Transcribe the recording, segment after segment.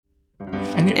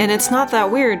And it's not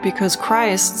that weird because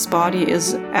Christ's body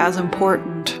is as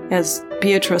important as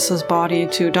Beatrice's body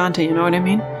to Dante, you know what I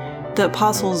mean? The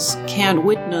apostles can't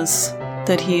witness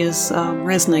that he is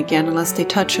risen again unless they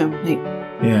touch him.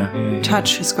 They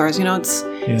touch his scars. You know, it's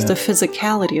the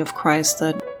physicality of Christ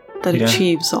that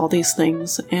achieves all these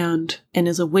things and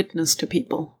is a witness to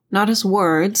people. Not his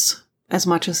words as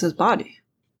much as his body.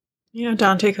 Yeah,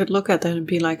 Dante could look at that and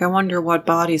be like, I wonder what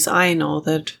bodies I know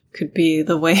that could be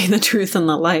the way, the truth, and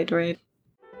the light, right?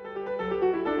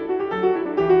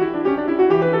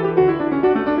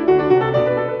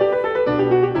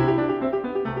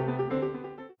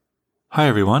 Hi,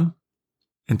 everyone.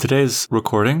 In today's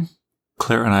recording,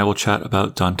 Claire and I will chat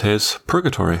about Dante's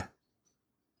Purgatory.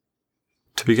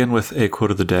 To begin with a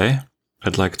quote of the day,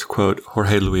 I'd like to quote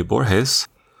Jorge Luis Borges,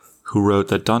 who wrote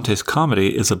that Dante's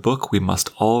Comedy is a book we must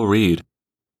all read.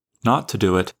 Not to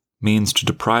do it means to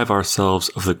deprive ourselves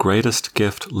of the greatest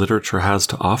gift literature has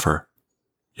to offer.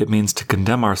 It means to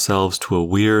condemn ourselves to a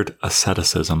weird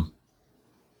asceticism.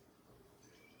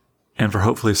 And for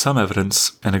hopefully some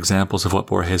evidence and examples of what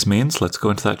Borges means, let's go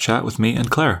into that chat with me and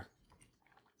Claire.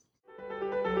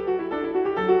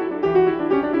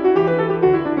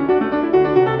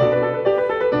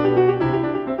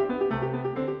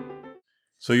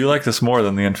 So you like this more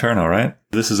than the Inferno, right?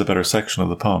 This is a better section of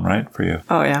the poem, right, for you?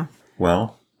 Oh, yeah.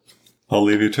 Well, I'll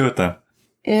leave you to it then.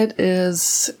 It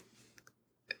is,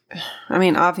 I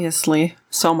mean, obviously,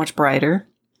 so much brighter.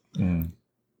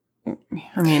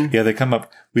 I mean... Yeah, they come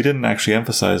up... We didn't actually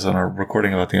emphasize on our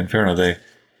recording about the Inferno. They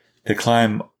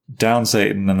climb down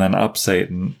Satan and then up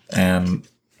Satan and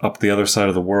up the other side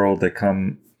of the world. They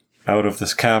come out of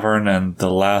this cavern, and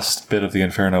the last bit of the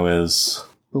Inferno is...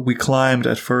 We climbed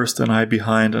at first and I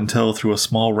behind until through a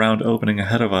small round opening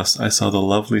ahead of us I saw the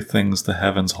lovely things the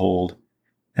heavens hold,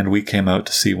 and we came out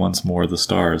to see once more the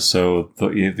stars. So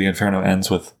the Inferno ends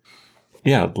with,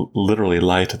 literally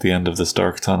light at the end of this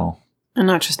dark tunnel. And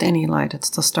not just any light, it's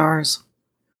the stars.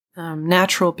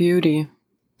 Natural beauty,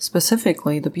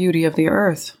 specifically the beauty of the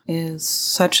earth, is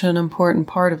such an important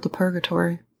part of the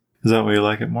purgatory. Is that why you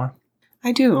like it more?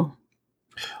 I do.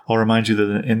 I'll remind you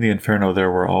that in the Inferno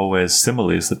there were always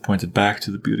similes that pointed back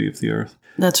to the beauty of the earth.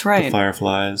 That's right. The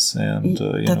fireflies and,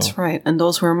 That's right. And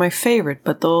those were my favorite,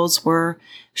 but those were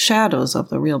shadows of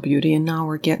the real beauty, and now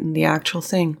we're getting the actual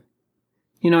thing.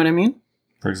 You know what I mean?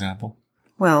 For example?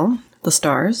 Well, the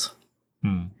stars.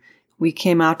 We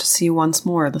came out to see once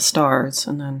more the stars,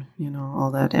 and then,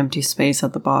 all that empty space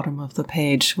at the bottom of the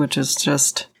page, which is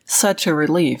just such a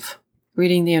relief.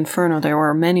 Reading the Inferno, there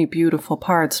were many beautiful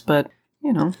parts, but,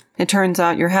 it turns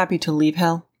out you're happy to leave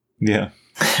hell. Yeah.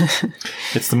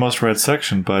 It's the most read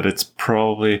section, but it's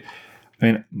probably...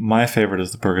 my favorite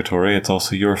is the Purgatory. It's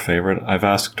also your favorite. I've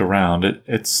asked around.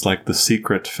 It's like the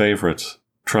secret favorite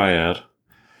triad.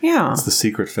 Yeah. It's the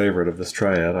secret favorite of this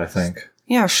triad, I think.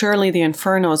 Yeah, surely the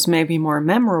Infernos may be more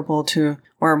memorable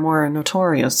or more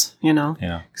notorious,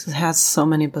 Yeah. Because it has so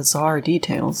many bizarre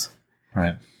details.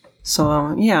 Right.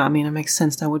 So, it makes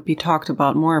sense that would be talked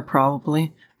about more,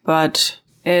 probably. But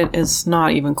it is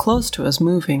not even close to as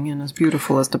moving and as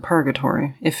beautiful as the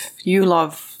Purgatory. If you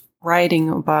love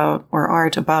writing about, or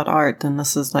art about art, then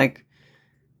this is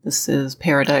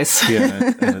paradise.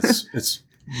 Yeah, and it's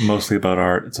mostly about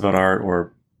art. It's about art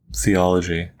or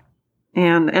theology.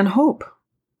 And hope.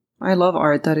 I love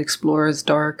art that explores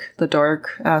the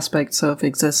dark aspects of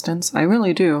existence. I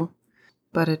really do.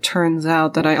 But it turns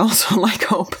out that I also like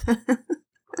hope. You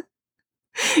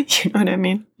know what I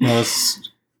mean? Well,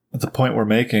 the point we're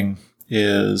making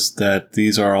is that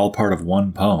these are all part of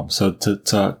one poem. So to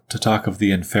talk of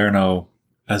the Inferno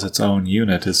as its own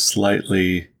unit is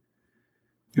slightly...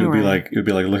 It would be like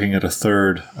looking at a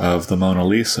third of the Mona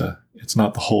Lisa. It's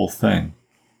not the whole thing.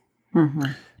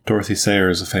 Mm-hmm. Dorothy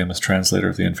Sayers, a famous translator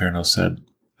of the Inferno, said,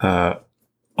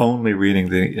 only reading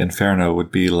the Inferno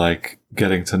would be like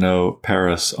getting to know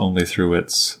Paris only through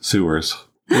its sewers,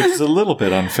 which is a little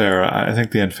bit unfair. I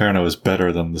think the Inferno is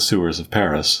better than the sewers of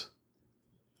Paris.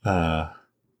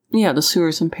 The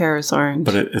sewers in Paris aren't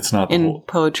but it's not in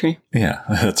poetry. Yeah,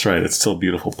 that's right. It's still a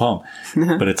beautiful poem,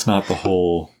 but it's not the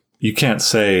whole... You can't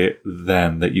say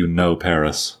then that you know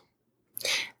Paris.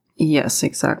 Yes,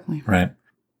 exactly. Right.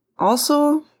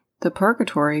 Also, the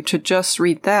Purgatory, to just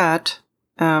read that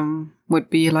would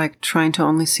be like trying to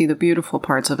only see the beautiful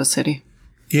parts of a city.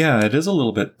 Yeah, it is a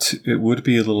little bit... It would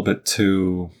be a little bit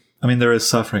too... there is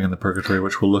suffering in the Purgatory,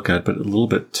 which we'll look at, but a little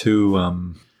bit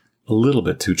too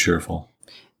cheerful.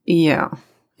 Yeah,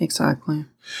 exactly.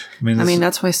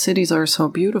 That's why cities are so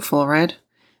beautiful, right?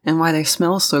 And why they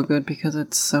smell so good, because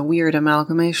it's a weird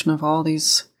amalgamation of all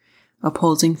these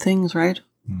opposing things, right?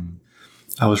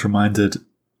 I was reminded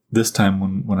this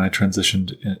time when I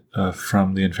transitioned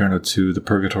from the Inferno to the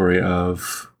Purgatory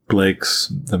of Blake's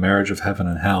The Marriage of Heaven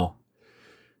and Hell.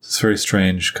 It's a very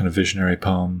strange kind of visionary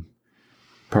poem,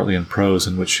 partly in prose,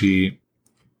 in which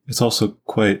it's also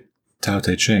quite Tao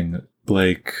Te Ching.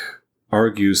 Blake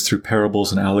argues through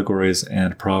parables and allegories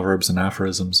and proverbs and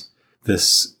aphorisms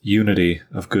this unity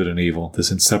of good and evil,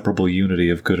 this inseparable unity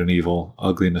of good and evil,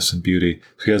 ugliness and beauty.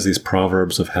 So he has these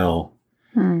proverbs of hell.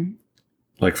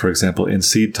 Like, for example, in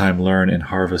seed time learn, in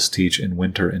harvest teach, in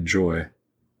winter enjoy.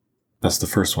 That's the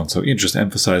first one. So just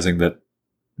emphasizing that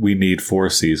we need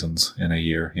 4 seasons in a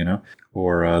year,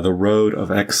 Or the road of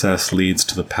excess leads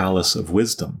to the palace of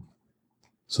wisdom.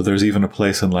 So there's even a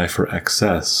place in life for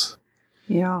excess.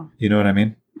 Yeah. You know what I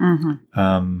mean?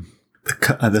 Mm-hmm.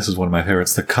 This is one of my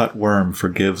favorites. The cut worm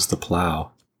forgives the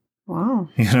plow. Wow.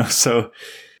 So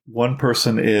one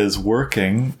person is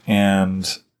working and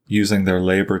using their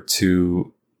labor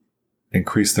to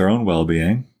increase their own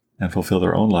well-being and fulfill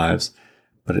their own lives,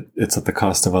 but it's at the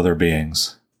cost of other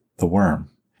beings, the worm.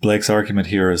 Blake's argument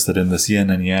here is that in this yin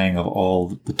and yang of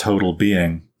all the total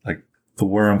being, like the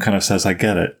worm kind of says, I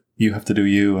get it. You have to do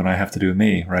you and I have to do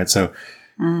me, right? So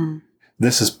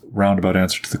this is roundabout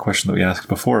answer to the question that we asked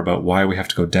before about why we have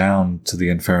to go down to the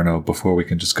Inferno before we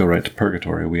can just go right to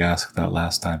Purgatory. We asked that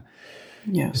last time.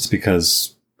 Yes. It's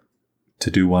because to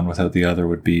do one without the other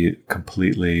would be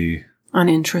completely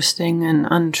uninteresting and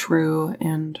untrue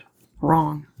and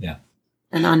wrong. Yeah.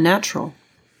 And unnatural.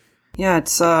 Yeah,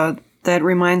 it's that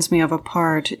reminds me of a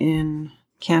part in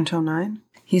Canto 9.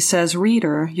 He says,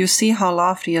 Reader, you see how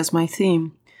lofty is my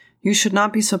theme. You should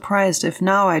not be surprised if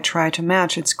now I try to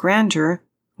match its grandeur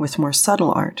with more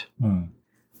subtle art.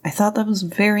 I thought that was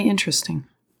very interesting.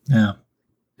 Yeah.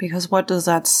 Because what does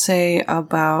that say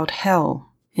about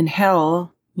hell? In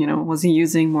hell, was he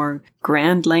using more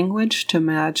grand language to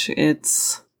match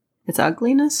its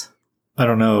ugliness? I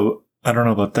don't know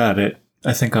about that.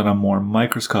 I think on a more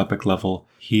microscopic level,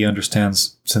 he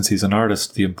understands, since he's an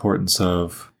artist, the importance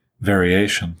of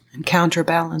variation. And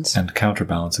counterbalance.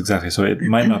 Exactly. So it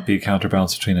might not be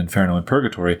counterbalance between Inferno and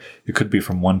Purgatory. It could be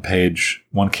from one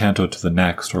canto to the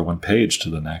next, or one page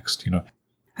to the next,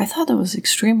 I thought that was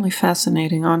extremely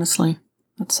fascinating, honestly.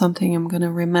 That's something I'm going to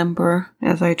remember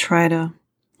as I try to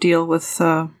deal with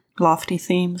lofty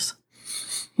themes.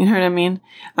 You know what I mean?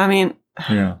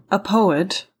 Yeah. A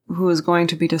poet who is going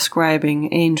to be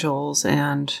describing angels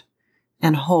and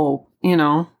hope,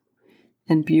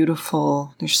 and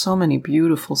beautiful. There's so many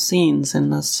beautiful scenes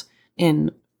in this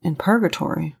in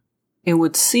Purgatory. It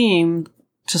would seem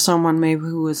to someone maybe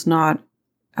who is not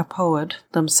a poet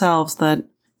themselves that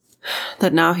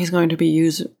now he's going to be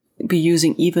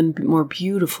using even more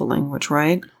beautiful language,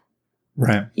 right?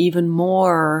 Right. Even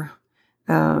more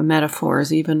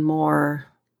metaphors, even more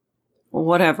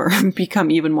whatever, become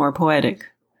even more poetic.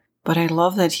 But I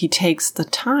love that he takes the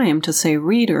time to say,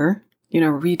 reader,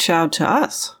 reach out to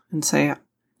us and say,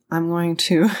 I'm going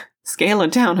to scale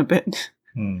it down a bit.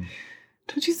 Don't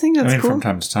you think that's cool? From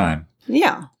time to time.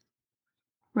 Yeah.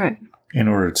 Right. In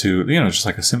order to, just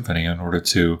like a symphony, in order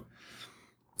to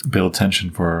build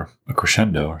tension for a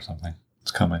crescendo or something.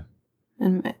 It's coming.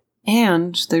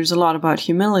 And there's a lot about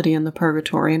humility in the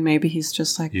Purgatory, and maybe he's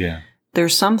just like,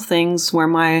 there's some things where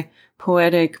my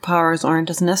poetic powers aren't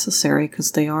as necessary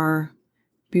because they are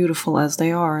beautiful as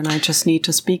they are, and I just need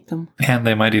to speak them. And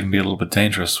they might even be a little bit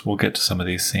dangerous. We'll get to some of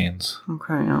these scenes.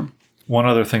 Okay, yeah. One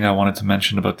other thing I wanted to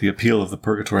mention about the appeal of the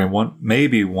Purgatory, and one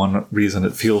reason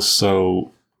it feels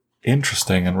so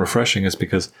interesting and refreshing is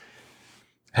because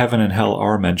heaven and hell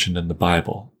are mentioned in the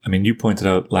Bible. You pointed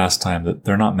out last time that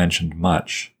they're not mentioned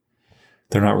much.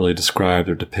 They're not really described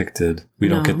or depicted. We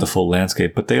don't get the full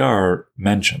landscape, but they are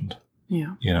mentioned.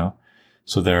 Yeah.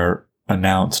 So they're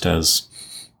announced as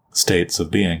states of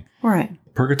being. Right.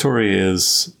 Purgatory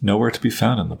is nowhere to be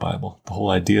found in the Bible. The whole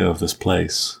idea of this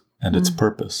place and its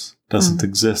purpose doesn't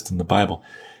exist in the Bible.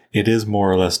 It is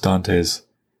more or less Dante's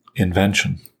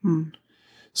invention.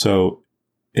 So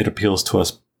it appeals to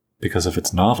us because of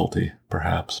its novelty,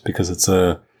 perhaps, because it's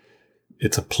a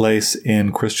place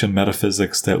in Christian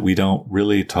metaphysics that we don't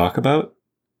really talk about.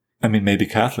 Maybe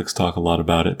Catholics talk a lot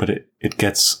about it, but it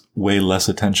gets way less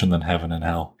attention than heaven and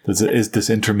hell. It's this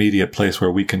intermediate place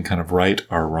where we can kind of right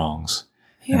our wrongs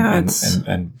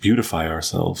and beautify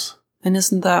ourselves. And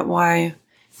isn't that why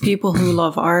people who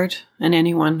love art and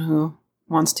anyone who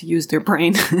wants to use their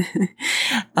brain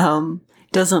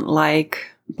doesn't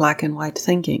like black and white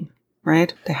thinking,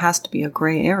 right? There has to be a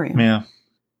gray area. Yeah.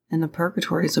 And the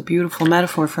Purgatory is a beautiful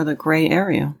metaphor for the gray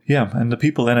area. Yeah, and the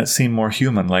people in it seem more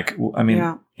human.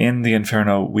 In the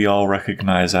Inferno, we all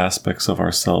recognize aspects of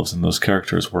ourselves in those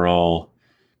characters. We're all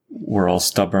we're all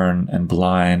stubborn and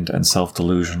blind and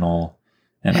self-delusional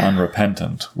and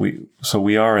unrepentant.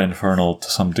 We are infernal to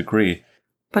some degree.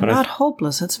 But not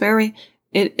hopeless. It's very...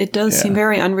 It does seem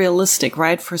very unrealistic,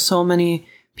 right? For so many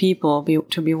people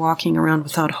to be walking around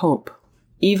without hope.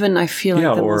 Even I feel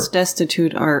like the most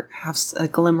destitute have a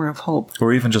glimmer of hope.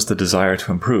 Or even just the desire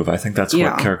to improve. I think that's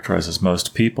what characterizes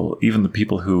most people. Even the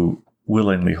people who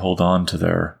willingly hold on to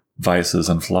their vices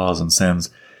and flaws and sins,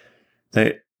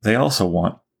 they also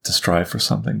want to strive for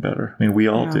something better. I mean, we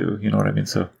all do. You know what I mean?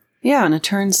 So yeah, and it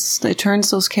turns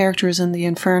those characters in the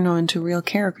Inferno into real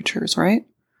caricatures, right?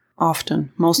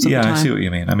 Often, most of the time. Yeah, I see what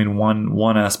you mean. I mean,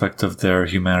 one aspect of their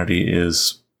humanity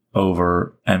is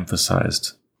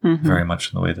overemphasized very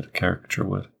much in the way that a caricature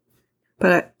would.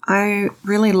 But I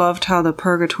really loved how the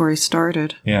Purgatory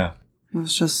started. Yeah. It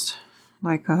was just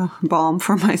like a balm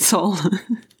for my soul.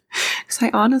 Because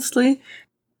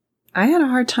I had a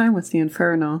hard time with the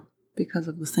Inferno because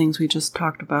of the things we just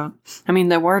talked about. I mean,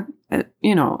 there were,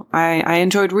 I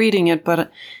enjoyed reading it,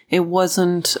 but it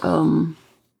wasn't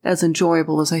as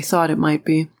enjoyable as I thought it might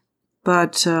be.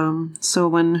 But so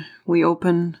when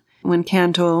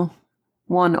Canto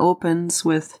 1 opens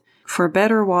with, "For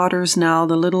better waters now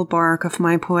the little bark of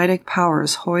my poetic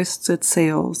powers hoists its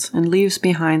sails and leaves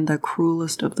behind the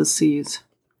cruelest of the seas."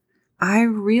 I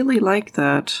really like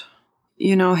that.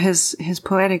 You know, his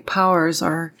poetic powers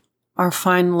are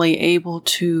finally able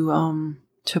to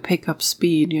pick up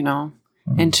speed,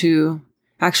 and to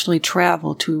actually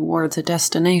travel towards a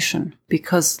destination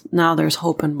because now there's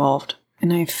hope involved.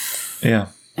 And I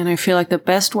feel like the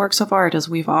best works of art, as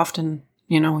we've often,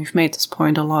 we've made this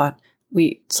point a lot,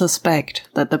 we suspect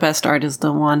that the best art is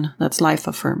the one that's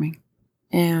life-affirming.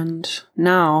 And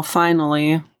now,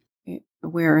 finally,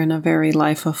 we're in a very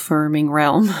life-affirming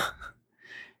realm.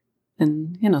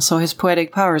 And, so his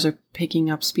poetic powers are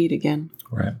picking up speed again.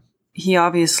 Right. He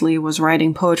obviously was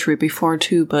writing poetry before,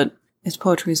 too, but his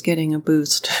poetry is getting a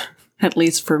boost, at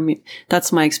least for me.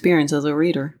 That's my experience as a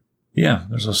reader. Yeah,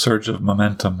 there's a surge of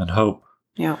momentum and hope.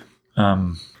 Yeah.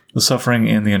 The suffering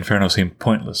in the Inferno seemed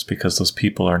pointless because those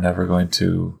people are never going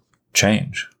to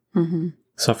change. Mm-hmm.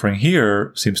 Suffering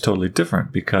here seems totally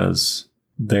different because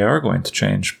they are going to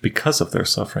change because of their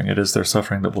suffering. It is their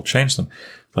suffering that will change them.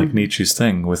 Like Nietzsche's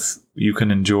thing with, you can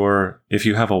endure, if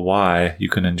you have a why, you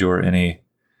can endure any...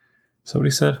 Is that what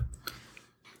he said?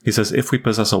 He says, if we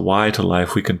possess a why to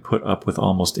life, we can put up with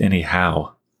almost any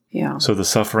how. Yeah. So the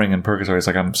suffering in purgatory is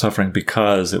like, I'm suffering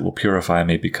because it will purify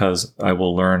me, because I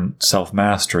will learn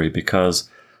self-mastery, because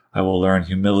I will learn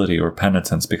humility or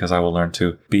penitence, because I will learn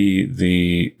to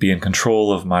be in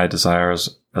control of my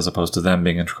desires as opposed to them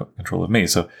being in control of me.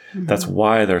 So that's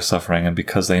why they're suffering. And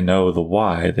because they know the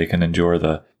why, they can endure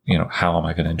the, how am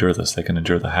I going to endure this? They can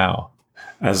endure the how.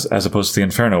 As opposed to the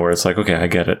Inferno, where it's like, okay, I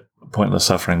get it. Pointless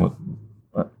suffering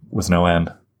with no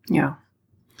end. Yeah.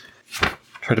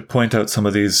 Try to point out some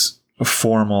of these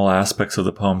formal aspects of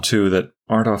the poem, too, that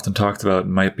aren't often talked about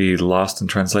and might be lost in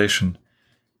translation.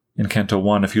 In Canto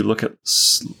 1, if you look at,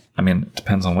 it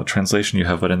depends on what translation you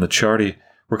have, but in the Ciardi,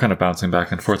 we're kind of bouncing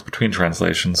back and forth between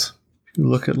translations. If you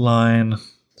look at Canto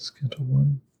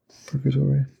 1,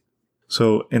 Purgatory.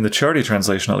 So in the Ciardi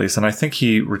translation, at least, and I think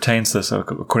he retains this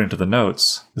according to the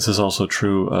notes, this is also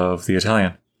true of the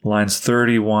Italian. Lines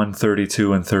 31,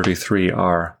 32, and 33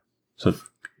 are. So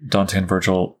Dante and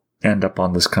Virgil end up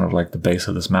on this kind of like the base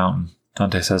of this mountain.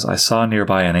 Dante says, "I saw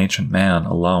nearby an ancient man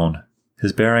alone.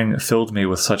 His bearing filled me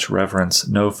with such reverence,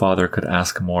 no father could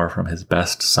ask more from his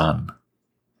best son."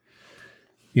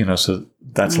 So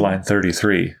that's line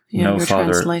 33. Yeah, no your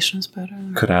father translation's better.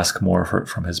 could ask more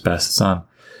from his best son.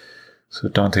 So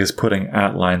Dante is putting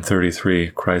at line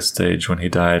 33, Christ's age when he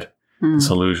died, this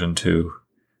allusion to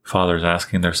fathers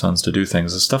asking their sons to do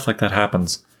things. And stuff like that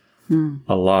happens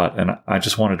a lot. And I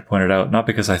just wanted to point it out, not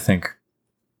because I think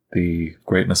the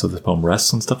greatness of this poem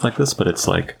rests on stuff like this, but it's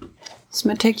like... It's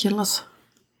meticulous.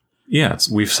 Yeah,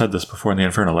 we've said this before in the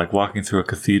Inferno, like walking through a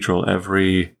cathedral,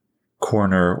 every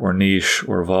corner or niche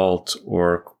or vault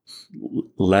or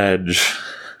ledge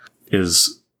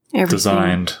is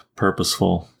designed,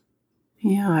 purposeful.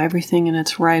 Yeah, everything in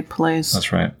its right place.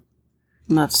 That's right.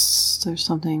 And there's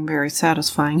something very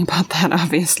satisfying about that,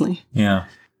 obviously. Yeah.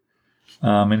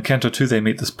 In Canto 2, they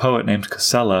meet this poet named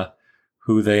Casella,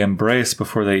 who they embrace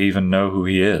before they even know who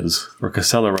he is. Or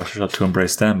Casella rushes up to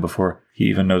embrace them before he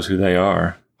even knows who they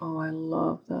are. Oh, I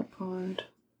love that part.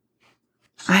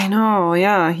 I know,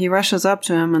 yeah. He rushes up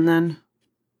to him and then...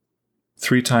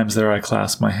 3 times there I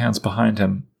clasped my hands behind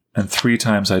him, and 3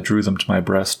 times I drew them to my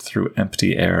breast through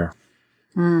empty air.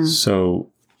 So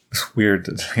it's weird,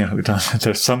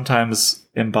 they're sometimes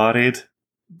embodied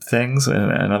things,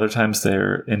 and other times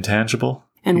they're intangible.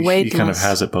 And weightless. He kind of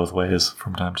has it both ways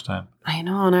from time to time. I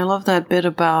know, and I love that bit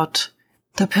about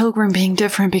the pilgrim being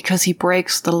different because he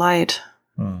breaks the light.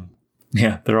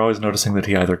 Yeah, they're always noticing that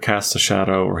he either casts a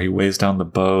shadow or he weighs down the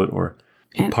boat or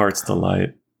he parts the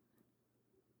light.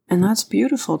 And that's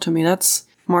beautiful to me. That's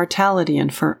mortality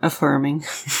affirming.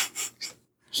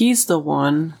 He's the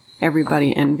one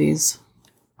everybody envies.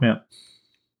 Yeah.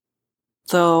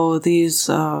 Though these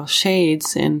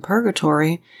shades in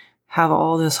purgatory have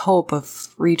all this hope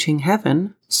of reaching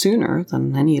heaven sooner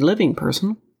than any living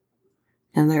person.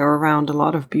 And they're around a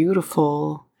lot of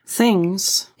beautiful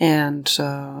things and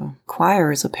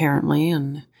choirs, apparently,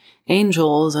 and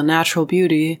angels and natural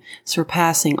beauty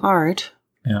surpassing art.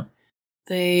 Yeah.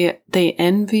 They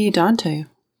envy Dante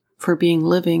for being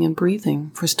living and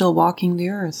breathing, for still walking the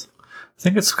earth. I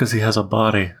think it's because he has a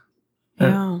body.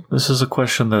 Yeah. This is a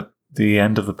question that the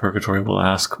end of the Purgatory will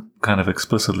ask kind of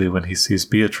explicitly when he sees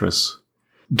Beatrice.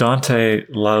 Dante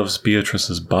loves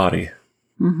Beatrice's body.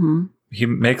 Mm-hmm. He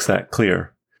makes that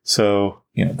clear. So,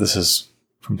 this is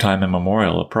from time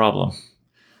immemorial a problem.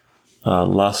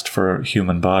 Lust for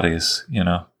human bodies,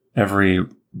 every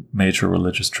major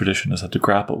religious tradition has had to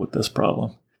grapple with this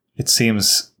problem. It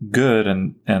seems good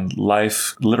and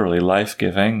literally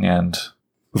life-giving and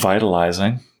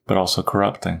vitalizing, but also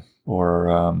corrupting or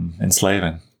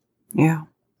enslaving. Yeah.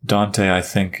 Dante, I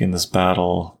think, in this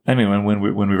battle, when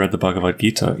we read the Bhagavad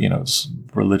Gita,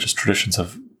 religious traditions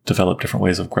have developed different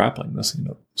ways of grappling this.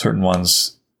 Certain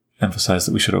ones emphasize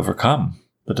that we should overcome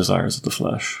the desires of the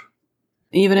flesh.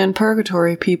 Even in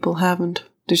purgatory, people haven't.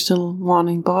 They're still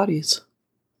wanting bodies.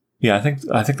 Yeah, I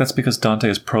think that's because Dante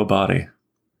is pro-body.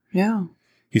 Yeah.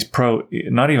 He's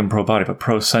not even pro-body, but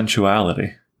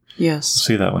pro-sensuality. Yes.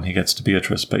 We'll see that when he gets to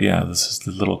Beatrice. But yeah, this is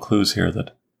the little clues here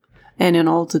that... And in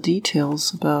all the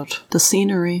details about the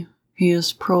scenery, he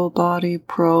is pro-body,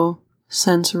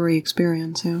 pro-sensory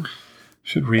experience, yeah.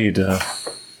 Should read...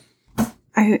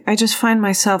 I just find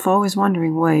myself always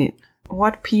wondering, wait,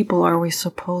 what people are we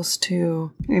supposed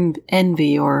to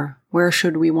envy, or where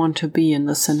should we want to be in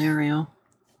this scenario?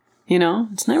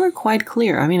 It's never quite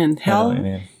clear. I mean, in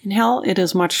hell, it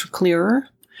is much clearer,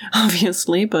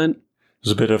 obviously, but...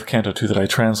 There's a bit of Canto 2 that I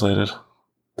translated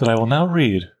that I will now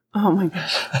read. Oh my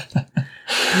gosh.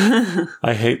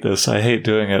 I hate this. I hate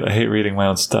doing it. I hate reading my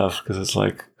own stuff because it's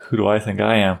like, who do I think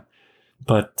I am?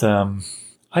 But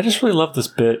I just really love this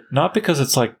bit, not because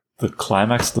it's like the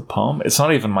climax of the poem. It's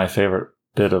not even my favorite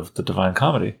bit of the Divine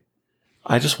Comedy.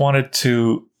 I just wanted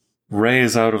to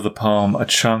raise out of the poem a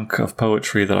chunk of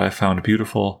poetry that I found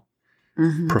beautiful,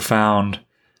 profound,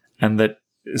 and that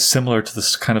is similar to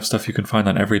this kind of stuff you can find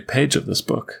on every page of this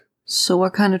book. So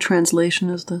what kind of translation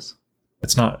is this?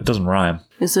 It doesn't rhyme.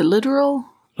 Is it literal?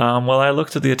 Well, I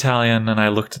looked at the Italian and I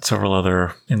looked at several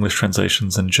other English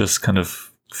translations and just kind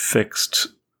of fixed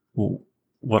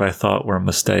what I thought were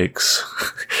mistakes.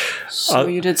 So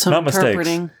you did some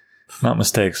interpreting. Not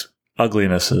mistakes.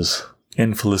 Uglinesses.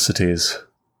 Infelicities.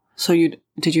 So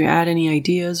did you add any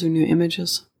ideas or new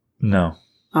images? No.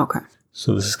 Okay.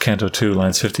 So this is Canto 2,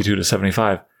 lines 52 to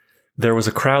 75. There was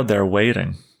a crowd there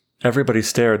waiting. Everybody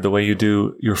stared the way you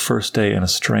do your first day in a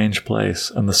strange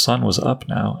place, and the sun was up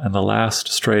now, and the last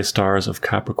stray stars of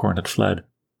Capricorn had fled.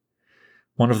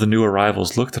 One of the new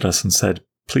arrivals looked at us and said,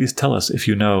 "Please tell us if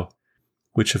you know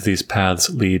which of these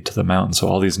paths lead to the mountain." So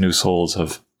all these new souls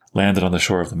have landed on the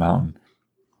shore of the mountain.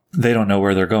 They don't know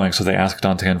where they're going, so they ask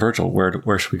Dante and Virgil,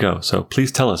 where should we go? So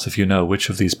please tell us if you know which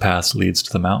of these paths leads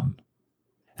to the mountain.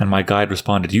 And my guide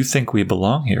responded, "You think we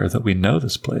belong here, that we know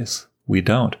this place. We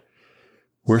don't.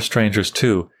 We're strangers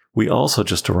too. We also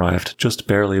just arrived, just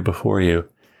barely before you,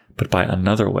 but by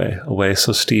another way, a way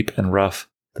so steep and rough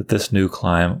that this new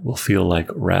climb will feel like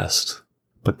rest."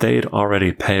 But they'd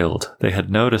already paled. They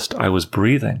had noticed I was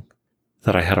breathing,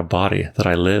 that I had a body, that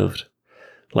I lived.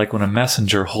 Like when a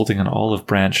messenger holding an olive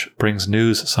branch brings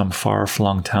news some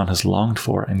far-flung town has longed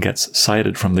for and gets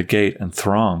sighted from the gate and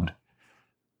thronged.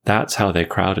 That's how they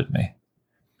crowded me,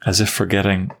 as if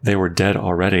forgetting they were dead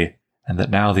already, and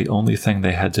that now the only thing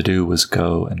they had to do was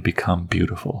go and become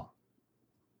beautiful.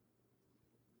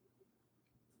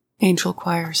 Angel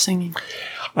choir singing.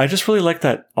 I just really like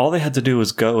that all they had to do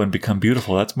was go and become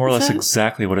beautiful. That's more or less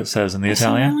exactly what it says in the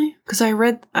Italian. Because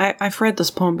I've read this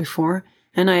poem before,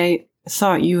 and I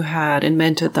thought you had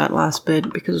invented that last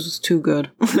bit because it was too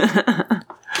good.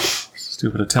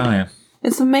 Stupid Italian.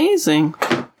 It's amazing.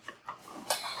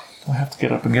 I have to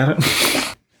get up and get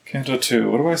it. Canto 2.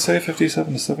 What do I say?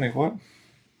 57 to 70 what?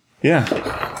 Yeah.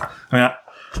 I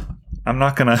mean, I'm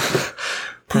not going to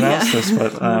pronounce this,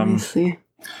 but... Let me see.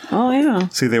 Oh, yeah.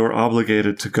 See, they were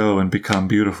obligated to go and become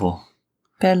beautiful.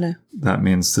 Belle.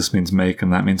 This means make,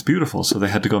 and that means beautiful. So they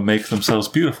had to go make themselves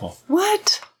beautiful.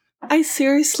 What? I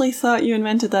seriously thought you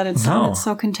invented that. It sounded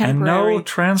so contemporary. And no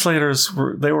translators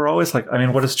were always like, I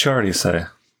mean, what does Chardy say?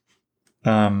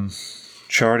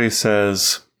 Chardy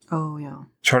says... Oh, yeah.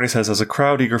 Chardy says, as a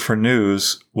crowd eager for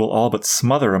news will all but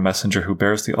smother a messenger who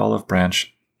bears the olive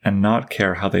branch and not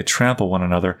care how they trample one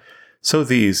another, so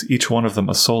these, each one of them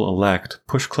a soul elect,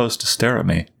 push close to stare at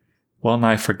me, well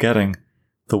nigh forgetting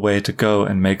the way to go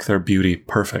and make their beauty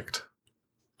perfect.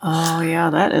 Oh, yeah,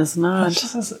 that is not...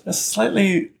 That's just a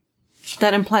slightly...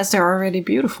 That implies they're already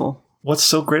beautiful. What's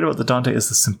so great about the Dante is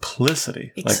the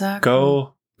simplicity. Exactly. Like,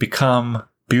 go become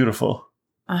beautiful.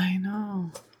 I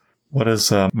know. What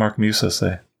does Mark Musa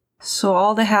say? So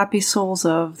all the happy souls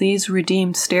of these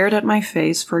redeemed stared at my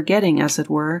face, forgetting, as it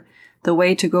were, the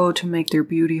way to go to make their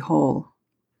beauty whole.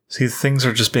 See, things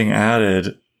are just being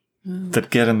added that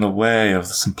get in the way of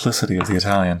the simplicity of the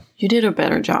Italian. You did a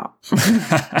better job.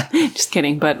 Just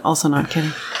kidding, but also not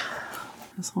kidding.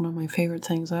 That's one of my favorite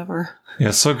things ever. Yeah,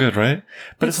 it's so good, right?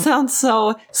 But it sounds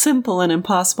so simple and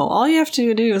impossible. All you have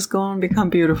to do is go and become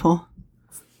beautiful.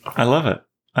 I love it.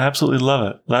 I absolutely love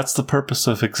it. That's the purpose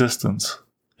of existence.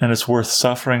 And it's worth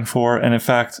suffering for. And in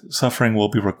fact, suffering will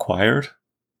be required.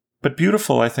 But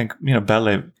beautiful, I think,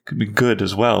 belle could be good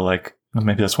as well. Like,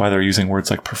 maybe that's why they're using words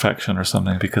like perfection or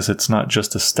something, because it's not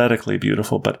just aesthetically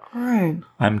beautiful, but right.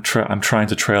 I'm trying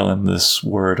to trail in this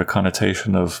word a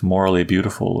connotation of morally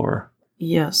beautiful or...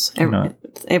 Yes,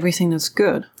 everything that's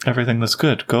good. Everything that's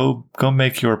good. Go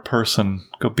make your person,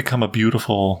 go become a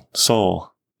beautiful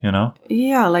soul,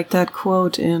 Yeah, like that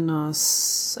quote in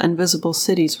Invisible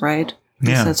Cities, right?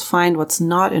 It says, find what's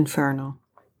not inferno.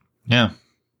 Yeah,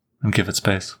 and give it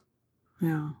space.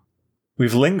 Yeah.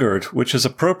 We've lingered, which is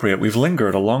appropriate. We've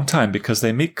lingered a long time because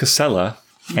they meet Casella,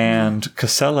 and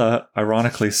Casella,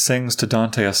 ironically, sings to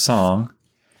Dante a song,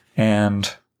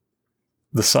 and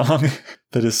the song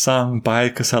that is sung by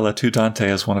Casella to Dante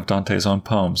is one of Dante's own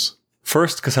poems.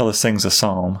 First, Casella sings a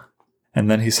psalm, and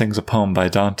then he sings a poem by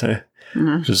Dante,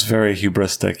 which is very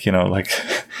hubristic, like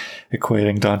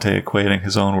Dante equating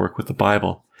his own work with the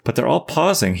Bible. But they're all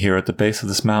pausing here at the base of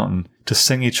this mountain to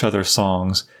sing each other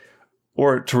songs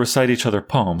or to recite each other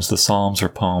poems. The psalms are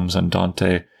poems, and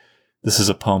Dante, this is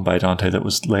a poem by Dante that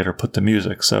was later put to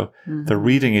music. So they're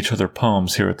reading each other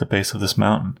poems here at the base of this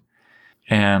mountain.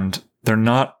 And they're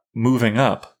not moving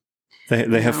up.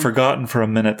 They have forgotten for a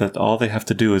minute that all they have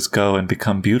to do is go and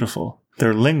become beautiful.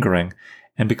 They're lingering.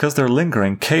 And because they're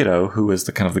lingering, Cato, who is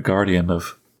the kind of the guardian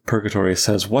of purgatory,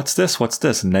 says, What's this? What's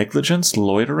this? Negligence?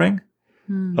 Loitering?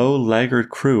 O laggard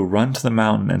crew, run to the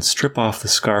mountain and strip off the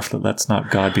scarf that lets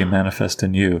not God be manifest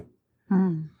in you.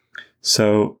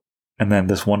 So, and then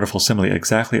this wonderful simile,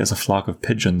 exactly as a flock of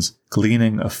pigeons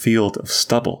gleaning a field of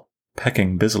stubble,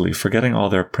 pecking busily, forgetting all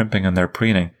their primping and their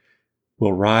preening,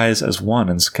 will rise as one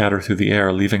and scatter through the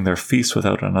air, leaving their feast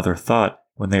without another thought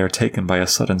when they are taken by a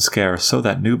sudden scare. So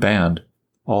that new band,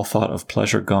 all thought of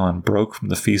pleasure gone, broke from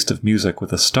the feast of music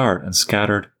with a start and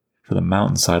scattered for the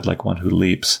mountainside like one who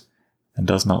leaps and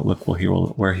does not look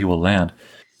where he will land.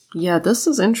 Yeah, this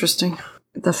is interesting.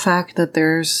 The fact that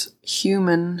there's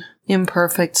human,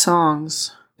 imperfect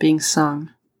songs being sung,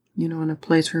 in a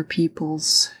place where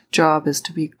people's job is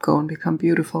to go and become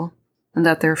beautiful, and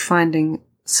that they're finding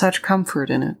such comfort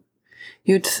in it.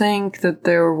 You'd think that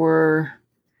there were,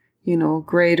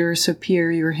 greater,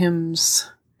 superior hymns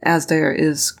as there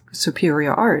is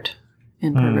superior art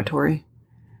in purgatory,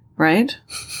 right?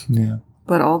 Yeah.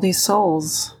 But all these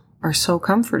souls are so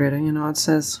comforted. It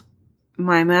says,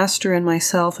 my master and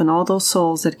myself and all those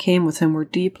souls that came with him were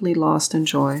deeply lost in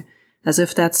joy, as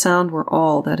if that sound were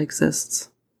all that exists.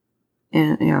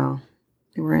 And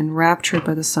they were enraptured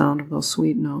by the sound of those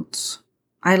sweet notes.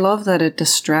 I love that it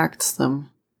distracts them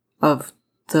of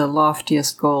the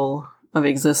loftiest goal of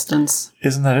existence.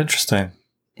 Isn't that interesting?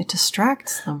 It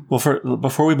distracts them. Well,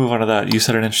 before we move on to that, you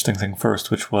said an interesting thing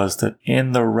first, which was that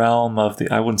in the realm of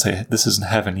I wouldn't say this isn't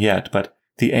heaven yet, but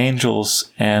the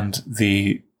angels and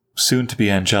the soon-to-be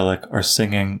angelic are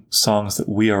singing songs that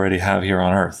we already have here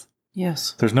on earth.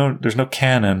 Yes. There's no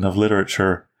canon of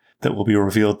literature that will be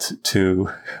revealed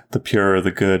to the pure,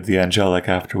 the good, the angelic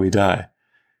after we die.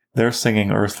 They're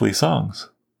singing earthly songs.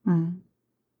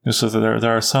 So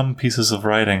there are some pieces of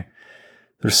writing,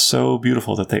 they're so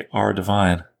beautiful that they are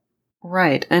divine.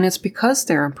 Right, and it's because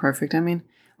they're imperfect.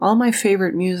 All my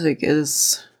favorite music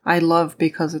I love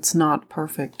because it's not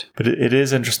perfect. But it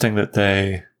is interesting that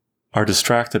they are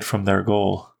distracted from their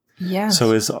goal. Yes.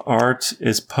 So is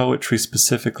poetry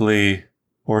specifically,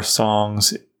 or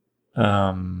songs,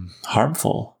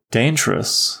 harmful,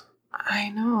 dangerous? I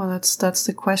know, that's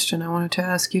the question I wanted to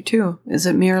ask you too. Is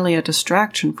it merely a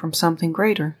distraction from something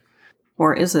greater?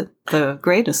 Or is it the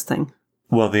greatest thing?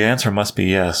 Well, the answer must be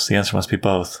yes. The answer must be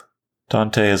both.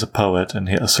 Dante is a poet, and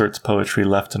he asserts poetry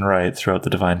left and right throughout the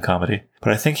Divine Comedy.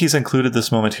 But I think he's included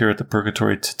this moment here at the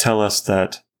Purgatory to tell us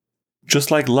that,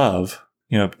 just like love,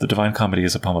 the Divine Comedy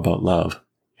is a poem about love.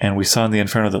 And we saw in the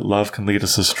Inferno that love can lead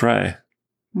us astray.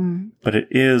 Mm. But it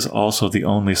is also the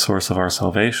only source of our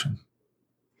salvation.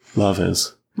 Love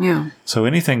is. Yeah. So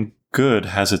anything good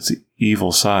has its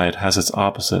evil side, has its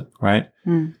opposite, right?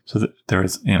 Mm. So that there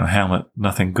is, Hamlet,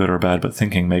 nothing good or bad, but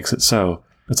thinking makes it so.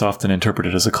 It's often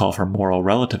interpreted as a call for moral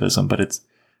relativism, but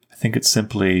I think it's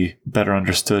simply better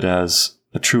understood as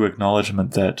a true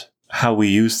acknowledgement that how we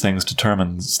use things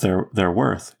determines their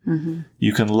worth. Mm-hmm.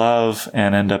 You can love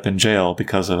and end up in jail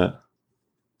because of it.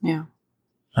 Yeah.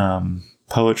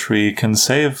 Poetry can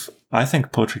I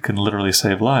think poetry can literally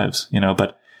save lives,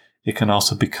 but it can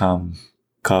also become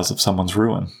cause of someone's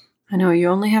ruin. I know, you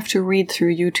only have to read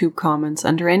through YouTube comments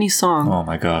under any song. Oh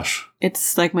my gosh.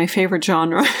 It's like my favorite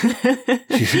genre.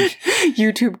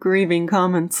 YouTube grieving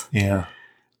comments. Yeah.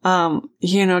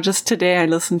 Just today I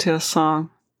listened to a song.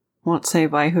 Won't say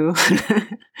by who.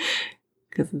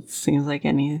 Because it seems like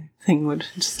anything would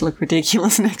just look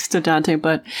ridiculous next to Dante.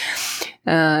 But,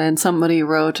 and somebody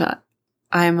wrote,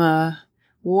 I'm a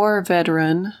war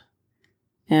veteran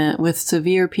with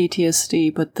severe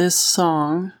PTSD, but this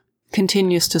song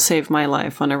continues to save my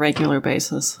life on a regular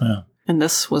basis. Yeah. And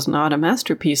this was not a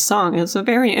masterpiece song. It's a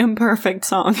very imperfect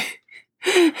song.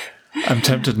 I'm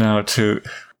tempted now can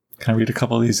I read a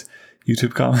couple of these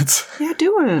YouTube comments? Yeah,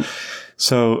 do it.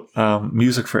 So,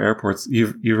 music for airports,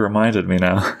 you reminded me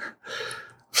now.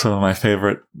 Some of my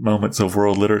favorite moments of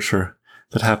world literature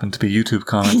that happen to be YouTube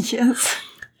comments. Yes.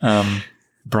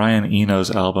 Brian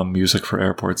Eno's album, Music for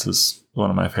Airports, is one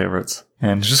of my favorites.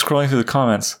 And just scrolling through the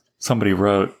comments, somebody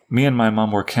wrote, me and my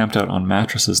mom were camped out on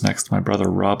mattresses next to my brother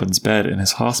Robin's bed in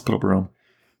his hospital room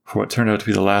for what turned out to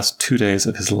be the last 2 days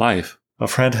of his life. A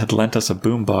friend had lent us a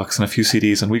boombox and a few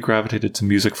CDs, and we gravitated to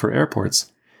Music for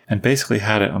Airports, and basically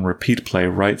had it on repeat play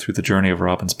right through the journey of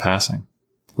Robin's passing.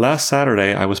 Last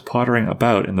Saturday, I was pottering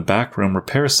about in the back room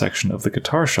repairs section of the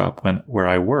guitar shop where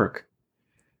I work.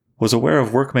 Was aware of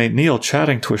workmate Neil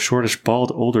chatting to a shortish,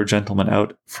 bald, older gentleman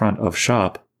out front of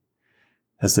shop.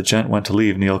 As the gent went to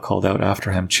leave, Neil called out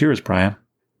after him, "Cheers, Brian."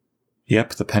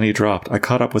 Yep, the penny dropped. I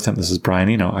caught up with him. This is Brian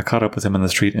Eno. I caught up with him in the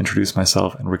street, introduced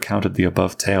myself, and recounted the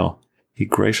above tale. He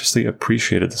graciously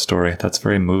appreciated the story. That's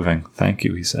very moving. Thank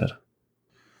you, he said.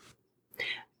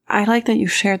 I like that you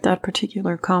shared that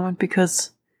particular comment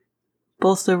because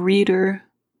both the reader,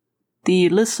 the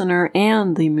listener,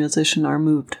 and the musician are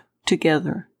moved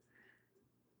together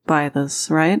by this,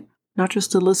 right? Not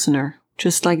just the listener.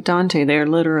 Just like Dante, they're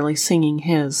literally singing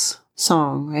his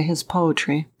song, his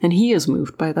poetry, and he is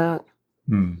moved by that.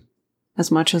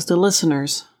 As much as the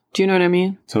listeners. Do you know what I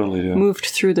mean? Totally do. Moved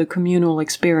through the communal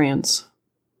experience.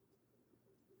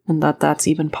 And that's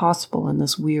even possible in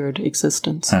this weird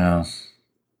existence. I know.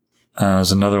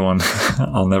 There's another one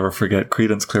I'll never forget.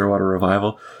 Creedence Clearwater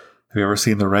Revival. Have you ever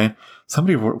seen The Rain?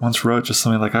 Somebody once wrote just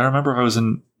something like, I remember I was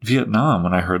in Vietnam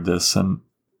when I heard this, and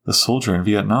the soldier in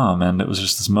Vietnam, and it was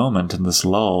just this moment in this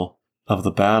lull of the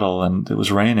battle, and it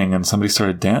was raining, and somebody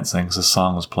started dancing because the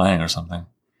song was playing or something.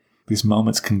 These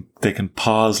moments can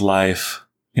pause life,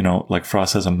 like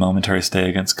Frost says, a momentary stay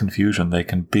against confusion. They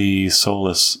can be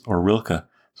solace, or Rilke.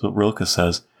 So what Rilke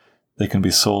says, they can be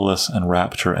solace and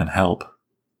rapture and help.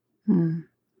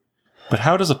 But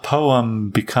how does a poem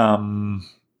become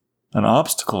an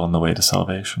obstacle in the way to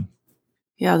salvation?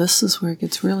 Yeah, this is where it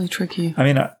gets really tricky. I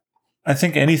mean, I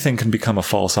think anything can become a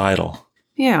false idol.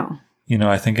 Yeah.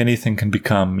 I think anything can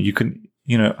become,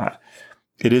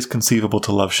 it is conceivable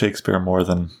to love Shakespeare more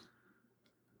than,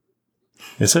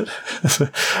 is it?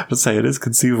 Let's say it is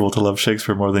conceivable to love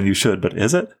Shakespeare more than you should, but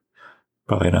is it?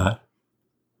 Probably not.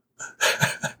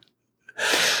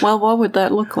 Well, what would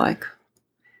that look like?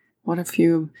 What if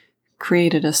you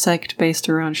created a sect based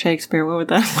around Shakespeare? What would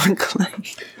that look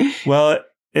like? Well,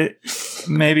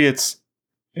 maybe it's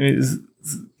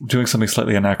doing something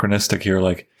slightly anachronistic here.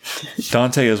 Like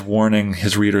Dante is warning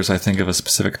his readers, I think, of a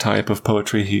specific type of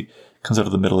poetry. He comes out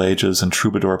of the Middle Ages and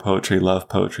troubadour poetry, love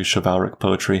poetry, chivalric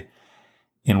poetry,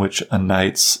 in which a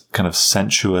knight's kind of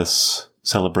sensuous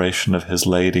celebration of his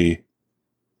lady,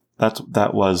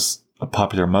 that was a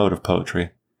popular mode of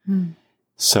poetry.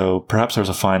 So perhaps there's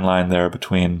a fine line there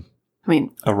between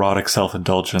erotic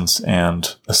self-indulgence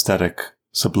and aesthetic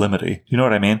sublimity. You know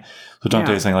what I mean? So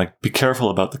Dante is saying, like, be careful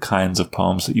about the kinds of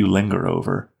poems that you linger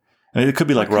over. I mean, it could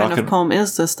be like What rock kind of poem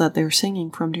is this that they're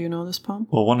singing from? Do you know this poem?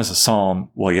 Well, one is a psalm.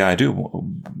 Well, yeah, I do.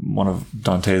 One of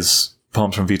Dante's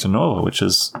poems from Vita Nuova, which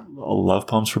is love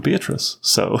poems for Beatrice.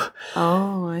 So,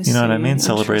 I see. you know what I mean?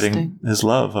 Celebrating his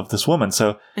love of this woman.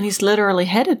 So, and he's literally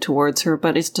headed towards her,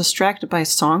 but is distracted by a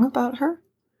song about her?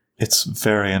 It's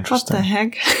very interesting. What the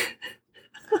heck?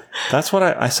 That's what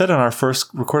I said in our first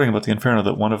recording about the Inferno,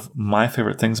 that one of my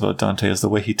favorite things about Dante is the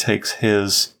way he takes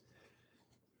his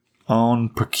own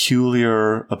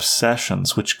peculiar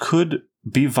obsessions, which could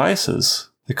be vices.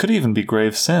 They could even be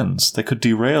grave sins. They could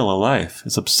derail a life,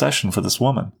 his obsession for this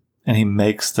woman. And he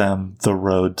makes them the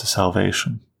road to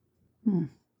salvation.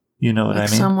 You know what I mean?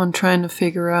 Someone trying to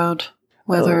figure out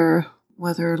whether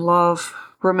love,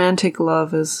 romantic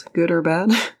love, is good or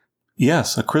bad.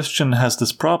 Yes, a Christian has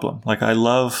this problem. Like, I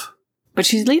love... But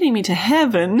she's leading me to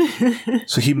heaven.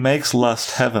 So he makes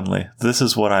lust heavenly. This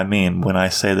is what I mean when I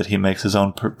say that he makes his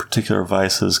own particular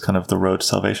vices kind of the road to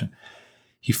salvation.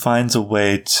 He finds a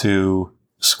way to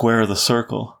square the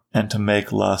circle and to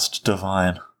make lust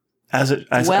divine.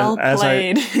 Well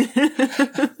played.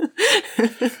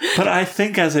 But I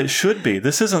think as it should be.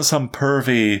 This isn't some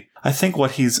pervy... I think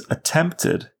what he's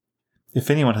attempted... If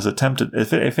anyone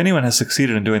has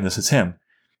succeeded in doing this, it's him.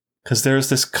 Because there's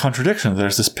this contradiction,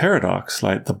 there's this paradox.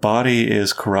 Like, the body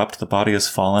is corrupt, the body is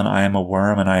fallen, I am a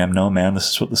worm and I am no man. This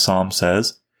is what the psalm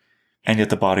says. And yet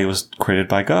the body was created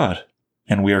by God.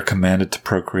 And we are commanded to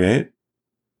procreate.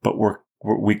 But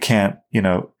we can't,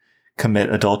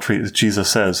 commit adultery, as Jesus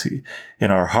says,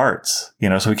 in our hearts.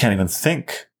 So we can't even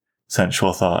think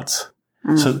sensual thoughts.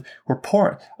 So we're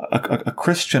torn. A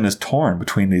Christian is torn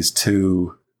between these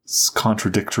two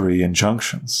contradictory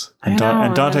injunctions. And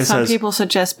Dante says... Some people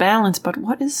suggest balance, but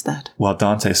what is that? Well,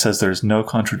 Dante says there's no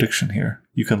contradiction here.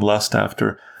 You can lust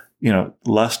after...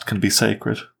 lust can be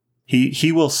sacred.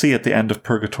 He will see at the end of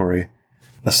purgatory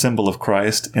a symbol of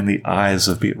Christ in the eyes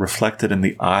of... reflected in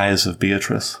the eyes of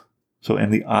Beatrice. So in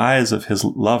the eyes of his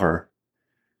lover...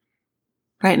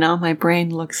 Right now, my brain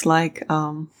looks like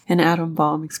an atom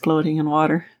bomb exploding in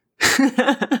water.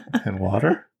 In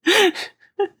water?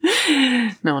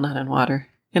 No, not in water.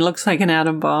 It looks like an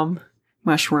atom bomb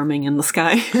mushrooming in the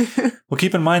sky. Well,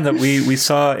 keep in mind that we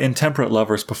saw intemperate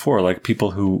lovers before, like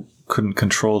people who couldn't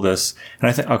control this. And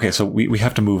I think, okay, so we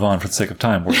have to move on for the sake of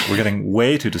time. We're getting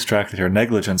way too distracted here.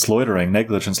 Negligence,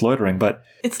 loitering, but...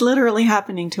 It's literally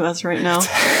happening to us right now.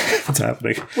 It's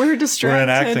happening. We're distracted. We're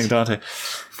enacting Dante.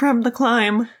 From the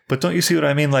climb. But don't you see what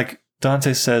I mean? Like,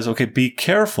 Dante says, okay, be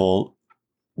careful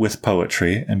with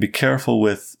poetry and be careful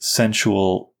with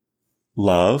sensual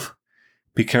love.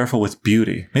 Be careful with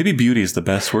beauty. Maybe beauty is the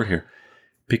best word here.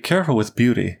 Be careful with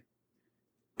beauty.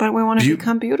 But we want to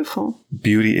become beautiful.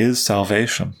 Beauty is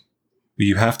salvation.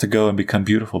 You have to go and become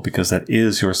beautiful because that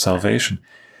is your salvation.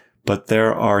 But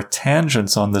there are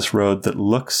tangents on this road that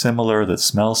look similar, that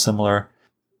smell similar,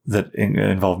 that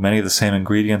involve many of the same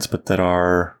ingredients, but that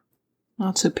are...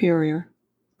 not superior.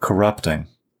 Corrupting.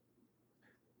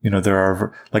 There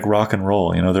are, like rock and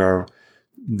roll, there are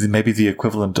maybe the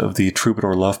equivalent of the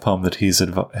troubadour love poem that he's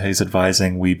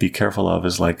advising we be careful of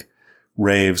is like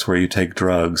raves where you take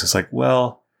drugs. It's like,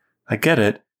 well, I get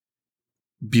it.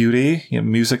 Beauty,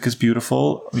 music is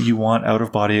beautiful. You want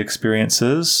out-of-body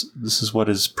experiences. This is what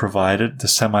is provided, the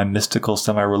semi-mystical,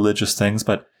 semi-religious things,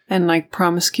 but... And like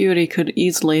promiscuity could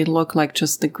easily look like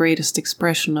just the greatest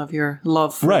expression of your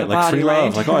love for the like body, free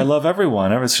love. Like, I love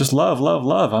everyone. It's just love,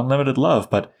 unlimited love.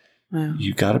 But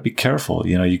you got to be careful.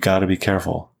 You got to be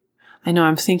careful. I know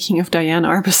I'm thinking of Diane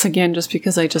Arbus again just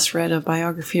because I just read a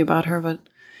biography about her, but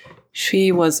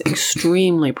she was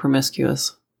extremely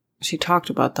promiscuous. She talked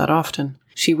about that often.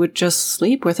 She would just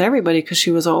sleep with everybody because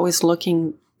she was always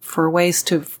looking for ways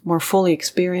to more fully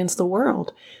experience the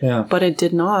world. Yeah. But it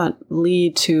did not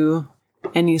lead to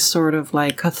any sort of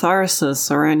like catharsis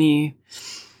or any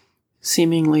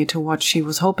seemingly to what she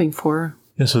was hoping for.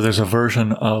 Yeah, so there's a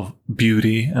version of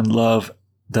beauty and love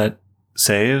that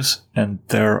saves, and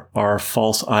there are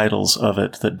false idols of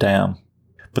it that damn.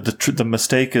 But the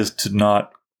mistake is to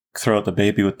not throw out the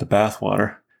baby with the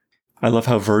bathwater. I love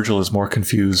how Virgil is more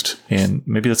confused in...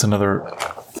 Maybe that's another...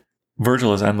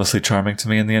 Virgil is endlessly charming to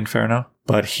me in the Inferno,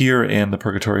 but here in the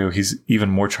Purgatorio, he's even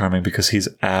more charming because he's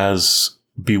as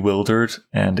bewildered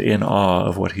and in awe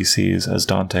of what he sees as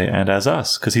Dante and as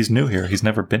us, because he's new here. He's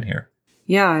never been here.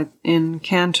 Yeah, in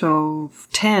Canto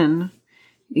 10,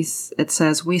 it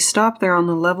says, "We stopped there on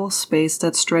the level space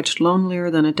that stretched lonelier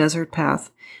than a desert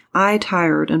path. I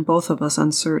tired and both of us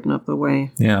uncertain of the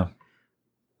way." Yeah,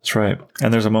 that's right.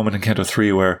 And there's a moment in Canto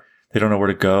 3 where they don't know where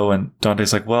to go, and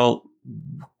Dante's like, well...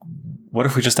 what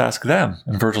if we just ask them?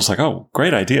 And Virgil's like, oh,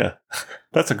 great idea.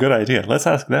 That's a good idea. Let's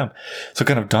ask them. So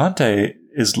kind of Dante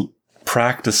is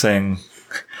practicing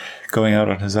going out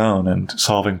on his own and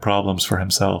solving problems for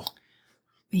himself.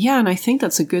 Yeah, and I think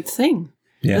that's a good thing.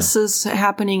 Yeah. This is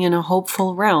happening in a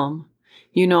hopeful realm.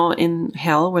 You know, in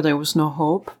hell where there was no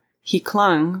hope, he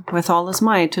clung with all his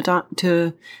might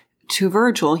to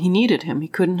Virgil. He needed him. He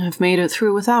couldn't have made it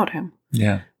through without him.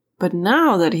 Yeah. But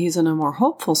now that he's in a more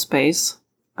hopeful space,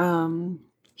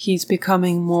 he's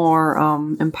becoming more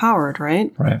empowered,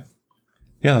 right? Right.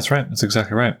 Yeah, that's right. That's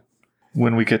exactly right.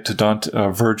 When we get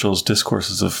to Virgil's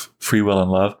discourses of free will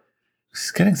and love,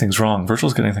 he's getting things wrong.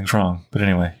 Virgil's getting things wrong. But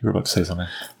anyway, you were about to say something.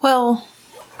 Well,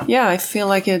 yeah, I feel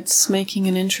like it's making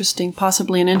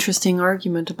possibly an interesting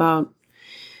argument about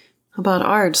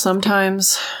art.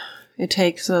 Sometimes it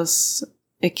carries us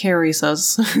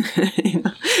you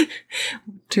know,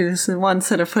 to one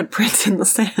set of footprints in the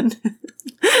sand.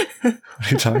 What are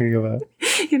you talking about?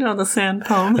 You know the sand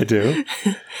poem? I do.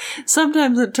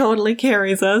 Sometimes it totally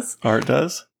carries us. Art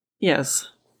does? Yes.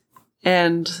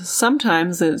 And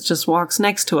sometimes it just walks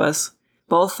next to us.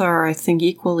 Both are, I think,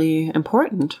 equally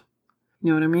important. You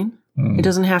know what I mean? Mm. It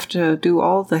doesn't have to do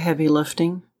all the heavy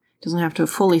lifting. It doesn't have to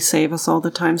fully save us all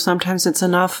the time. Sometimes it's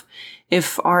enough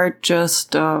if art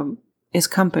just is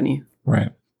company.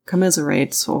 Right.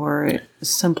 Commiserates or is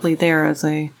simply there as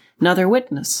another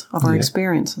witness of our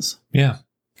experiences. Yeah.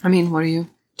 I mean,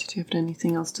 did you have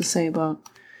anything else to say about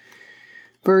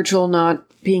Virgil not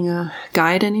being a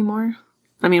guide anymore?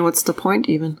 I mean, what's the point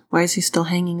even? Why is he still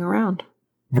hanging around?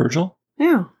 Virgil?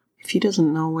 Yeah. If he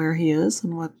doesn't know where he is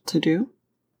and what to do.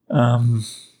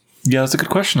 Yeah, that's a good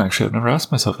question, actually. I've never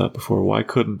asked myself that before. Why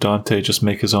couldn't Dante just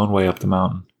make his own way up the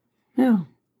mountain? Yeah.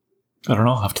 I don't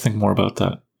know. I'll have to think more about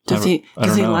that. Does he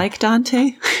like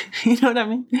Dante? You know what I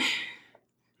mean?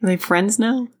 Are they friends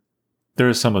now? There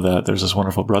is some of that. There's this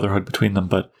wonderful brotherhood between them.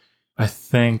 But I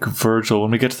think Virgil,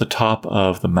 when we get to the top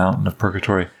of the mountain of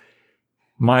purgatory,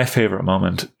 my favorite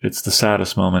moment, it's the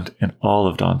saddest moment in all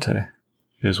of Dante,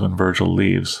 is when Virgil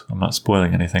leaves. I'm not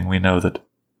spoiling anything. We know that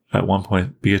at one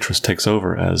point Beatrice takes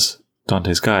over as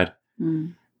Dante's guide.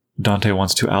 Mm. Dante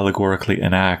wants to allegorically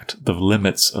enact the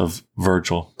limits of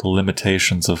Virgil, the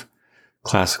limitations of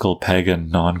classical pagan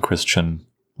non-Christian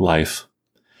life.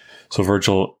 So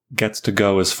Virgil gets to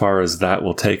go as far as that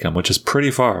will take him, which is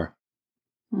pretty far,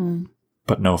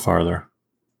 but no farther.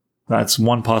 That's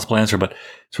one possible answer, but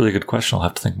it's a really good question. I'll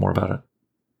have to think more about it.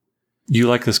 You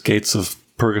like this Gates of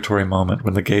Purgatory moment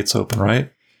when the gates open,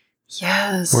 right?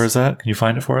 Yes. Where is that? Can you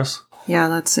find it for us? Yeah,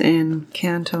 that's in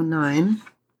Canto 9,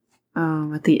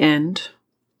 at the end.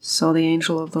 So the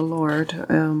angel of the Lord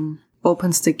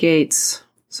opens the gates.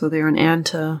 So they're in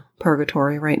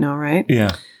ante-purgatory right now, right?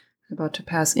 Yeah. About to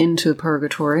pass into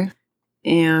purgatory.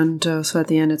 And so at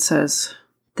the end it says,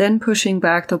 "Then pushing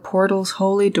back the portal's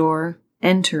holy door,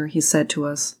 'Enter,' he said to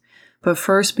us. But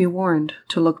first be warned,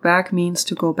 to look back means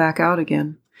to go back out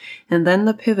again. And then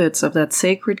the pivots of that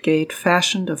sacred gate,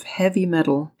 fashioned of heavy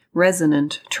metal,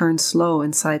 resonant, turned slow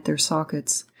inside their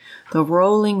sockets. The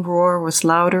rolling roar was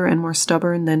louder and more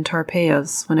stubborn than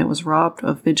Tarpeia's when it was robbed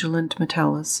of vigilant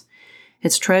Metellus.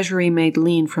 Its treasury made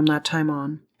lean from that time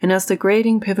on. And as the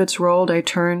grating pivots rolled, I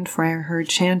turned, for I heard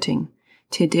chanting,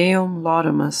 Te Deum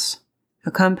Laudamus,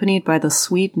 accompanied by the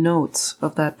sweet notes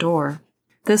of that door.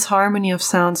 This harmony of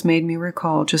sounds made me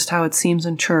recall just how it seems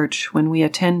in church when we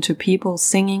attend to people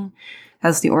singing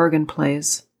as the organ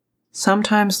plays.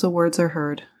 Sometimes the words are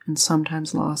heard, and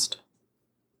sometimes lost."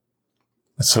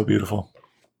 It's so beautiful.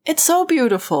 It's so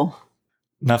beautiful.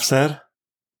 Enough said?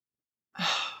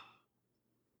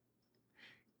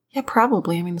 Yeah,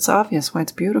 probably. I mean, it's obvious why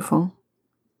it's beautiful.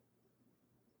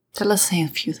 So let's say a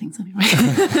few things anyway.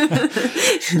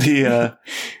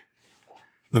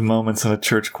 The moments in a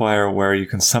church choir where you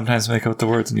can sometimes make out the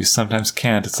words and you sometimes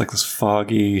can't. It's like this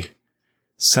foggy,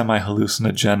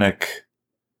 semi-hallucinogenic.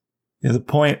 Yeah, the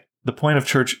point of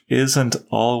church isn't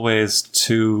always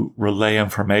to relay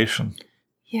information.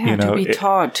 Yeah, to be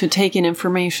taught, to take in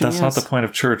information. That's not the point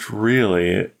of church,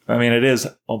 really. I mean, it is,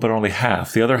 but only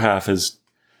half. The other half is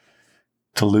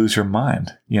to lose your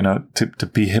mind, to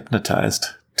be hypnotized,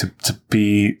 to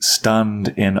be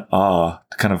stunned in awe,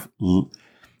 to kind of...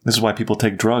 This is why people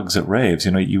take drugs at raves.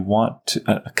 You want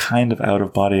a kind of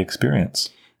out-of-body experience.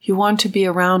 You want to be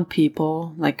around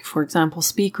people, like, for example,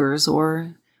 speakers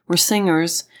or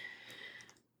singers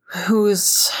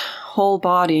whose whole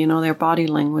body, their body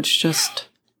language just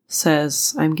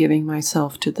says, I'm giving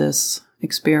myself to this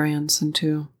experience and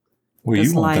to this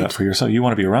you want light. that for yourself. You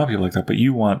want to be around people like that, but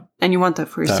you want... And you want that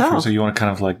for yourself. So you want to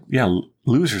kind of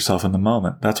lose yourself in the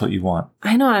moment. That's what you want.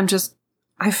 I know,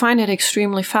 I find it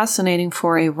extremely fascinating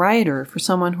for a writer, for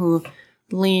someone who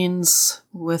leans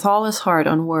with all his heart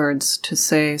on words, to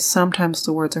say sometimes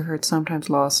the words are heard, sometimes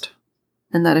lost,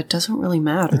 and that it doesn't really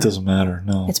matter. It doesn't matter,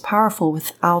 no. It's powerful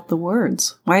without the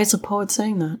words. Why is a poet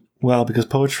saying that? Well, because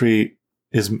poetry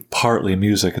is partly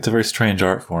music. It's a very strange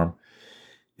art form.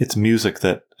 It's music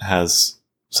that has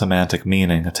semantic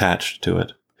meaning attached to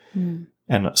it. Mm.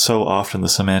 And so often the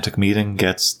semantic meaning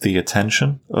gets the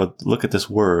attention. Look at this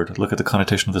word. Look at the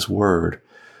connotation of this word.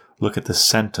 Look at this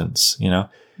sentence, you know?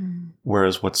 Mm.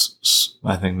 Whereas what's,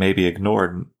 I think, maybe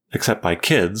ignored, except by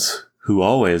kids who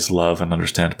always love and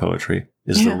understand poetry,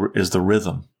 is the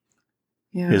rhythm,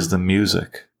 is the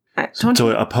music.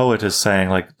 So a poet is saying,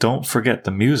 like, don't forget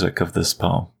the music of this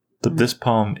poem. This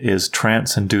poem is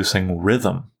trance-inducing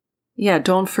rhythm. Yeah,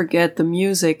 don't forget the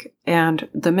music and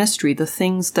the mystery, the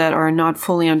things that are not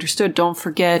fully understood. Don't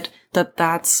forget that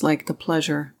that's like the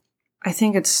pleasure. I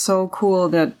think it's so cool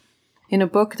that in a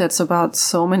book that's about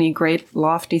so many great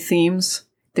lofty themes,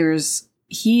 there's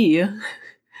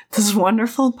this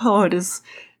wonderful poet is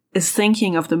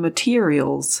thinking of the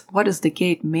materials. What is the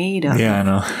gate made of? Yeah, I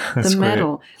know. That's the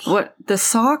metal. Great. What the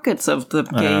sockets of the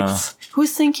gates?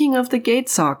 Who's thinking of the gate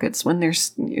sockets when they're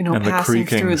and passing the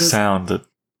creaking through sound that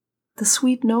the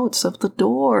sweet notes of the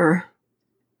door?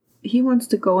 He wants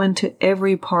to go into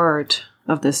every part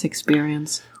of this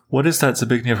experience. What is that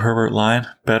Zbigniew Herbert line?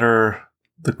 Better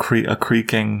a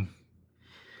creaking.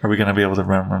 Are we going to be able to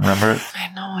remember it?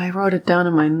 I know. I wrote it down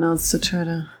in my notes to try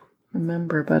to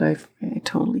remember, but I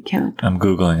totally can't. I'm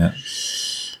Googling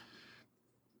it.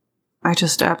 I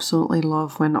just absolutely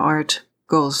love when art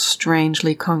goes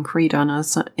strangely concrete on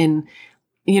us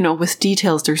with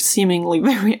details they're seemingly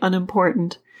very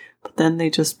unimportant, but then they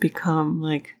just become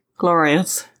like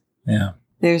glorious. Yeah.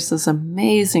 There's this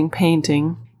amazing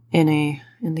painting in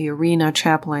the Arena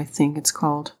Chapel, I think it's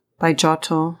called, by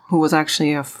Giotto, who was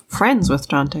actually friends with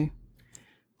Dante.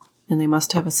 And they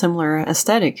must have a similar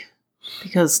aesthetic,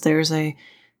 because there's a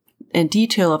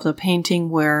detail of the painting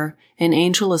where an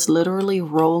angel is literally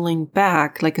rolling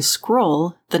back like a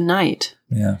scroll the night,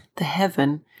 the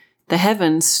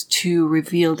heavens to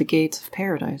reveal the gates of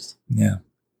paradise. Yeah.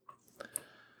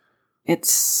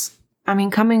 It's,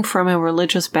 coming from a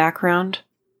religious background,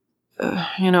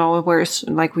 where,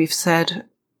 like we've said,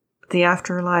 the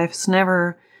afterlife is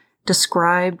never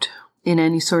described in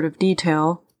any sort of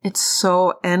detail. It's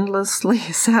so endlessly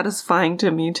satisfying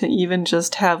to me to even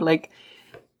just have, like,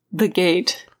 the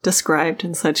gate described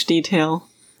in such detail.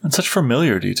 And such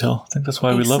familiar detail. I think that's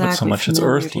why we love it so much. It's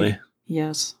earthly.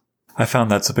 Yes. I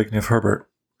found that Zbigniew Herbert.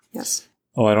 Yes.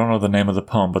 Oh, I don't know the name of the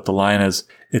poem, but the line is,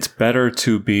 "It's better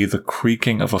to be the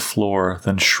creaking of a floor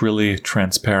than shrilly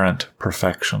transparent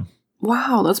perfection."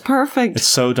 Wow, that's perfect. It's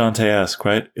so Dante-esque,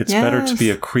 right? It's better to be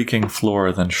a creaking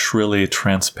floor than shrilly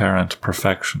transparent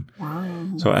perfection.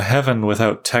 Wow. So a heaven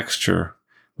without texture,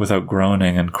 without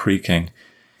groaning and creaking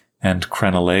and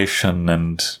crenellation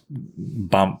and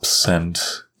bumps and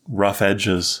rough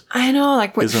edges. I know,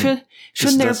 like, what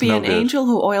shouldn't there be an angel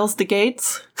who oils the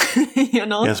gates?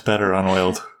 Yes, better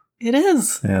unoiled. It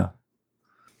is. Yeah.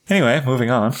 Anyway, moving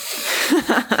on.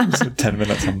 10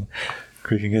 minutes on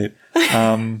creaking gate.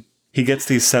 He gets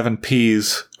these 7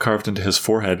 P's carved into his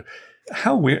forehead.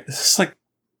 How weird. This is like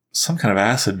some kind of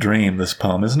acid dream, this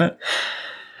poem, isn't it?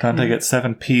 Dante gets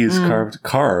 7 P's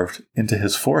carved into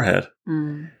his forehead.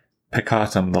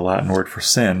 Peccatum, the Latin word for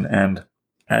sin. And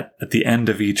at the end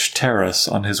of each terrace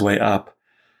on his way up,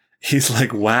 he's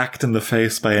like whacked in the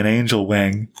face by an angel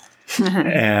wing.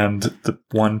 And the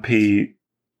 1 P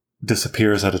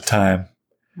disappears at a time.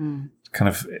 Kind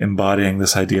of embodying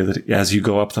this idea that as you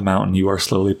go up the mountain, you are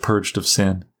slowly purged of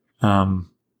sin. And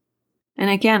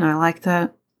again, I like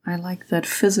that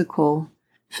physicality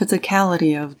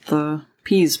of the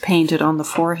P's painted on the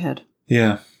forehead.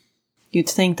 Yeah. You'd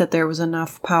think that there was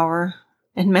enough power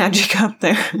and magic up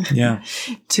there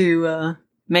to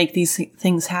make these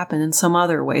things happen in some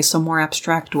other way, some more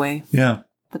abstract way. Yeah.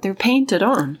 But they're painted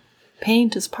on.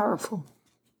 Paint is powerful.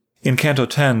 In Canto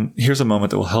 10, here's a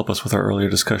moment that will help us with our earlier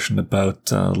discussion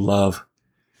about love.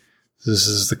 This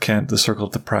is the circle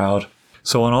of the proud.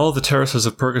 So on all the terraces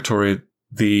of purgatory,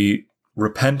 the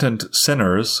repentant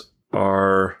sinners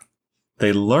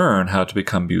they learn how to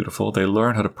become beautiful. They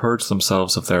learn how to purge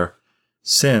themselves of their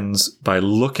sins by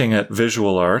looking at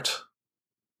visual art,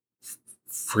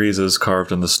 friezes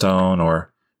carved in the stone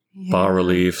or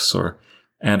bas-reliefs,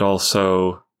 and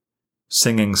also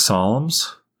singing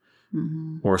psalms.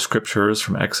 Or scriptures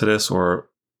from Exodus or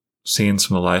scenes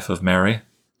from the life of Mary.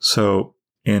 So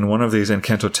in one of these, in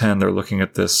Canto 10, they're looking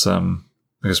at this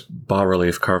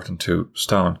bas-relief carved into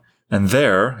stone. And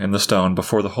there, in the stone,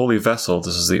 before the holy vessel,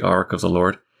 this is the ark of the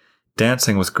Lord,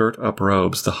 dancing with girt-up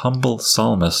robes, the humble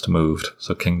psalmist moved,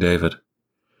 so King David.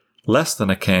 Less than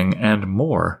a king and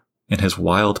more in his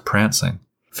wild prancing.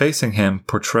 Facing him,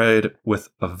 portrayed with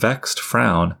a vexed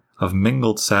frown of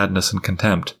mingled sadness and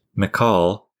contempt,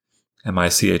 Michal,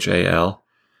 Michal,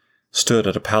 stood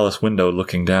at a palace window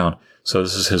looking down. So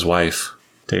this is his wife.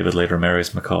 David later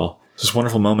marries Michal. There's this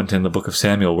wonderful moment in the book of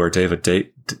Samuel where David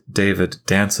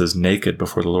dances naked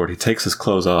before the Lord. He takes his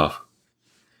clothes off.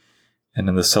 And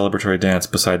in the celebratory dance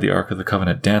beside the Ark of the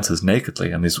Covenant, dances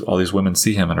nakedly. And all these women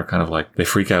see him and are kind of like, they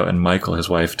freak out. And Michal, his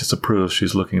wife, disapproves.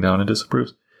 She's looking down and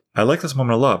disapproves. I like this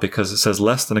moment a lot because it says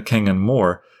less than a king and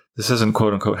more. This isn't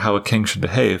quote unquote how a king should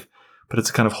behave, but it's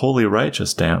a kind of holy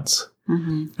righteous dance.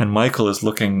 Mm-hmm. And Michal is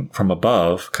looking from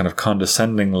above, kind of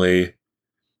condescendingly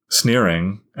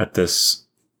sneering at this,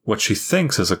 what she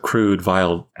thinks is a crude,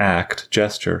 vile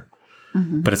gesture.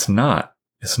 Mm-hmm. But it's not.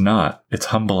 It's not. It's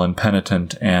humble and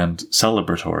penitent and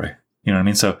celebratory. You know what I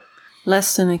mean? So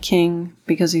less than a king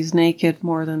because he's naked,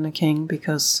 more than a king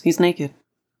because he's naked.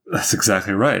 That's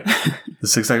exactly right.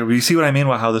 That's exactly. You see what I mean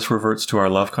about how this reverts to our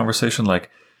love conversation? Like,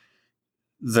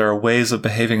 there are ways of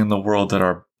behaving in the world that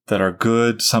are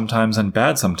good sometimes and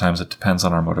bad sometimes. It depends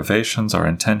on our motivations, our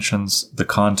intentions, the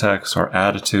context, our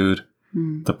attitude,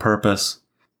 the purpose.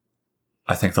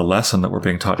 I think the lesson that we're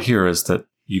being taught here is that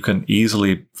you can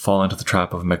easily fall into the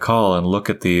trap of Michal and look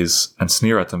at these and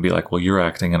sneer at them and be like, well, you're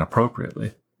acting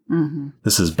inappropriately. Mm-hmm.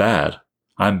 This is bad.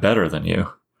 I'm better than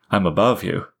you. I'm above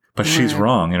you. But she's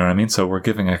wrong, you know what I mean? So we're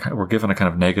given a kind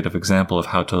of negative example of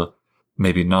how to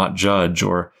maybe not judge,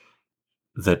 or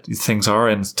that things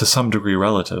are, to some degree,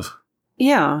 relative.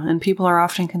 Yeah, and people are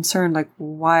often concerned, like,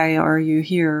 why are you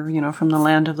here, from the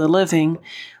land of the living?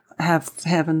 Have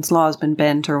heaven's laws been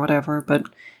bent or whatever? But,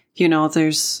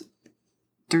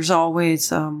 there's always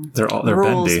they're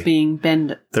rules bendy. Being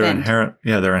bent. They're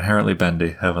inherently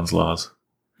bendy, heaven's laws.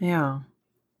 Yeah.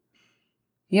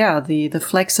 Yeah, the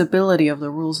flexibility of the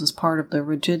rules is part of the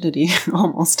rigidity,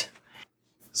 almost.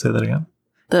 Say that again?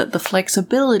 The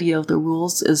flexibility of the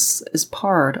rules is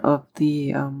part of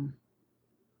the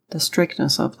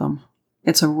strictness of them.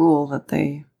 It's a rule that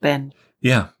they bend.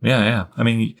 Yeah. I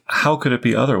mean, how could it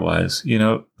be otherwise?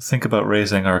 Think about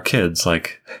raising our kids.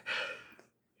 Like,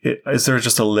 is there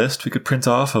just a list we could print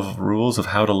off of rules of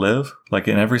how to live? Like,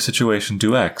 in every situation,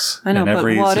 do X. I know, in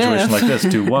every but what situation if? Like this,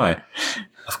 do Y.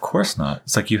 Of course not.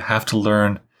 It's like you have to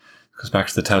learn. It goes back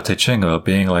to the Tao Te Ching about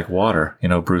being like water.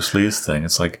 Bruce Lee's thing.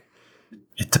 It's like,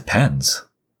 it depends.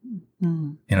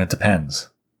 It depends.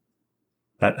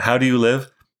 How do you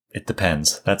live? It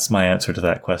depends. That's my answer to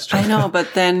that question. I know,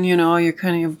 but then, you're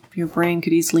kind of, your brain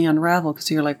could easily unravel because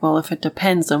you're like, well, if it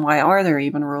depends, then why are there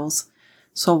even rules?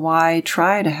 So why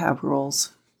try to have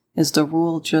rules? Is the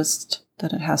rule just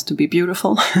that it has to be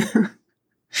beautiful?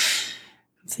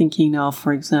 Thinking of,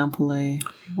 for example, a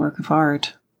work of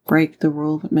art, break the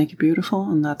rule but make it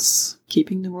beautiful, and that's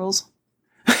keeping the rules.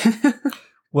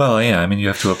 Well, yeah, I mean, you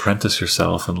have to apprentice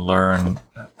yourself and learn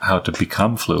how to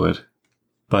become fluid.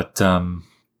 But,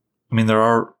 there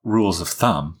are rules of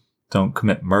thumb. Don't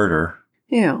commit murder.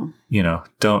 Yeah.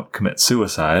 Don't commit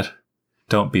suicide.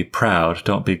 Don't be proud.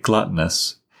 Don't be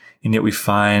gluttonous. And yet we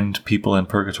find people in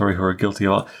purgatory who are guilty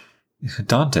of all.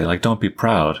 Dante, like, don't be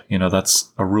proud.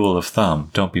 That's a rule of thumb.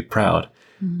 Don't be proud.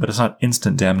 Mm-hmm. But it's not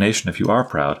instant damnation if you are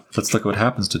proud. Let's look at what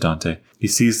happens to Dante. He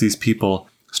sees these people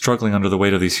struggling under the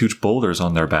weight of these huge boulders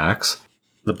on their backs.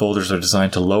 The boulders are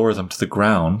designed to lower them to the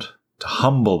ground, to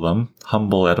humble them.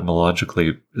 Humble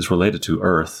etymologically is related to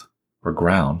earth or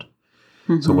ground.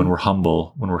 Mm-hmm. So when we're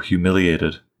humble, when we're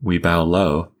humiliated, we bow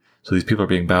low. So these people are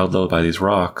being bowed low by these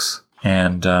rocks.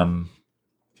 And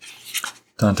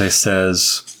Dante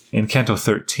says, in Canto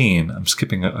 13, I'm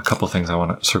skipping a couple things I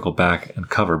want to circle back and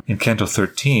cover. In Canto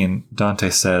 13, Dante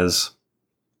says,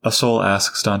 a soul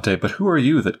asks Dante, but who are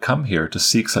you that come here to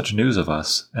seek such news of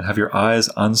us, and have your eyes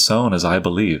unsown as I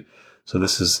believe? So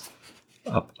this is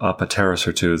up a terrace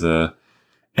or two. The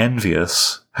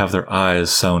envious have their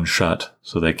eyes sewn shut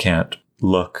so they can't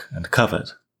look and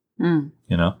covet, And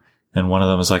one of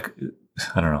them is like,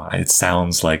 I don't know, it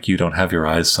sounds like you don't have your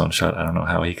eyes sewn shut. I don't know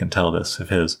how he can tell this of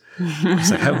his.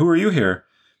 He's like, who are you here?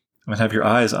 And have your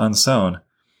eyes unsewn.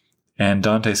 And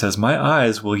Dante says, my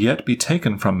eyes will yet be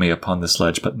taken from me upon this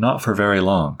ledge, but not for very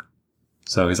long.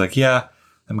 So he's like, yeah,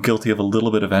 I'm guilty of a little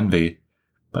bit of envy,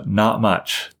 but not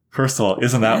much. First of all,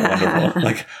 isn't that wonderful?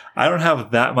 Like, I don't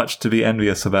have that much to be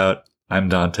envious about. I'm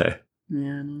Dante.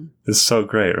 Yeah. It's so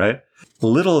great, right?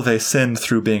 Little they sinned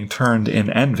through being turned in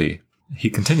envy. He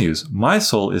continues, my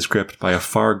soul is gripped by a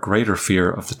far greater fear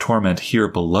of the torment here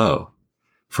below.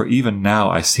 For even now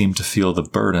I seem to feel the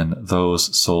burden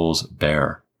those souls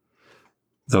bear.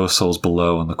 Those souls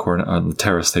below on the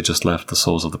terrace they just left, the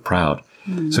souls of the proud.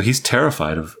 So he's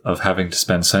terrified of having to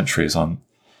spend centuries on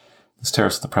this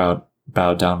terrace of the proud,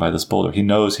 bowed down by this boulder. He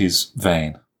knows he's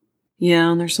vain.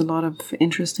 Yeah, and there's a lot of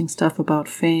interesting stuff about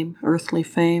fame, earthly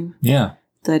fame. Yeah.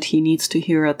 That he needs to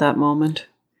hear at that moment.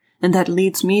 And that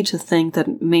leads me to think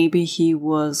that maybe he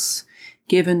was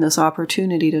given this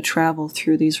opportunity to travel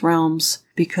through these realms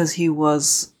because he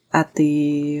was at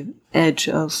the edge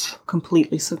of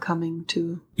completely succumbing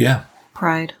to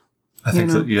pride. I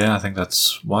think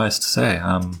that's wise to say.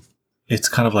 It's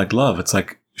kind of like love. It's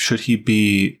like, should he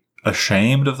be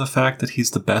ashamed of the fact that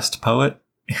he's the best poet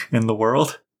in the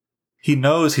world? He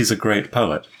knows he's a great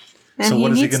poet. And so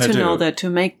what is he going to do? He needs to know that to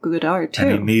make good art, too.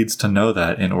 And he needs to know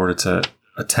that in order to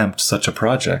attempt such a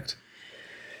project.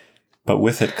 But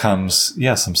with it comes,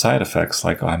 some side effects,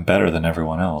 like, I'm better than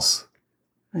everyone else.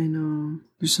 I know.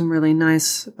 There's some really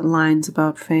nice lines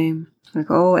about fame. Like,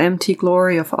 oh, empty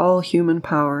glory of all human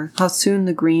power, how soon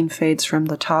the green fades from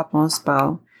the topmost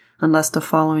bough, unless the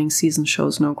following season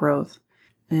shows no growth.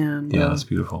 And that's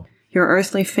beautiful. Your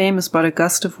earthly fame is but a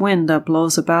gust of wind that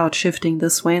blows about, shifting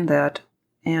this way and that,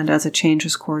 and as it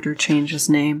changes quarter, changes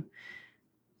name.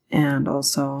 And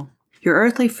also, your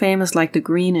earthly fame is like the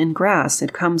green in grass,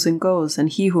 it comes and goes, and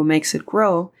he who makes it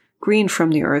grow, green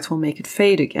from the earth will make it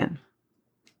fade again.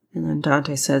 And then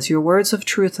Dante says, your words of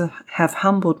truth have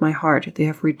humbled my heart. They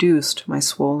have reduced my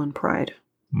swollen pride.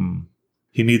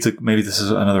 He needs maybe this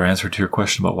is another answer to your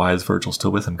question about why is Virgil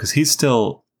still with him? Because he's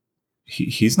still,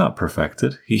 he's not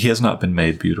perfected. He has not been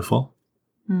made beautiful.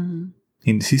 Mm-hmm.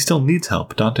 He still needs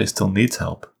help. Dante still needs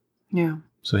help. Yeah.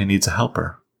 So he needs a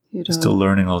helper. He's still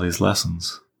learning all these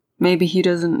lessons. Maybe he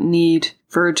doesn't need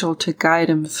Virgil to guide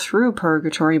him through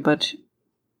purgatory, but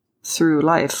through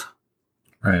life.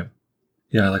 Right.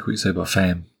 Yeah, I like what you say about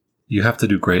fame. You have to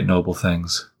do great, noble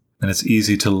things. And it's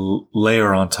easy to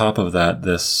layer on top of that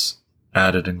this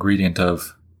added ingredient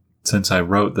of, since I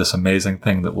wrote this amazing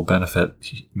thing that will benefit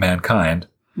mankind,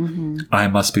 I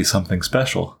must be something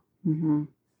special. Mm-hmm.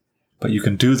 But you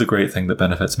can do the great thing that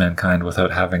benefits mankind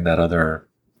without having that other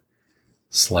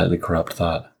slightly corrupt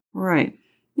thought. Right.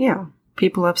 Yeah.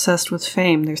 People obsessed with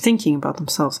fame, they're thinking about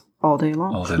themselves all day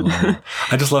long. All day long.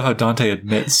 I just love how Dante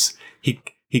admits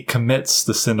he commits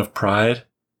the sin of pride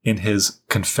in his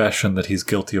confession that he's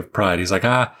guilty of pride. He's like,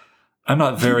 I'm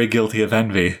not very guilty of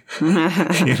envy.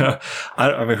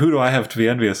 I mean, who do I have to be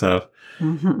envious of?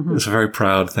 It's a very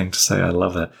proud thing to say. I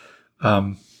love that.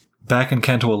 Back in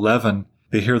Canto 11,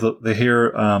 they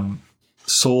hear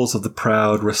souls of the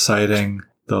proud reciting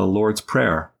the Lord's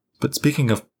Prayer. But speaking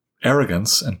of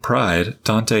arrogance and pride,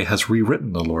 Dante has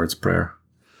rewritten the Lord's Prayer.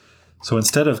 So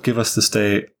instead of give us this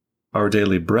day our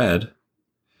daily bread,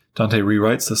 Dante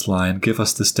rewrites this line, give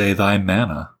us this day thy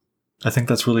manna. I think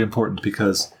that's really important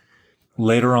because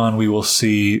later on we will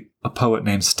see a poet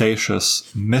named Statius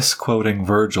misquoting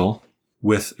Virgil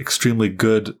with extremely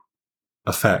good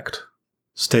effect.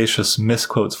 Statius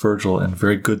misquotes Virgil and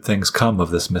very good things come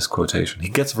of this misquotation. He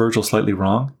gets Virgil slightly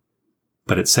wrong,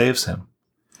 but it saves him.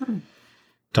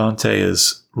 Dante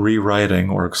is rewriting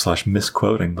or /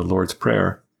 misquoting the Lord's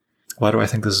Prayer. Why do I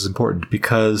think this is important?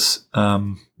 Because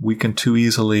we can too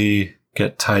easily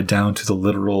get tied down to the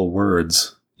literal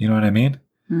words. You know what I mean?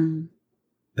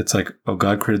 It's like, oh,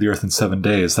 God created the earth in 7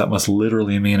 days. That must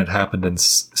literally mean it happened in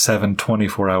 7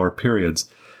 24-hour periods.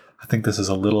 I think this is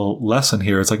a little lesson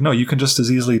here. It's like, no, you can just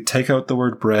as easily take out the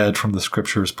word bread from the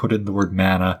scriptures, put in the word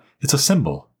manna. It's a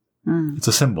symbol. It's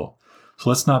a symbol. So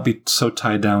let's not be so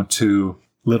tied down to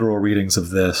literal readings of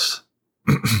this,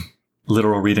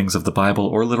 literal readings of the Bible,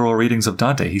 or literal readings of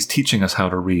Dante. He's teaching us how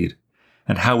to read.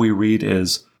 And how we read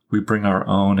is we bring our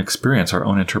own experience, our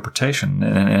own interpretation.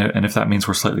 And if that means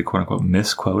we're slightly, quote unquote,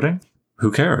 misquoting,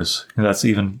 who cares? And that's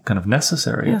even kind of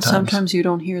necessary at times. Sometimes you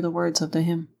don't hear the words of the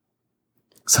hymn.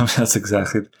 That's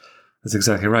exactly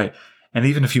right. And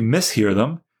even if you mishear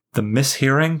them, the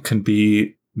mishearing can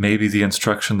be maybe the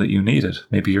instruction that you needed.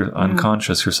 Maybe your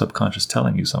unconscious, your subconscious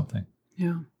telling you something.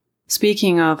 Yeah.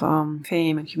 Speaking of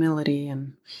fame and humility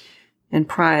and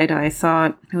pride, I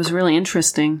thought it was really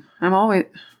interesting.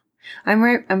 I'm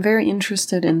very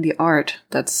interested in the art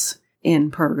that's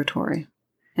in Purgatory.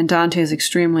 And Dante is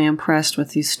extremely impressed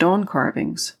with these stone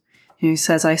carvings. And he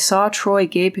says, I saw Troy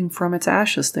gaping from its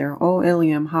ashes there. O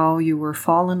Ilium, how you were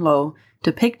fallen low,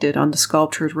 depicted on the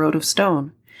sculptured road of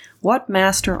stone. What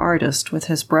master artist with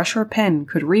his brush or pen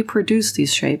could reproduce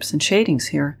these shapes and shadings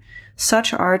here?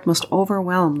 Such art must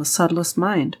overwhelm the subtlest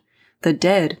mind. The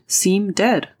dead seemed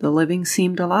dead, the living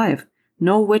seemed alive.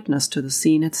 No witness to the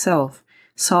scene itself.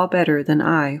 saw better than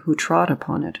I who trod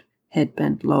upon it, head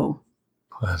bent low.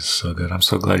 Oh, that's so good. I'm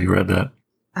so glad you read that.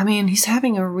 I mean, he's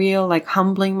having a real,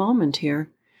 humbling moment here.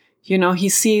 He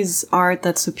sees art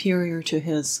that's superior to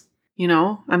his.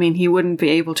 I mean, he wouldn't be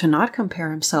able to not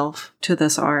compare himself to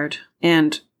this art.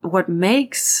 And what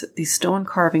makes these stone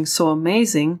carvings so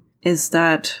amazing is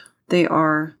that they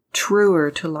are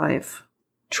truer to life,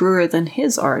 truer than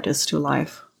his art is to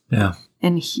life. Yeah.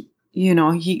 And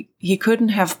he couldn't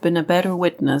have been a better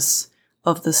witness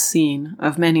of the scene,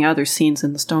 of many other scenes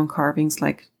in the stone carvings,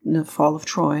 like the Fall of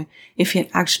Troy, if he had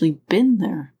actually been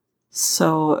there.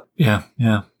 So yeah.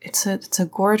 It's a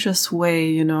gorgeous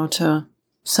way, to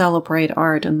celebrate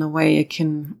art in the way it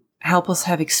can help us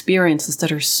have experiences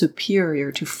that are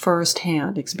superior to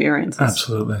first-hand experiences.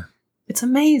 Absolutely. It's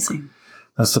amazing.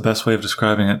 That's the best way of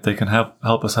describing it. They can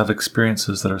help us have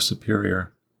experiences that are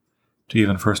superior to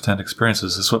even first-hand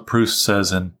experiences. This is what Proust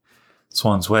says in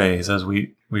Swann's Way. He says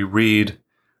we read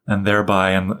and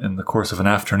thereby in the course of an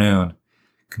afternoon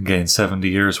can gain 70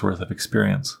 years worth of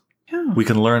experience. Yeah. We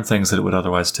can learn things that it would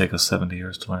otherwise take us 70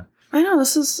 years to learn. I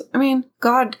know,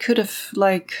 God could have,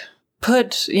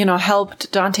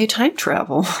 helped Dante time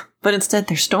travel, but instead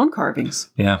they're stone carvings.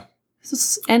 Yeah. This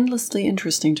is endlessly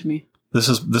interesting to me.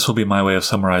 This will be my way of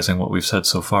summarizing what we've said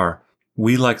so far.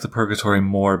 We like the Purgatory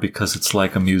more because it's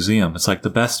like a museum. It's like the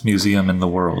best museum in the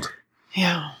world.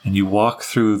 Yeah. And you walk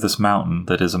through this mountain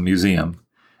that is a museum,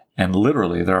 and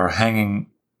literally there are hanging,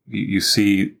 you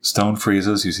see stone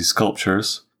friezes, you see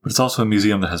sculptures, but it's also a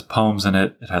museum that has poems in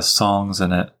it, it has songs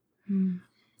in it.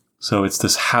 So it's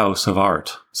this house of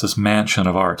art. It's this mansion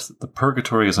of art. The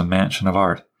Purgatory is a mansion of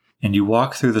art. And you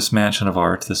walk through this mansion of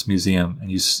art, this museum,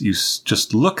 and you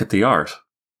just look at the art.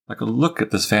 Look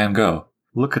at this Van Gogh.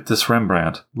 Look at this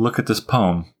Rembrandt. Look at this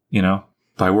poem,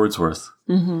 by Wordsworth.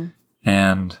 Mm-hmm.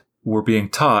 And we're being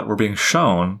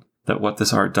shown that what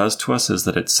this art does to us is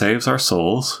that it saves our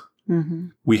souls. Mm-hmm.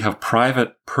 We have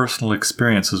private, personal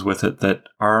experiences with it that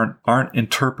aren't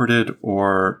interpreted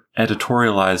or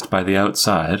editorialized by the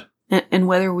outside. And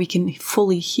whether we can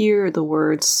fully hear the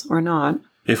words or not.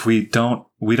 If we don't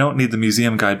need the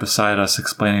museum guide beside us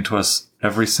explaining to us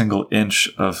every single inch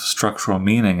of structural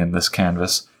meaning in this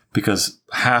canvas, because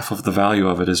half of the value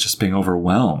of it is just being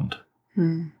overwhelmed.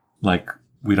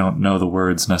 We don't know the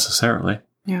words necessarily.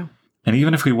 Yeah. And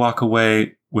even if we walk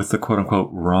away with the quote-unquote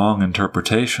wrong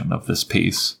interpretation of this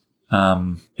piece,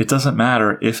 it doesn't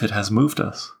matter if it has moved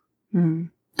us.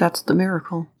 That's the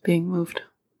miracle, being moved.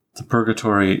 The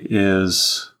Purgatory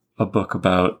is a book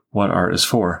about what art is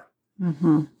for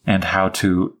and how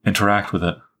to interact with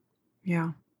it.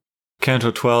 Yeah.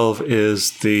 Canto 12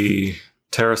 is the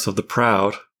Terrace of the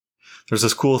Proud. There's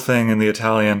this cool thing in the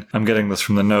Italian, I'm getting this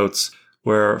from the notes,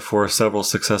 where for several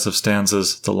successive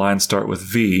stanzas, the lines start with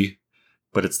V,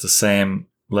 but it's the same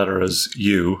letter as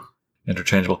U,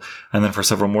 interchangeable. And then for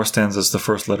several more stanzas, the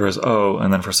first letter is O,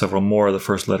 and then for several more, the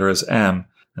first letter is M.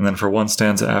 And then for one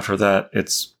stanza after that,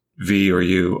 it's V or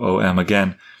U, O, M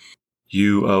again.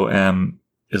 U, O, M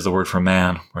is the word for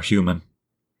man or human.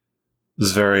 This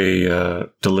is very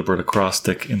deliberate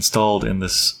acrostic installed in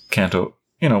this canto.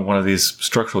 One of these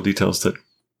structural details that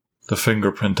the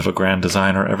fingerprint of a grand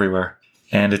designer everywhere.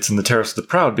 And it's in the Terrace of the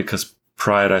Proud because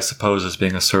pride, I suppose, is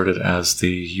being asserted as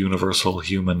the universal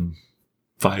human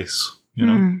vice,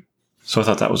 So I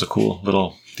thought that was a cool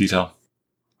little detail.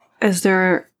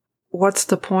 What's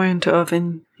the point of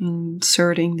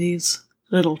inserting these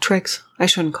little tricks? I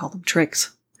shouldn't call them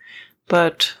tricks,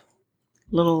 but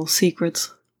little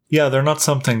secrets. Yeah, they're not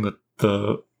something that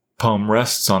the poem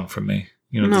rests on for me.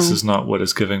 No. This is not what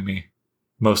is giving me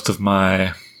most of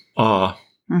my awe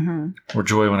or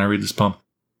joy when I read this poem.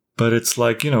 But it's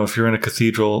like, if you're in a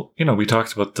cathedral, we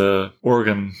talked about the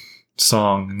organ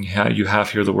song, and you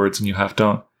half hear the words and you half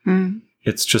don't.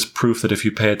 It's just proof that if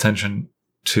you pay attention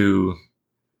to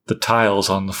the tiles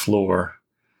on the floor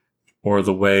or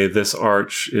the way this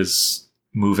arch is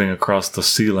moving across the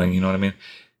ceiling, you know what I mean?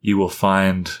 You will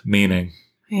find meaning.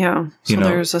 Yeah. So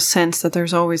there's a sense that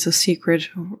there's always a secret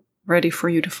ready for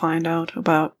you to find out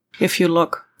about if you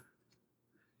look.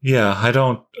 Yeah,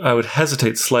 I would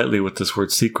hesitate slightly with this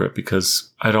word secret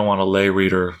because I don't want a lay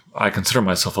reader. I consider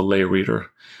myself a lay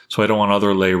reader. So I don't want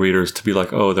other lay readers to be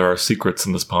like, oh, there are secrets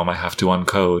in this poem I have to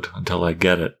uncode until I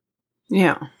get it.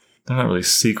 Yeah. They're not really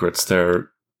secrets.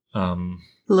 They're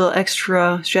little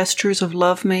extra gestures of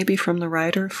love maybe from the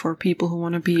writer for people who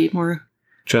want to be more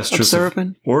gestures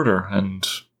observant. Of order and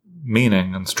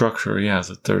meaning and structure. Yeah,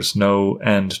 that there's no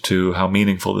end to how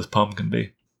meaningful this poem can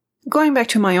be. Going back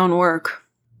to my own work.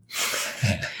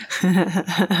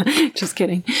 Just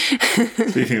kidding.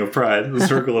 Speaking of pride, the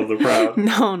circle of the proud.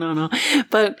 No.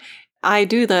 But I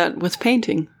do that with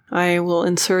painting. I will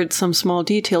insert some small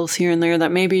details here and there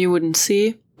that maybe you wouldn't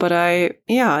see, but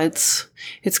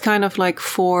it's kind of like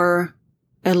for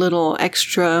a little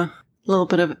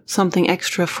bit of something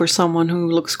extra for someone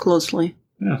who looks closely.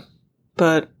 Yeah.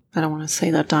 But I don't want to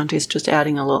say that Dante's just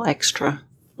adding a little extra.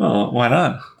 Well, why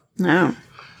not? No.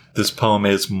 This poem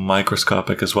is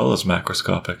microscopic as well as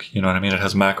macroscopic. You know what I mean? It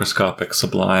has macroscopic,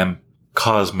 sublime,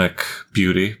 cosmic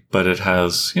beauty, but it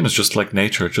has, it's just like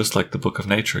nature, just like the book of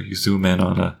nature. You zoom in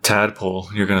on a tadpole,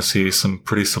 you're going to see some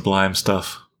pretty sublime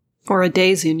stuff. Or a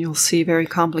daisy, and you'll see very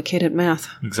complicated math.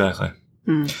 Exactly.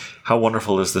 How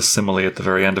wonderful is this simile at the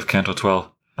very end of Canto 12?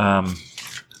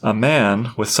 A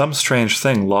man with some strange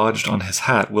thing lodged on his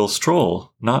hat will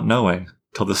stroll, not knowing,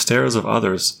 till the stares of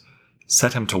others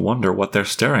set him to wonder what they're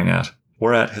staring at,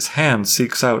 whereat his hand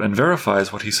seeks out and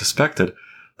verifies what he suspected,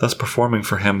 thus performing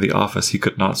for him the office he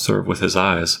could not serve with his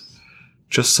eyes.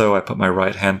 Just so I put my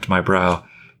right hand to my brow,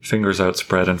 fingers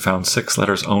outspread, and found 6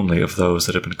 letters only of those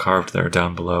that had been carved there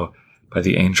down below by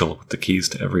the angel with the keys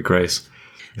to every grace.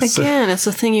 It's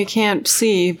a thing you can't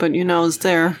see, but you know is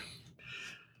there.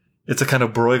 It's a kind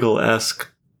of Bruegel-esque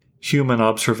human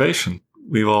observation.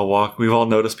 We've all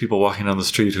noticed people walking down the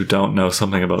street who don't know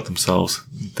something about themselves.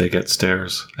 They get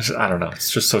stares. I don't know.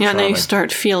 It's just so charming. And then you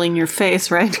start feeling your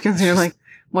face, right? Because you're like,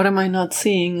 what am I not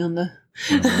seeing on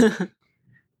the...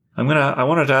 I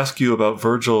wanted to ask you about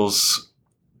Virgil's...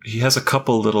 He has a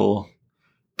couple little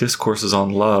discourses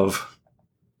on love.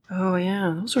 Oh,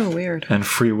 yeah. Those are weird. And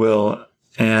free will.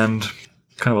 And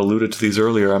kind of alluded to these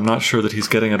earlier. I'm not sure that he's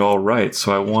getting it all right.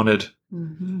 So I wanted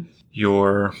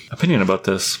your opinion about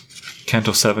this.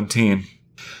 Canto 17.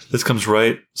 This comes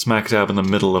right smack dab in the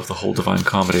middle of the whole Divine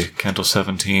Comedy. Canto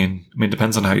 17. I mean, it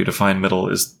depends on how you define middle.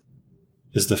 Is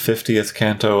the 50th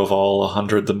canto of all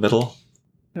 100 the middle?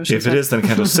 If it is, then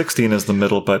Canto 16 is the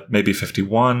middle, but maybe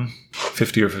 51.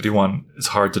 50 or 51. It's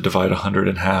hard to divide 100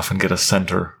 in half and get a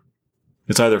center.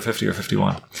 It's either 50 or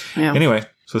 51. Yeah. Anyway,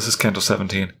 so this is Canto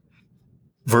 17.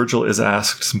 Virgil is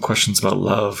asked some questions about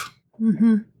love.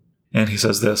 And he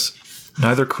says this: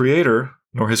 neither creator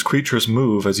nor his creatures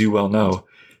move, as you well know,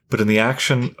 but in the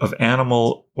action of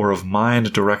animal or of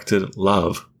mind-directed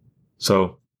love.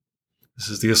 So, this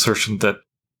is the assertion that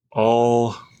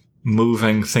all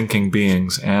moving, thinking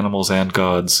beings, animals and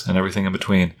gods, and everything in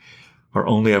between, are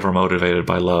only ever motivated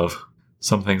by love.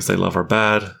 Some things they love are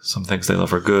bad, some things they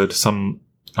love are good, some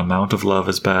amount of love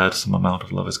is bad, some amount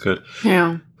of love is good.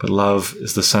 Yeah. But love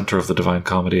is the center of the Divine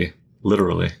Comedy,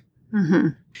 literally.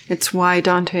 It's why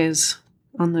Dante is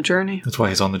on the journey. That's why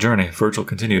he's on the journey. Virgil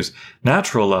continues,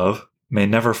 natural love may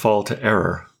never fall to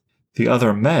error. The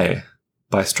other may,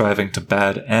 by striving to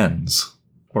bad ends,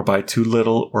 or by too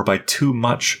little or by too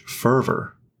much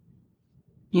fervor.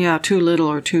 Yeah, too little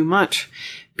or too much.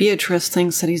 Beatrice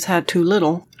thinks that he's had too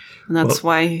little, and that's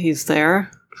why he's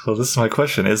there. So this is my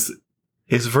question. Is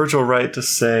Virgil right to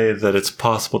say that it's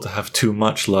possible to have too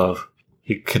much love?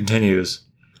 He continues,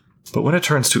 but when it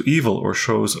turns to evil or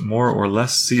shows more or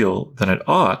less zeal than it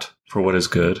ought for what is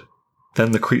good,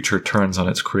 then the creature turns on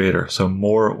its creator, so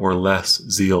more or less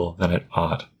zeal than it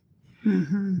ought.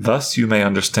 Thus you may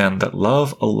understand that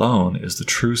love alone is the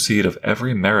true seed of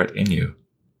every merit in you,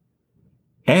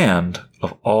 and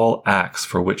of all acts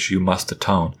for which you must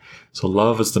atone. So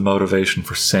love is the motivation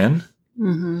for sin,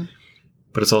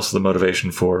 but it's also the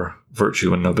motivation for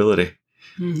virtue and nobility.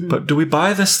 But do we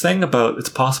buy this thing about it's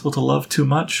possible to love too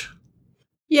much?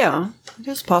 Yeah, it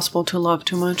is possible to love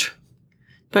too much.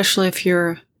 Especially if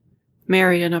you're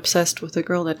married and obsessed with a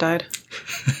girl that died.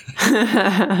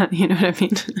 You know what I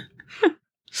mean?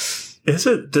 Is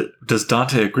it? Does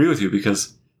Dante agree with you?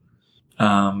 Because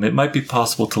it might be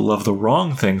possible to love the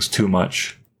wrong things too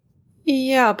much.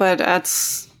 Yeah, but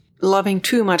that's loving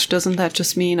too much. Doesn't that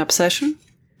just mean obsession?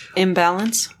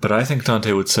 Imbalance? But I think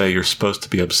Dante would say you're supposed to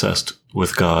be obsessed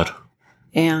with God.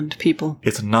 And people.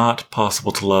 It's not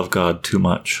possible to love God too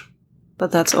much.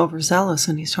 But that's overzealous,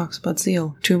 and he talks about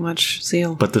zeal. Too much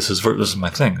zeal. But this is my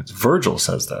thing. It's Virgil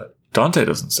says that. Dante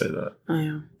doesn't say that. Oh,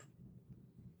 yeah.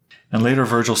 And later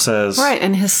Virgil says... Right,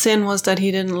 and his sin was that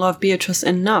he didn't love Beatrice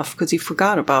enough because he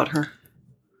forgot about her.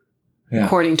 Yeah.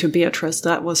 According to Beatrice,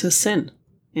 that was his sin.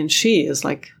 And she is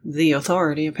like the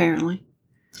authority, apparently.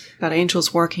 Got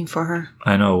angels working for her.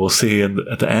 I know. We'll see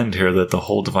at the end here that the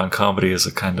whole Divine Comedy is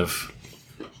a kind of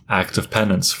act of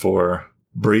penance for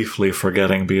briefly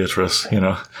forgetting Beatrice, you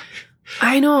know.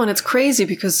 I know, and it's crazy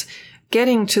because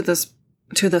getting to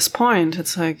this point,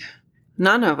 it's like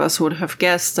none of us would have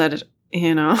guessed that,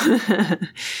 you know,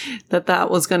 that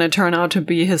was going to turn out to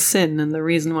be his sin and the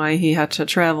reason why he had to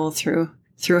travel through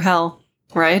hell,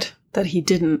 right? That he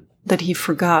didn't that he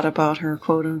forgot about her,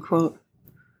 quote unquote.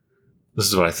 This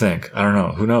is what I think. I don't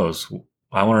know. Who knows?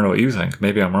 I want to know what you think.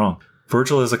 Maybe I'm wrong.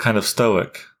 Virgil is a kind of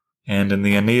stoic, and in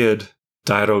the Aeneid,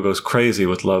 Dido goes crazy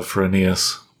with love for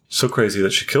Aeneas. So crazy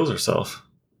that she kills herself.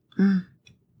 Mm.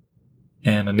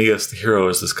 And Aeneas, the hero,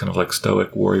 is this kind of like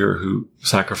stoic warrior who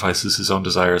sacrifices his own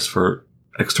desires for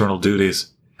external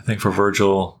duties. I think for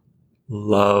Virgil,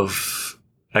 love,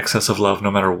 excess of love,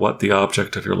 no matter what the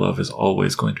object of your love, is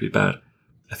always going to be bad.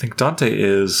 I think Dante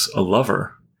is a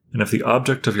lover. And if the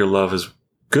object of your love is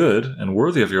good and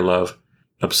worthy of your love,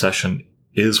 obsession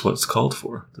is what's called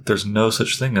for. That there's no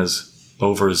such thing as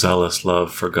overzealous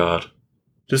love for God.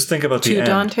 Just think about the end.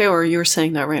 To Dante, or you're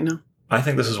saying that right now? I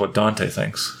think this is what Dante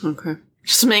thinks. Okay.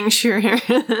 Just making sure here.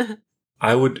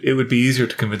 It would be easier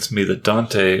to convince me that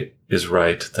Dante is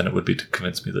right than it would be to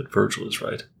convince me that Virgil is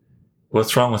right.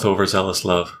 What's wrong with overzealous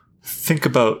love? Think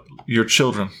about your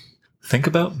children. Think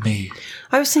about me.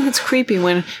 I was thinking it's creepy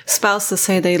when spouses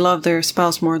say they love their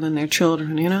spouse more than their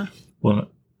children, you know? Well,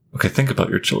 okay, think about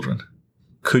your children.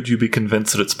 Could you be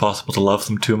convinced that it's possible to love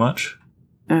them too much?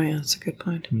 Oh, yeah, that's a good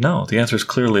point. No, the answer is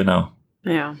clearly no.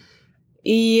 Yeah.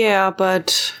 Yeah,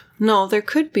 but no, there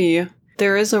could be.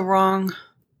 There is a wrong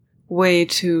way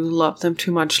to love them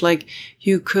too much. Like,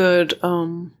 you could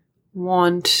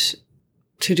want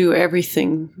to do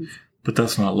everything. But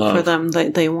that's not love. For them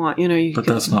that they want, you know. But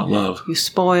that's not love. You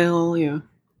spoil, you.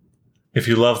 If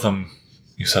you love them,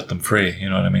 you set them free, you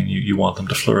know what I mean? You want them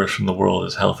to flourish in the world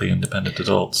as healthy, independent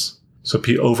adults. So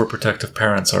overprotective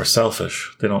parents are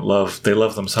selfish. They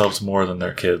love themselves more than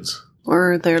their kids.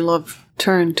 Or their love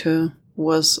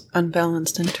was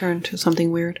unbalanced and turned to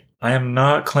something weird. I am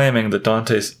not claiming that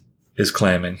Dante is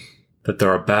claiming that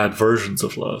there are bad versions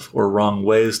of love or wrong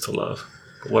ways to love.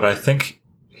 But what I think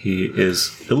he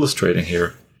is illustrating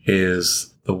here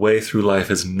is the way through life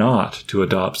is not to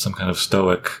adopt some kind of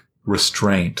stoic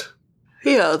restraint.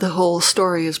 Yeah, the whole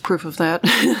story is proof of that.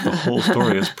 The whole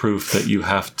story is proof that you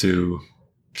have to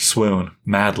swoon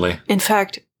madly. In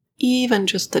fact, even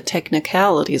just the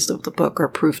technicalities of the book are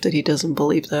proof that he doesn't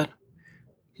believe that.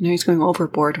 You know, he's going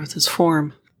overboard with his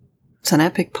form. It's an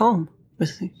epic poem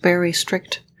with very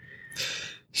strict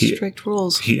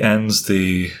rules. He ends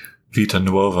the Vita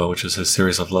Nuova, which is his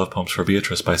series of love poems for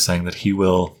Beatrice, by saying that he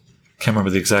will, can't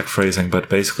remember the exact phrasing, but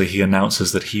basically he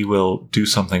announces that he will do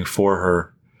something for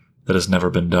her that has never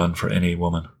been done for any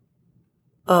woman.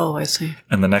 Oh, I see.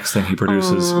 And the next thing he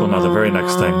produces, well, not the very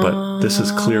next thing, but this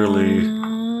is clearly...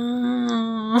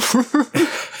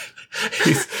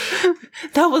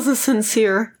 That was a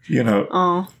sincere... You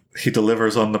know, he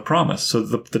delivers on the promise. So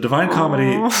the Divine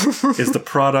Comedy is the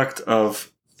product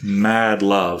of mad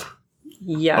love.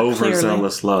 Yeah,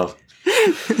 overzealous love.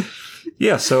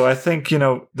 Yeah, so I think, you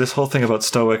know, this whole thing about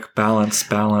stoic balance,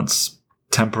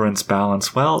 temperance,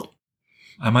 balance, well,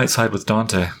 I might side with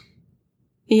Dante.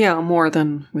 Yeah, more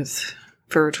than with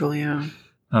Virgil, yeah.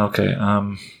 Okay,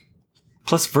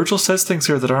 plus Virgil says things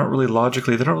here that aren't really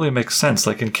logically, they don't really make sense.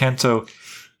 Like in Canto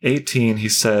 18, he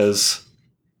says,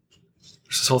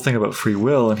 there's this whole thing about free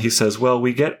will, and he says, well,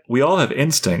 we all have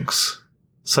instincts.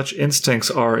 Such instincts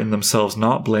are in themselves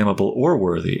not blamable or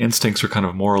worthy. Instincts are kind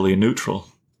of morally neutral.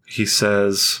 He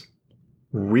says,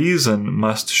 reason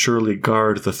must surely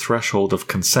guard the threshold of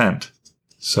consent.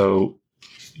 So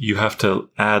you have to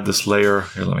add this layer.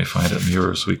 Here, let me find it in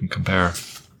yours so we can compare.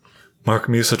 Mark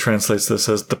Musa translates this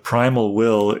as, the primal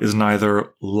will is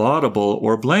neither laudable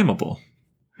or blamable.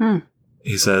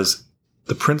 He says,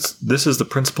 this is the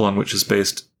principle on which is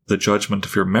based the judgment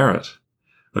of your merit,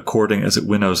 according as it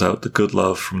winnows out the good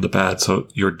love from the bad. So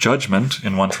your judgment,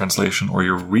 in one translation, or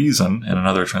your reason, in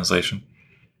another translation,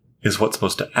 is what's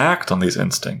supposed to act on these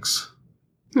instincts.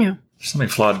 Yeah. There's something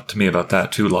flawed to me about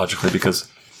that, too, logically, because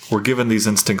we're given these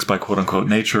instincts by quote-unquote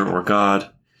nature or God,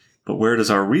 but where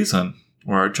does our reason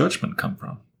or our judgment come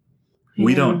from?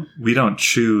 Yeah. We don't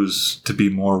choose to be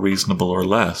more reasonable or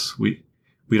less. We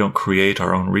don't create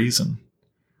our own reason.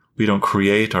 We don't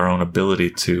create our own ability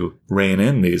to rein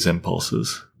in these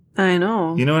impulses. I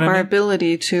know. You know what I mean? Our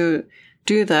ability to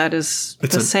do that is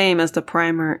same as the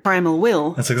primal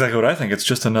will. That's exactly what I think. It's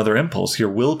just another impulse. Your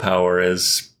willpower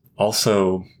is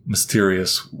also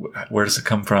mysterious. Where does it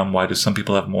come from? Why do some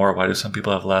people have more? Why do some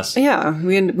people have less? Yeah,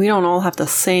 we don't all have the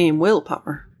same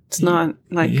willpower. It's not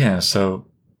like... Yeah, so...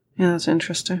 Yeah, that's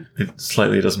interesting. It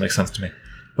doesn't make sense to me.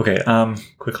 Okay,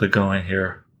 quickly going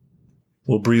here.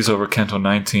 We'll breeze over Canto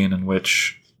 19, in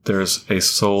which there's a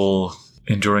soul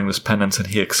enduring this penance, and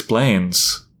he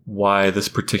explains why this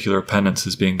particular penance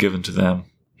is being given to them.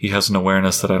 He has an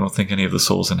awareness that I don't think any of the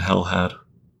souls in hell had.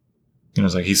 You know,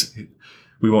 it's like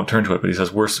we won't turn to it, but he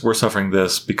says, we're suffering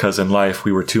this because in life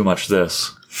we were too much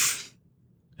this.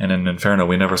 And in Inferno,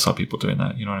 we never saw people doing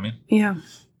that. You know what I mean? Yeah.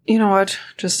 You know what?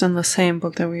 Just in the same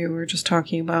book that we were just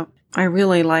talking about, I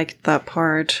really liked that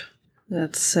part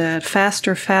that said,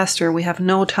 "Faster, faster, we have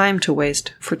no time to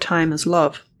waste, for time is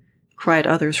love," cried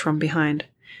others from behind.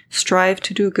 "Strive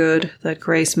to do good, that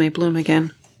grace may bloom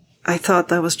again." I thought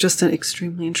that was just an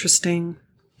extremely interesting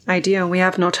idea. We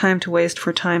have no time to waste,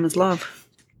 for time is love.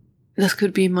 This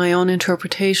could be my own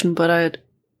interpretation, but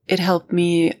it helped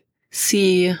me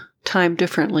see time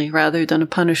differently rather than a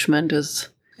punishment.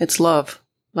 It's love,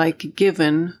 like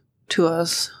given to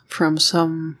us from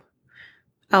some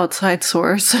outside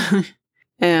source,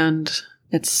 and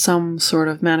it's some sort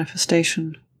of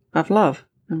manifestation of love.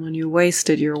 And when you waste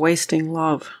it, you're wasting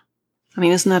love. I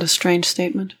mean, isn't that a strange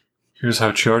statement? Here's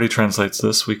how Ciardi translates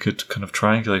this. We could kind of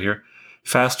triangulate here.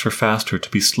 Faster, faster, to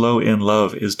be slow in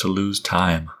love is to lose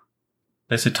time.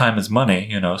 They say time is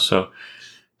money, so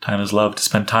time is love. To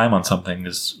spend time on something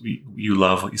is you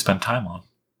love what you spend time on.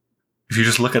 If you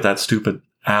just look at that stupid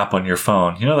app on your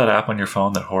phone, that app on your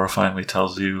phone that horrifyingly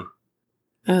tells you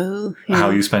how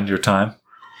you spend your time?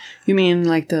 You mean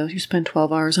like you spent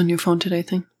 12 hours on your phone today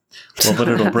thing? Well, but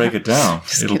it'll break it down.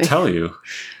 It'll tell you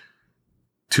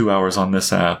 2 hours on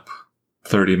this app,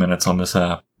 30 minutes on this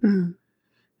app. Mm.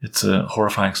 It's a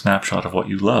horrifying snapshot of what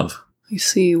you love. You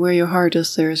see, where your heart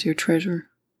is, there is your treasure.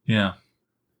 Yeah.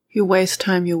 You waste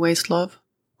time, you waste love.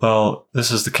 Well,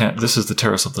 this is the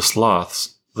terrace of the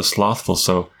sloths, the slothful.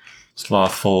 So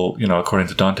slothful, according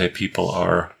to Dante, people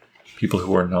are people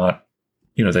who are not,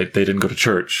 they didn't go to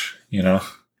church,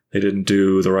 They didn't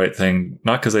do the right thing,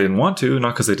 not because they didn't want to,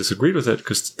 not because they disagreed with it,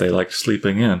 because they liked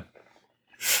sleeping in.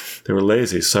 They were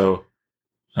lazy. So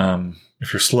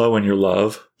if you're slow in your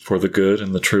love for the good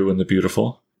and the true and the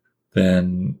beautiful,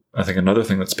 then I think another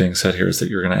thing that's being said here is that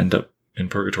you're going to end up in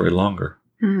purgatory longer.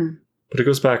 Mm. But it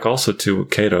goes back also to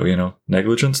Cato,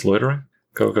 negligence, loitering,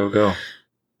 go, go, go.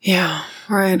 Yeah,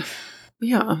 right.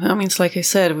 Yeah, I mean, it's like I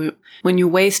said, when you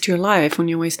waste your life, when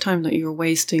you waste time, that you're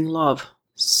wasting love.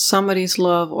 Somebody's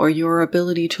love or your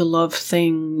ability to love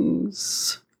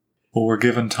things. Well, we're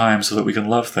given time so that we can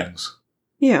love things.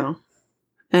 Yeah.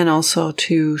 And also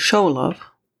to show love,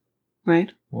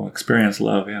 right? Well, experience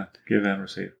love, yeah. To give and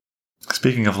receive.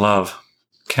 Speaking of love,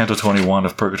 Canto 21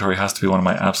 of Purgatory has to be one of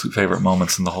my absolute favorite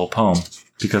moments in the whole poem,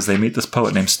 because they meet this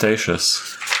poet named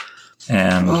Statius.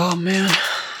 And oh, man.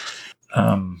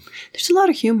 There's a lot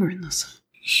of humor in this.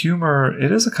 Humor,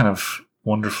 it is a kind of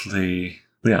wonderfully...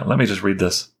 Yeah, let me just read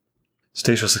this.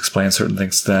 Statius explains certain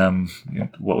things to them.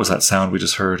 What was that sound we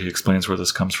just heard? He explains where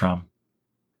this comes from.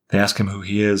 They ask him who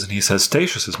he is, and he says,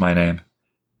 "Statius is my name.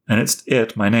 And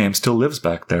my name, still lives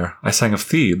back there. I sang of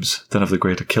Thebes, then of the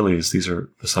great Achilles." These are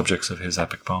the subjects of his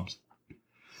epic poems.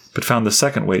 "But found the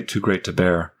second weight too great to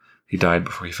bear." He died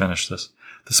before he finished this.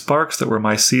 "The sparks that were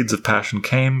my seeds of passion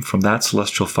came from that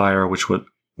celestial fire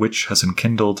which has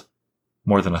enkindled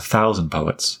more than 1,000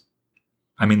 poets.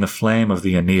 I mean the flame of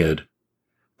the Aeneid,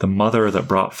 the mother that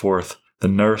brought forth, the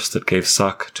nurse that gave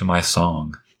suck to my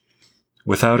song.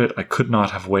 Without it I could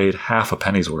not have weighed half a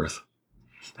penny's worth.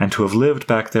 And to have lived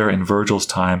back there in Virgil's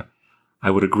time, I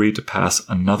would agree to pass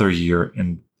another year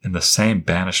in the same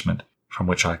banishment from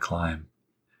which I climb."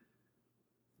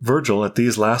 Virgil, at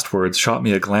these last words, shot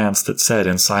me a glance that said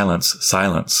in silence,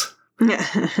 "Silence."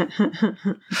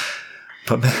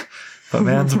 But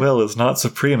man's will is not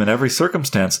supreme in every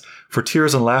circumstance, for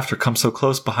tears and laughter come so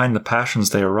close behind the passions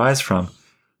they arise from,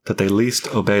 that they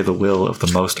least obey the will of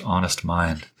the most honest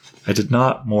mind. I did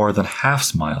not more than half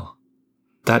smile.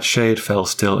 That shade fell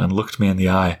still and looked me in the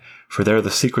eye, for there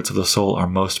the secrets of the soul are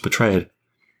most betrayed.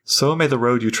 "So may the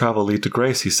road you travel lead to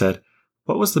grace," he said.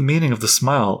 "What was the meaning of the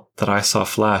smile that I saw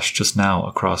flash just now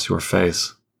across your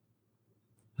face?"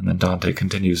 And then Dante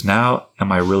continues, "Now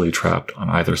am I really trapped on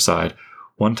either side.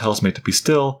 One tells me to be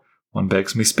still, one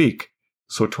begs me speak.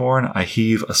 So torn, I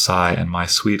heave a sigh, and my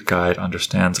sweet guide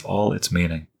understands all its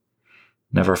meaning.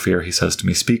 Never fear, he says to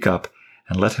me, speak up,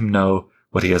 and let him know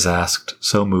what he has asked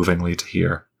so movingly to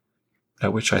hear."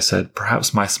 At which I said,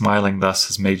 "Perhaps my smiling thus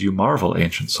has made you marvel,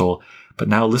 ancient soul, but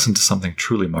now listen to something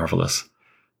truly marvelous.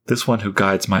 This one who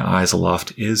guides my eyes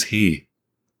aloft is he,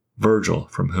 Virgil,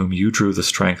 from whom you drew the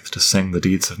strength to sing the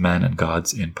deeds of men and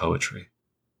gods in poetry.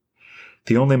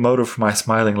 The only motive for my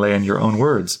smiling lay in your own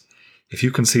words. If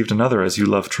you conceived another as you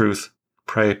love truth,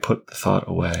 pray put the thought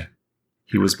away."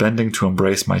 He was bending to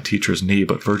embrace my teacher's knee,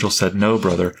 but Virgil said, "No,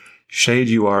 brother, shade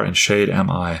you are and shade am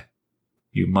I.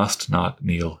 You must not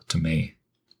kneel to me."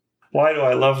 Why do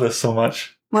I love this so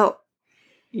much? Well,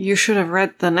 you should have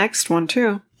read the next one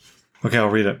too. Okay, I'll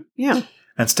read it. Yeah.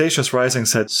 And Statius rising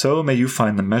said, "So may you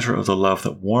find the measure of the love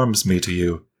that warms me to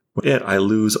you. With it I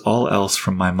lose all else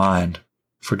from my mind,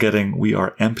 forgetting we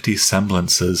are empty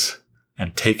semblances,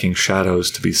 and taking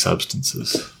shadows to be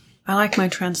substances." I like my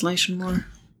translation more.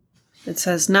 It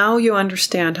says, "Now you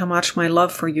understand how much my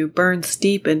love for you burns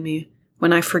deep in me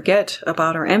when I forget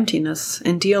about our emptiness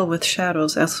and deal with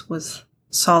shadows as with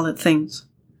solid things."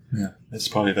 Yeah, it's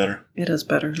probably better. It is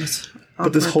better.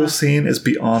 But this whole scene is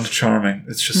beyond charming.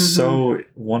 It's just so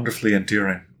wonderfully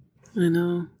endearing. I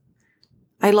know.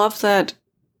 I love that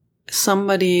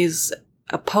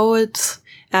a poet's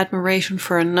admiration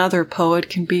for another poet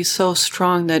can be so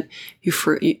strong that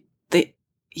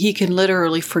he can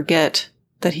literally forget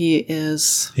that he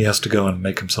has to go and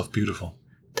make himself beautiful.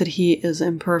 That he is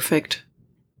imperfect.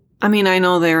 I mean, I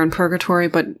know they're in purgatory,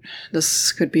 but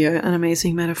this could be an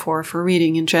amazing metaphor for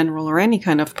reading in general, or any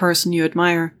kind of person you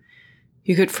admire.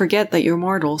 You could forget that you're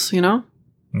mortals, you know?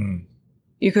 Mm.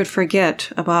 You could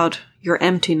forget about your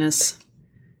emptiness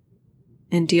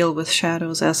and deal with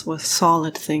shadows as with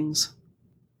solid things.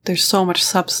 There's so much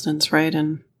substance, right,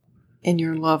 in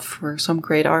your love for some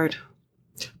great art.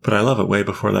 But I love it way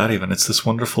before that even. It's this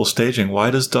wonderful staging. Why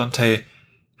does Dante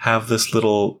have this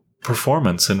little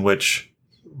performance in which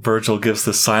Virgil gives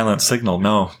this silent signal?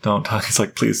 No, don't talk. He's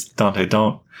like, "Please, Dante,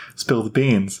 don't spill the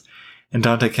beans." And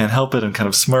Dante can't help it and kind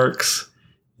of smirks.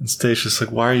 And Statius is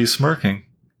like, "Why are you smirking?"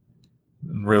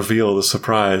 And reveal the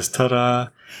surprise. Ta-da!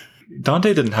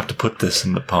 Dante didn't have to put this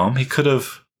in the poem. He could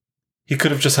have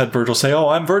just had Virgil say, "Oh,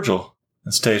 I'm Virgil."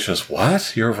 And Statius,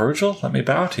 "What? You're Virgil? Let me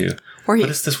bow to you." But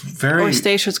it's this Or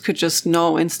Statius could just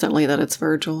know instantly that it's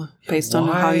Virgil based on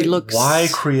how he looks. Why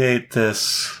create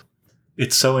this?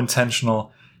 It's so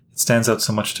intentional. It stands out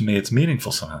so much to me. It's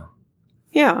meaningful somehow.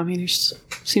 Yeah, I mean, there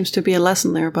seems to be a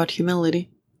lesson there about humility.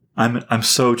 I'm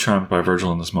so charmed by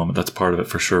Virgil in this moment. That's part of it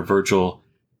for sure. Virgil,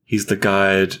 he's the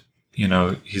guide. You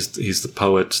know, he's the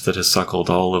poet that has suckled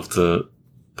all of the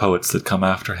poets that come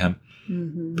after him.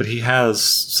 Mm-hmm. But he has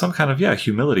some kind of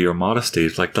humility or modesty.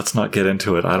 Like, let's not get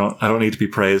into it. I don't need to be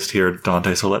praised here,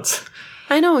 Dante. So let's.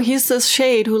 I know he's this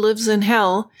shade who lives in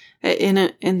hell, in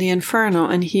the Inferno,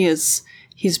 and he's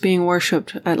being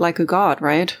worshipped like a god,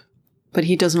 right? But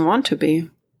he doesn't want to be.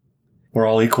 We're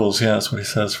all equals. Yeah, that's what he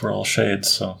says. We're all shades.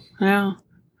 So yeah,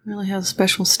 really has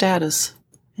special status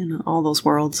in all those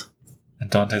worlds. And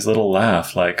Dante's little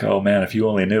laugh, like, "Oh man, if you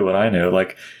only knew what I knew!"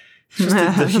 Like. Just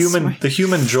the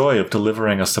human joy of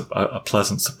delivering a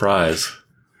pleasant surprise.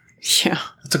 Yeah.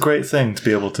 It's a great thing to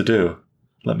be able to do.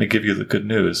 Let me give you the good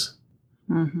news.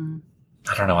 Mm-hmm.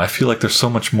 I don't know. I feel like there's so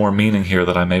much more meaning here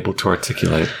that I'm able to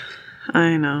articulate.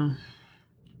 I know.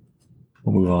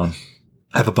 We'll move on.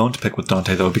 I have a bone to pick with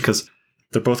Dante, though, because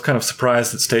they're both kind of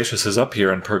surprised that Statius is up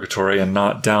here in purgatory and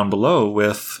not down below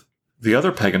with the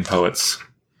other pagan poets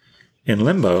in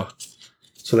limbo.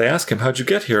 So they ask him, "How'd you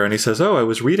get here?" And he says, "Oh, I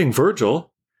was reading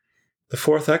Virgil, the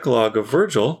fourth eclogue of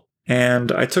Virgil, and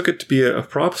I took it to be a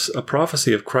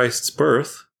prophecy of Christ's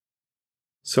birth.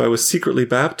 So I was secretly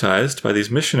baptized by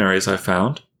these missionaries I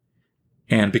found.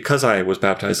 And because I was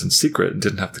baptized in secret and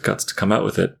didn't have the guts to come out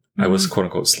with it, I was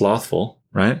quote-unquote slothful,"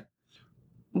 right?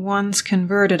 Once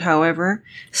converted, however,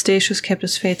 Statius kept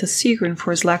his faith a secret, and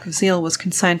for his lack of zeal was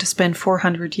consigned to spend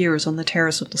 400 years on the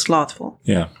terrace of the slothful.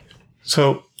 Yeah.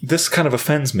 So this kind of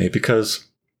offends me because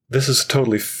this is a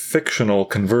totally fictional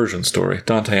conversion story.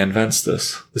 Dante invents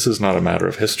this. This is not a matter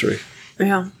of history.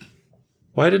 Yeah.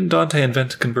 Why didn't Dante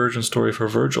invent a conversion story for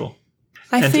Virgil?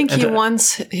 I think he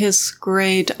wants his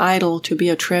great idol to be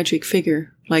a tragic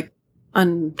figure, like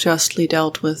unjustly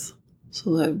dealt with,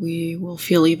 so that we will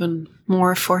feel even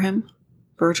more for him,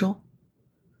 Virgil.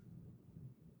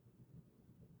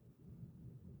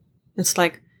 It's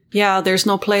like, yeah, there's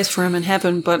no place for him in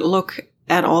heaven, but look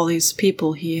at all these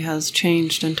people he has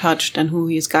changed and touched and who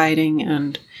he's guiding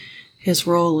and his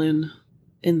role in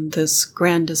this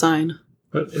grand design.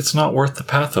 But it's not worth the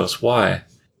pathos. Why?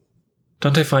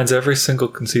 Dante finds every single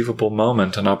conceivable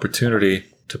moment an opportunity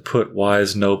to put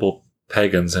wise, noble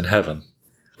pagans in heaven.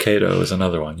 Cato is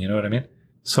another one, you know what I mean?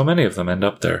 So many of them end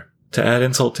up there. To add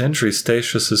insult to injury,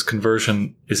 Statius's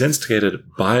conversion is instigated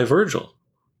by Virgil.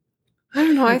 I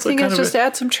don't know. I think it just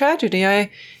adds some tragedy.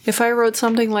 If I wrote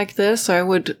something like this,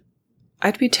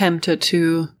 I'd be tempted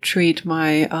to treat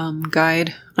my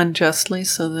guide unjustly,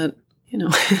 so that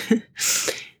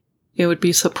it would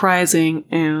be surprising,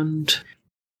 and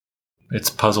it's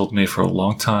puzzled me for a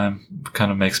long time. It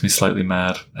kind of makes me slightly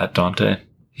mad at Dante.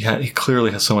 He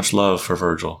clearly has so much love for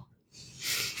Virgil,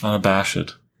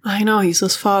 unabashed. I know. He's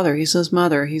his father. He's his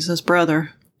mother. He's his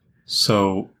brother.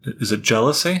 So, is it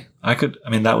jealousy?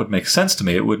 That would make sense to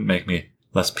me. It wouldn't make me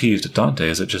less peeved at Dante.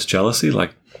 Is it just jealousy?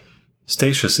 Like,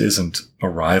 Statius isn't a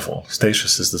rival.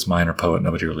 Statius is this minor poet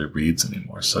nobody really reads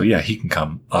anymore. So yeah, he can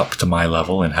come up to my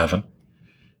level in heaven.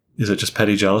 Is it just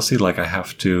petty jealousy? Like I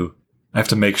have to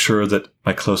make sure that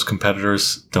my close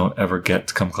competitors don't ever get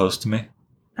to come close to me?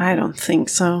 I don't think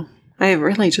so. I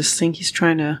really just think he's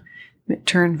trying to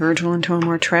turn Virgil into a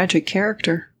more tragic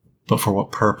character. But for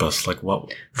what purpose? Like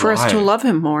what? For us to love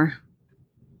him more.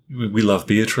 We love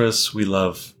Beatrice. We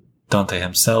love Dante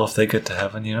himself. They get to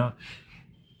heaven, you know?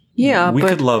 Yeah, we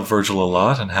could love Virgil a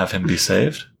lot and have him be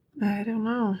saved. I don't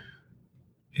know.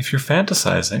 If you're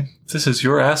fantasizing, if this is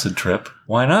your acid trip,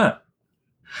 why not?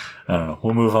 I don't know.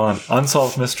 We'll move on.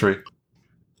 Unsolved mystery.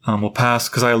 We'll pass,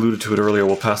 because I alluded to it earlier,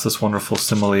 we'll pass this wonderful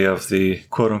simile of the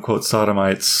quote-unquote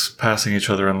sodomites passing each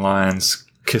other in lines,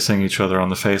 kissing each other on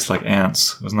the face like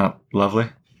ants. Isn't that lovely?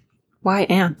 Why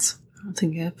ants? I don't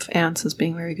think of ants as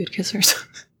being very good kissers.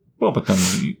 Well, but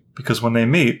then, because when they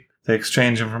meet, they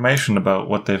exchange information about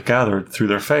what they've gathered through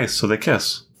their face, so they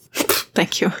kiss.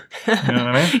 Thank you. You know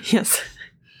what I mean? Yes.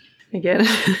 I get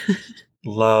it.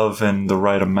 Love in the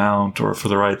right amount or for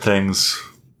the right things.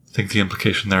 I think the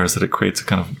implication there is that it creates a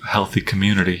kind of healthy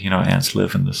community. You know, ants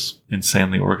live in this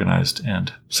insanely organized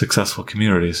and successful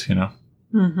communities, you know?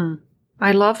 Mm-hmm.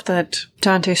 I love that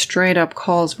Dante straight up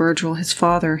calls Virgil his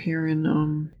father here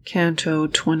in Canto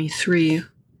 23.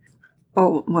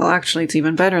 Oh, well, actually, it's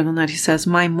even better than that. He says,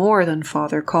 "My more than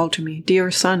father called to me, 'Dear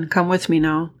son, come with me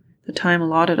now. The time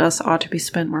allotted us ought to be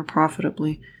spent more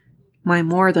profitably.' My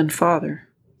more than father."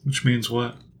 Which means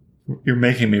what? You're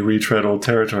making me retread old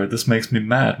territory. This makes me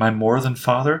mad. My more than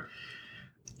father?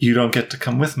 You don't get to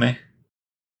come with me.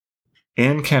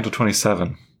 In Canto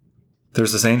 27,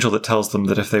 there's this angel that tells them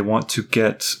that if they want to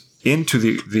get into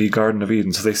the Garden of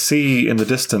Eden, so they see in the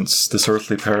distance this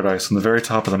earthly paradise on the very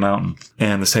top of the mountain,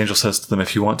 and this angel says to them,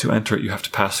 if you want to enter it, you have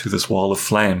to pass through this wall of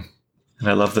flame. And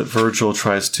I love that Virgil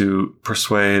tries to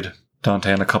persuade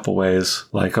Dante in a couple ways,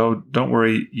 like, oh, don't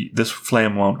worry, this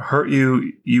flame won't hurt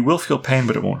you. You will feel pain,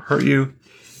 but it won't hurt you.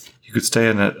 You could stay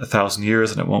in it 1,000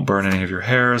 years and it won't burn any of your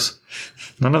hairs.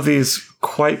 None of these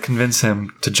quite convince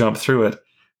him to jump through it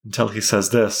until he says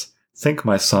this, "Think,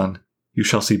 my son, you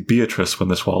shall see Beatrice when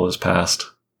this wall is passed."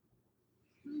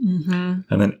 Mm-hmm.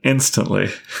 And then instantly,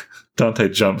 Dante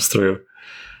jumps through.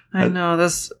 I know,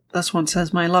 this one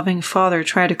says, "My loving father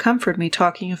tried to comfort me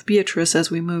talking of Beatrice as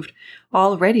we moved.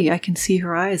 Already I can see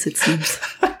her eyes, it seems."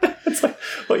 It's like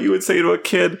what you would say to a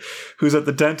kid who's at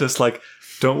the dentist, like,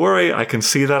 don't worry, I can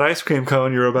see that ice cream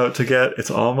cone you're about to get. It's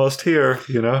almost here,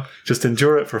 you know? Just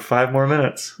endure it for 5 more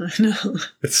minutes. I know.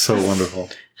 It's so wonderful.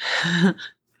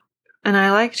 And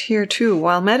I liked here, too,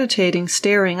 while meditating,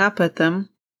 staring up at them,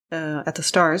 at the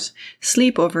stars,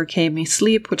 sleep overcame me,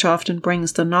 sleep which often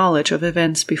brings the knowledge of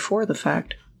events before the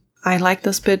fact. I like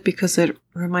this bit because it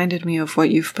reminded me of what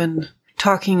you've been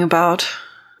talking about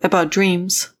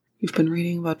dreams. You've been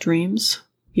reading about dreams,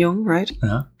 Jung, right?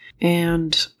 Yeah.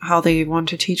 And how they want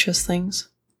to teach us things.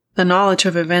 The knowledge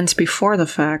of events before the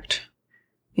fact.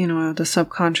 You know, the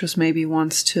subconscious maybe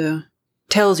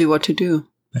tells you what to do.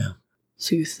 Yeah.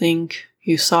 So you think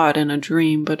you saw it in a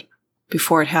dream, but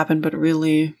before it happened, but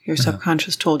really your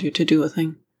subconscious told you to do a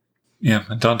thing. Yeah,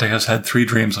 and Dante has had 3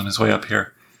 dreams on his way up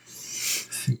here.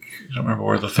 I don't remember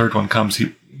where the third one comes.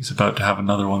 He's about to have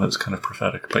another one that's kind of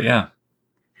prophetic. But yeah.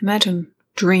 Imagine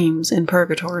dreams in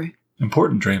purgatory.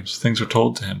 Important dreams. Things are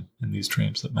told to him in these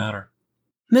dreams that matter.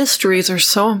 Mysteries are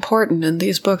so important in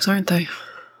these books, aren't they?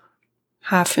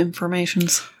 Half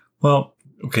informations. Well,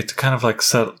 okay, to kind of like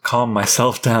calm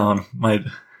myself down, my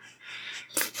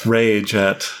rage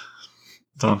at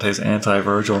Dante's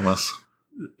anti-Virgilness.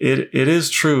 It is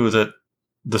true that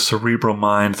the cerebral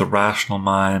mind, the rational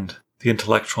mind, the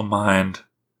intellectual mind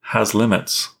has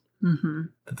limits. Mm-hmm.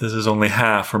 That this is only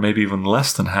half or maybe even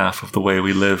less than half of the way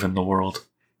we live in the world.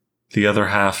 The other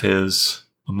half is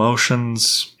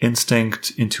emotions,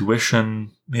 instinct,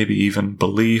 intuition, maybe even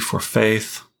belief or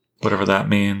faith, whatever that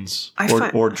means,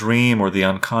 or dream or the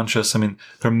unconscious. I mean,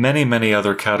 there are many, many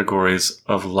other categories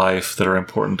of life that are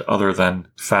important other than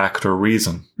fact or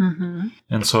reason. Mm-hmm.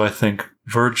 And so I think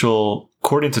Virgil,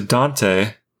 according to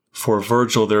Dante, for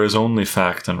Virgil, there is only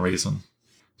fact and reason.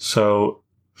 So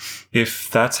if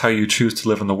that's how you choose to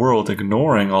live in the world,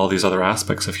 ignoring all these other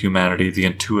aspects of humanity, the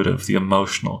intuitive, the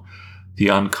emotional, the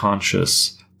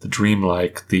unconscious, the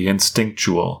dreamlike, the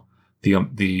instinctual,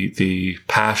 the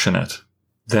passionate,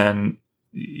 then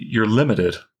you're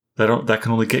limited. That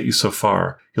can only get you so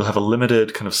far. You'll have a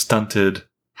limited, kind of stunted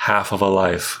half of a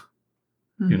life,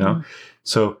 you know?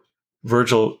 So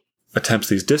Virgil attempts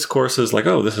these discourses like,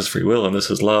 oh, this is free will and this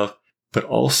is love. But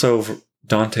also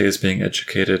Dante is being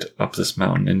educated up this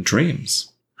mountain in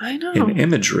dreams. I know. in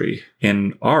imagery,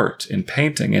 in art, in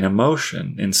painting, in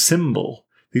emotion, in symbol.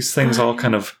 These things all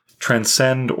kind of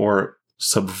transcend or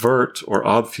subvert or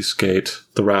obfuscate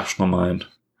the rational mind.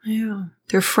 Yeah.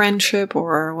 Their friendship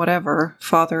or whatever,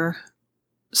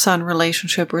 father-son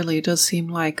relationship really does seem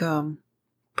like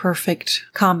perfect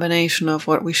combination of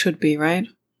what we should be, right?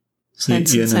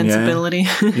 Sense and sensibility.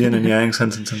 Yin and yang,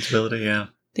 sense and sensibility, yeah.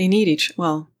 They need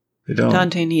they don't.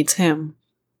 Dante needs him.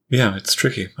 Yeah, it's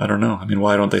tricky. I don't know. I mean,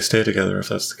 why don't they stay together if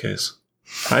that's the case?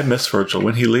 I miss Virgil.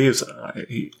 When he leaves,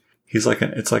 he's like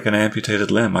it's like an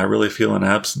amputated limb. I really feel an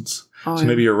absence. Oh, so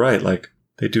maybe you're right. Like,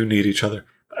 they do need each other.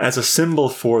 As a symbol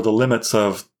for the limits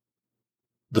of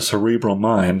the cerebral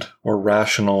mind or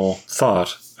rational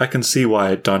thought, I can see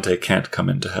why Dante can't come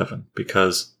into heaven.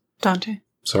 Because... Dante?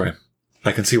 Sorry.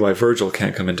 I can see why Virgil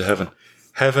can't come into heaven.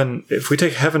 Heaven, if we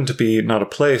take heaven to be not a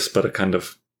place, but a kind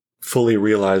of fully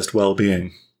realized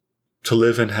well-being, to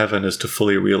live in heaven is to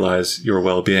fully realize your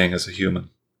well-being as a human.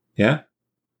 Yeah?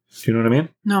 Do you know what I mean?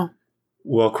 No.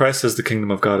 Well, Christ says the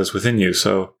kingdom of God is within you,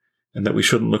 and that we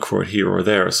shouldn't look for it here or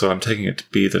there, so I'm taking it to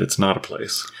be that it's not a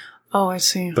place. Oh, I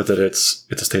see. But that it's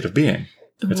a state of being.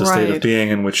 It's a state of being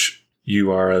in which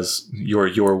you are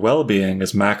your well-being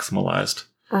is maximalized.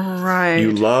 Right.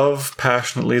 You love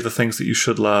passionately the things that you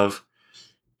should love.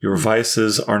 Your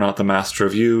vices are not the master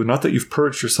of you. Not that you've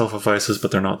purged yourself of vices,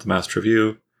 but they're not the master of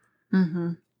you.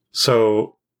 Mm-hmm.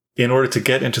 So, in order to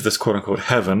get into this quote-unquote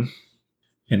heaven,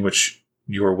 in which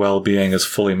your well-being is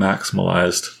fully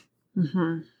maximalized,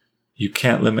 you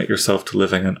can't limit yourself to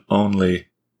living an only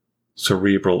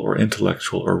cerebral or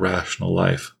intellectual or rational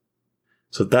life.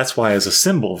 So that's why, as a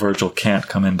symbol, Virgil can't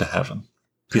come into heaven.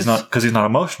 Because he's not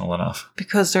emotional enough.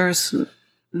 Because there's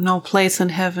no place in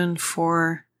heaven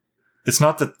for... It's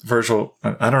not that Virgil...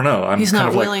 I don't know. He's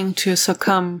not willing to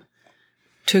succumb,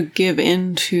 to give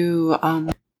in to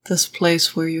this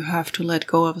place where you have to let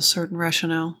go of a certain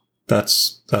rationale.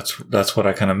 That's what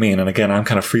I kind of mean. And again, I'm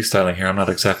kind of freestyling here. I'm not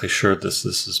exactly sure this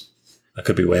is... I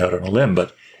could be way out on a limb,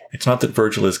 but it's not that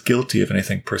Virgil is guilty of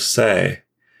anything per se.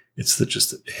 It's that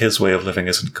just his way of living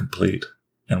isn't complete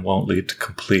and won't lead to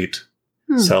complete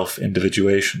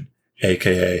self-individuation,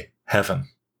 aka heaven.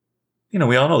 You know,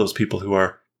 we all know those people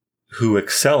who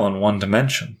excel in one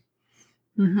dimension,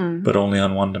 but only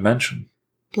on one dimension.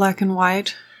 Black and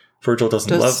white. Virgil does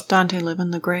Dante live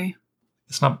in the gray?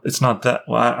 It's not that.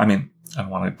 Well, I mean, I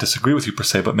don't want to disagree with you per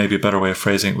se, but maybe a better way of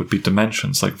phrasing it would be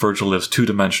dimensions. Like Virgil lives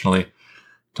two-dimensionally.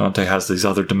 Dante has these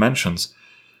other dimensions.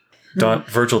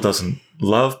 Virgil doesn't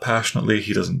love passionately.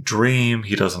 He doesn't dream.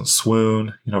 He doesn't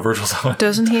swoon. You know, Virgil's...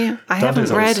 Doesn't he? I haven't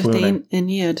read the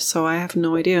Aeneid, so I have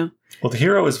no idea. Well, the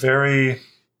hero is very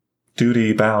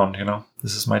duty-bound, you know.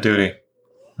 This is my duty.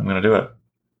 I'm going to do it.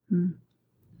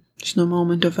 There's no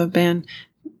moment of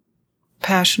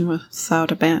passion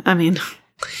without no,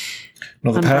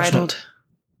 the unbridled.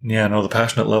 The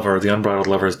passionate lover, the unbridled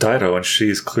lover is Dido, and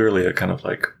she's clearly a kind of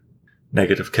like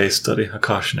negative case study, a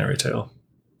cautionary tale.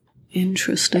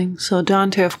 Interesting. So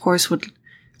Dante, of course, would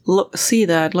look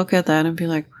at that and be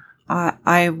like,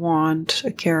 I want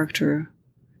a character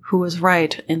who is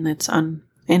right in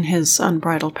his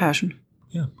unbridled passion.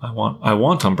 Yeah, I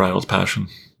want unbridled passion.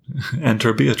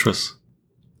 Enter Beatrice.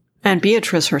 And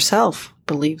Beatrice herself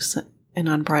believes in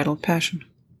unbridled passion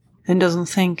and doesn't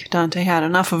think Dante had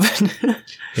enough of it.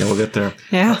 Yeah, we'll get there.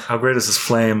 Yeah. How great is this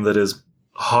flame that is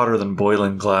hotter than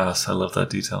boiling glass? I love that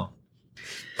detail.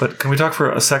 But can we talk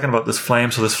for a second about this flame?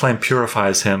 So this flame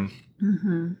purifies him.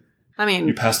 Mm-hmm. I mean...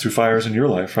 You pass through fires in your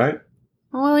life, right?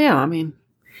 Well, yeah, I mean...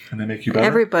 Can they make you better?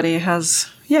 Everybody has...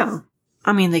 Yeah.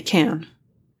 I mean, they can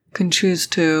choose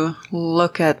to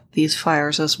look at these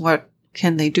fires as what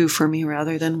can they do for me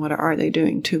rather than what are they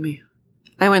doing to me.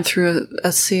 I went through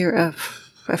a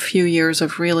few years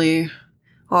of really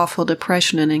awful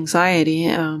depression and anxiety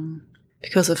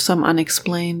because of some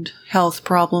unexplained health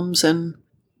problems, and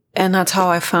that's how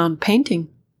I found painting.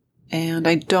 And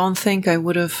I don't think I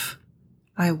would have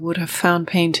found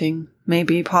painting,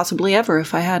 maybe possibly ever,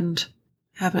 if I hadn't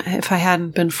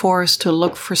been forced to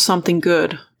look for something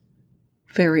good,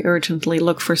 very urgently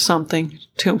look for something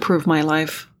to improve my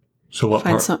life. So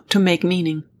to make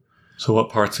meaning. So what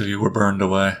parts of you were burned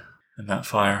away in that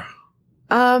fire?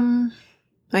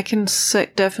 I can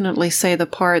definitely say the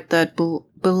part that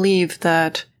believed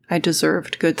that I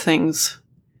deserved good things.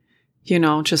 You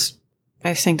know,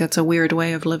 I think that's a weird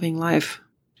way of living life.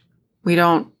 We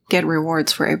don't get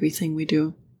rewards for everything we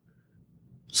do.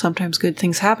 Sometimes good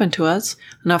things happen to us.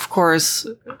 And of course,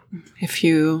 if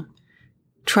you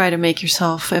try to make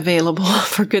yourself available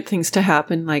for good things to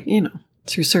happen, like, you know,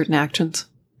 through certain actions,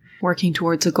 working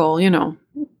towards a goal, you know,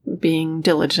 being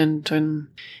diligent and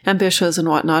ambitious and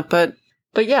whatnot. But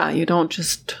yeah, you don't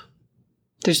just,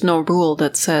 there's no rule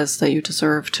that says that you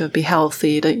deserve to be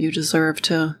healthy, that you deserve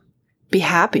to be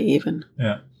happy even.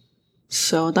 Yeah.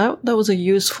 So that was a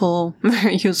useful,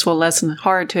 very useful lesson.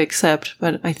 Hard to accept,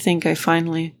 but I think I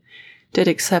finally did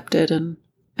accept it, and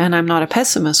I'm not a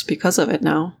pessimist because of it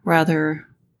now. Rather,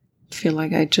 I feel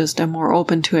like I just am more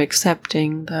open to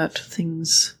accepting that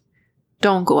things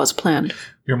don't go as planned.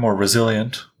 You're more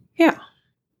resilient. Yeah.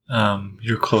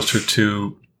 You're closer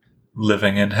to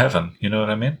living in heaven. You know what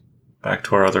I mean? Back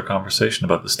to our other conversation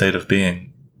about the state of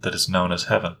being that is known as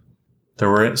heaven. There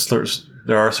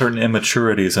are certain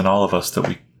immaturities in all of us that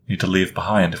we need to leave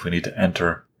behind if we need to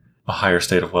enter a higher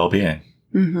state of well-being.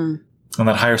 Mm-hmm. And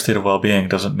that higher state of well-being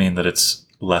doesn't mean that it's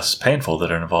less painful,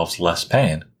 that it involves less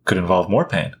pain. It could involve more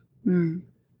pain. Mm.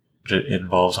 But it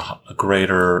involves a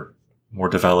greater, more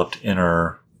developed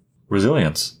inner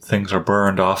resilience. Things are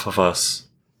burned off of us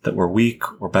that we're weak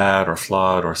or bad or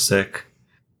flawed or sick.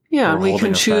 Yeah, or and we holding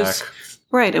can us choose. back.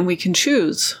 Right, and we can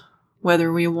choose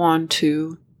whether we want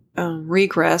to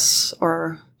regress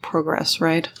or progress,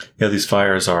 right? Yeah, these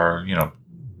fires are,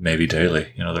 maybe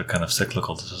daily. They're kind of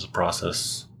cyclical. This is a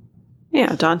process.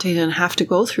 Yeah, Dante didn't have to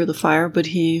go through the fire, but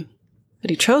he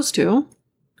chose to.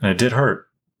 And it did hurt.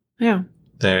 Yeah.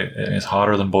 It's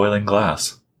hotter than boiling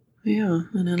glass. Yeah,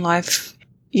 and in life,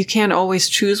 you can't always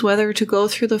choose whether to go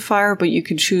through the fire, but you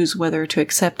can choose whether to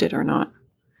accept it or not.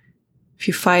 If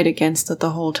you fight against it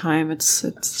the whole time, it's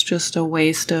just a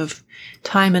waste of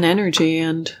time and energy,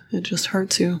 and it just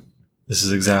hurts you. This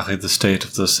is exactly the state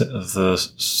of the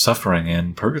suffering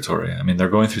in purgatory. I mean, they're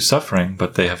going through suffering,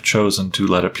 but they have chosen to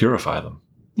let it purify them.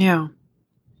 Yeah.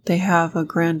 They have a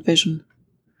grand vision.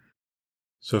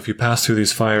 So if you pass through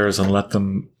these fires and let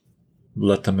them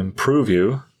improve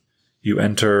you, you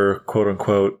enter, quote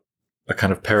unquote, a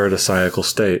kind of paradisiacal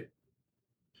state.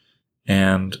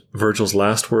 And Virgil's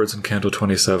last words in Canto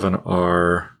 27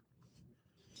 are,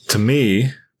 to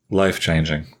me,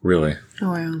 life-changing, really.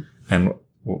 Oh, yeah. And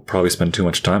we'll probably spend too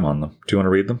much time on them. Do you want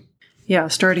to read them? Yeah,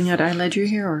 starting at I led you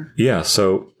here, or? Yeah,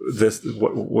 so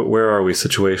where are we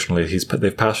situationally?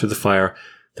 They've passed through the fire.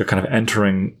 They're kind of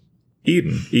entering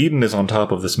Eden. Eden is on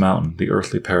top of this mountain, the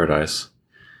earthly paradise.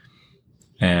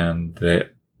 And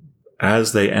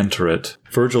as they enter it,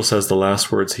 Virgil says the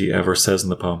last words he ever says in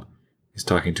the poem. He's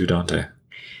talking to Dante.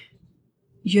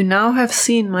 You now have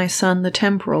seen, my son, the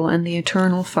temporal and the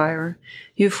eternal fire.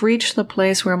 You've reached the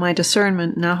place where my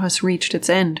discernment now has reached its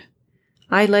end.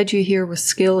 I led you here with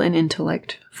skill and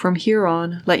intellect. From here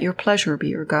on, let your pleasure be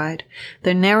your guide.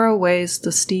 The narrow ways,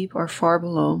 the steep, are far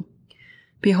below.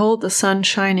 Behold the sun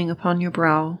shining upon your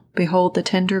brow. Behold the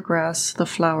tender grass, the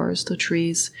flowers, the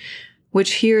trees,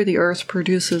 which here the earth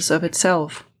produces of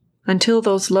itself. Until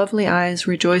those lovely eyes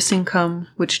rejoicing come,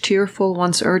 which tearful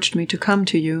once urged me to come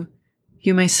to you,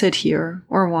 you may sit here,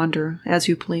 or wander, as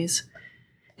you please.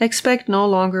 Expect no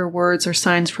longer words or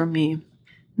signs from me.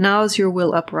 Now is your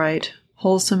will upright,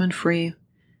 wholesome and free,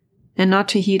 and not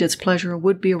to heed its pleasure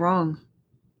would be wrong.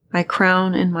 I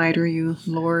crown and mitre you,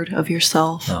 Lord of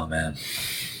yourself. Oh, man.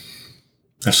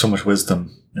 There's so much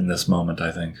wisdom in this moment,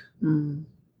 I think.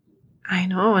 I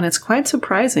know, and it's quite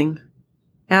surprising.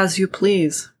 As you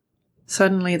please.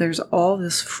 Suddenly there's all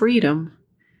this freedom.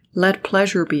 Let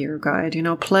pleasure be your guide.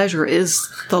 Pleasure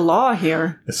is the law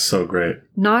here. It's so great.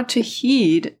 Not to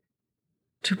heed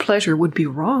to pleasure would be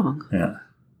wrong. Yeah.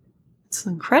 It's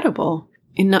incredible.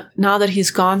 Now that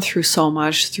he's gone through so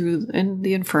much, in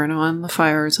the inferno and the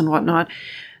fires and whatnot,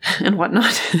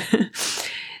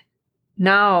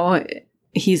 now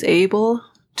he's able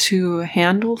to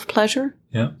handle pleasure.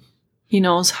 Yeah. He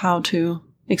knows how to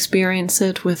experience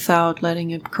it without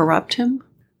letting it corrupt him.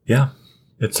 Yeah.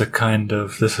 It's a kind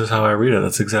of, this is how I read it.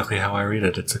 That's exactly how I read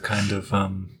it. It's a kind of,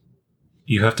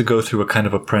 you have to go through a kind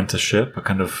of apprenticeship, a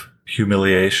kind of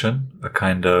humiliation, a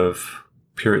kind of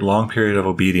long period of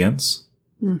obedience.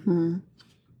 Mm-hmm.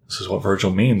 This is what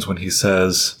Virgil means when he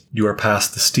says, you are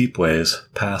past the steep ways,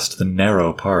 past the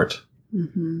narrow part.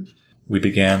 Mm-hmm. We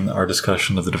began our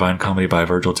discussion of the Divine Comedy by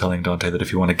Virgil telling Dante that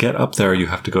if you want to get up there, you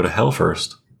have to go to hell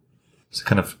first. So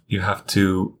kind of, you have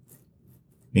to,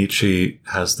 Nietzsche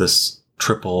has this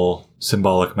triple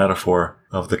symbolic metaphor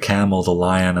of the camel, the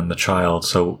lion, and the child.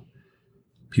 So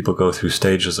people go through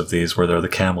stages of these where they're the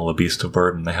camel, a beast of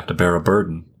burden. They have to bear a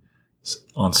burden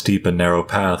on steep and narrow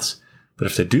paths. But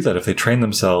if they do that, if they train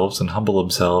themselves and humble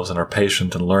themselves and are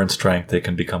patient and learn strength, they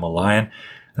can become a lion.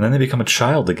 And then they become a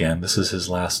child again. This is his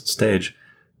last stage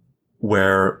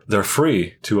where they're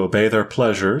free to obey their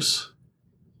pleasures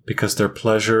because their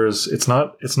pleasures, it's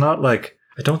not like,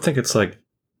 I don't think it's like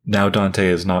now Dante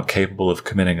is not capable of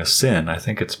committing a sin. I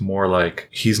think it's more like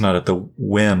he's not at the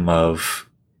whim of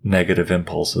negative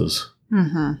impulses.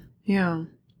 Mm-hmm. Yeah.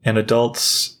 And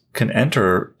adults can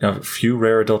enter, a few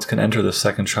rare adults can enter the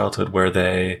second childhood where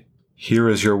they, here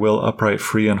is your will upright,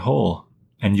 free, and whole,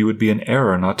 and you would be in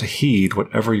error not to heed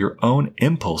whatever your own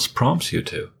impulse prompts you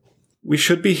to. We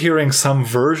should be hearing some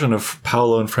version of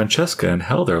Paolo and Francesca in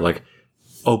hell there, like,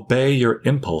 obey your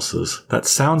impulses. That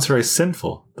sounds very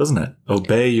sinful, doesn't it?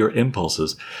 Obey your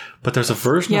impulses. But there's a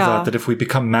version of that if we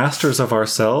become masters of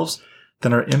ourselves,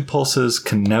 then our impulses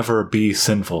can never be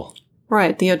sinful.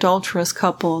 Right. The adulterous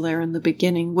couple there in the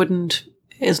beginning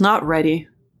is not ready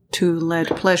to let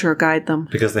pleasure guide them.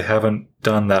 Because they haven't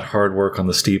done that hard work on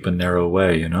the steep and narrow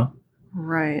way, you know?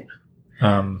 Right.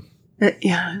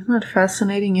 Yeah, isn't that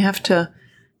fascinating? You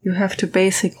have to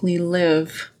basically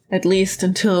live at least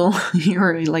until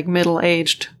you're like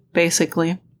middle-aged,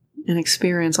 basically, and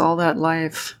experience all that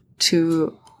life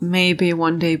to maybe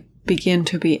one day begin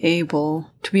to be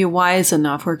able to be wise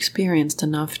enough or experienced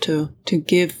enough to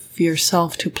give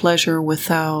yourself to pleasure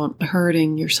without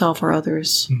hurting yourself or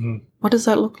others. Mm-hmm. What does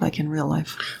that look like in real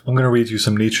life? I'm going to read you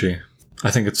some Nietzsche.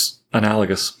 I think it's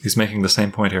analogous. He's making the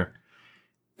same point here.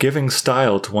 Giving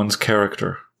style to one's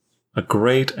character, a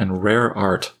great and rare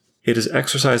art. It is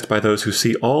exercised by those who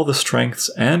see all the strengths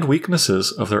and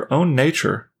weaknesses of their own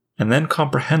nature and then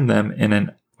comprehend them in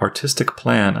an artistic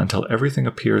plan until everything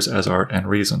appears as art and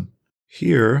reason.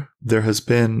 Here, there has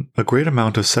been a great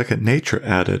amount of second nature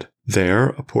added. There,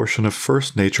 a portion of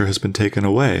first nature has been taken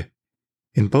away.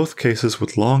 In both cases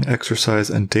with long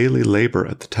exercise and daily labor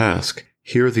at the task.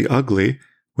 Here the ugly,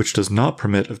 which does not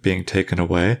permit of being taken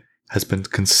away, has been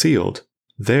concealed.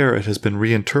 There it has been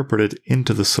reinterpreted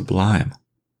into the sublime.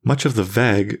 Much of the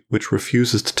vague, which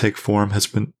refuses to take form, has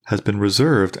been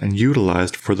reserved and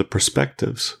utilized for the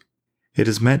perspectives. It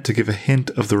is meant to give a hint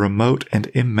of the remote and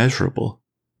immeasurable.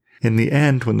 In the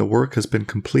end, when the work has been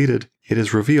completed, it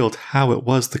is revealed how it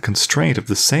was the constraint of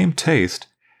the same taste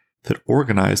that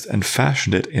organized and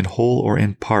fashioned it in whole or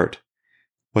in part.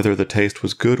 Whether the taste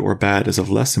was good or bad is of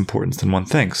less importance than one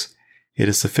thinks. It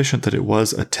is sufficient that it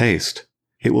was a taste.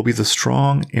 It will be the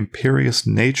strong, imperious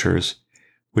natures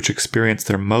which experience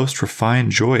their most refined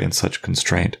joy in such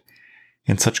constraint,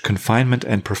 in such confinement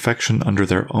and perfection under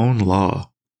their own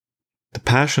law. The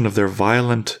passion of their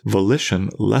violent volition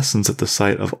lessens at the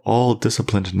sight of all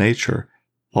disciplined nature,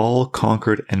 all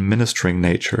conquered and ministering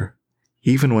nature.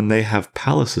 Even when they have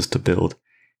palaces to build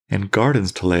and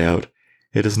gardens to lay out,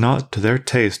 it is not to their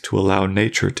taste to allow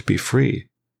nature to be free.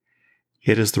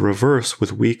 It is the reverse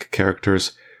with weak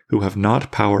characters who have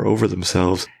not power over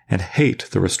themselves and hate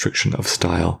the restriction of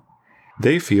style.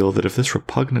 They feel that if this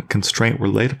repugnant constraint were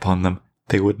laid upon them,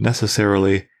 they would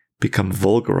necessarily become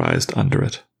vulgarized under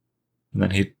it. And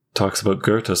then he talks about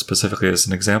Goethe specifically as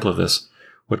an example of this.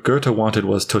 What Goethe wanted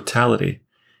was totality.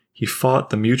 He fought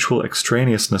the mutual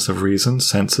extraneousness of reason,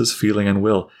 senses, feeling, and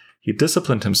will. He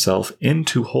disciplined himself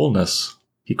into wholeness.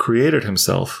 He created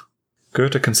himself.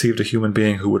 Goethe conceived a human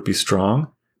being who would be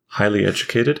strong, highly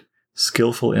educated,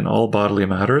 skillful in all bodily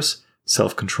matters,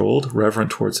 self-controlled,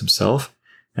 reverent towards himself,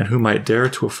 and who might dare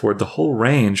to afford the whole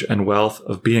range and wealth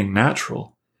of being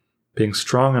natural, being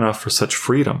strong enough for such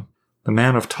freedom, the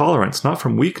man of tolerance, not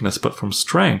from weakness but from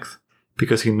strength,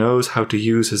 because he knows how to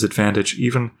use his advantage,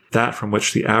 even that from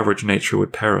which the average nature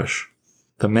would perish,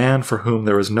 the man for whom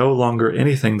there is no longer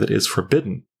anything that is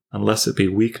forbidden, unless it be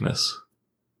weakness.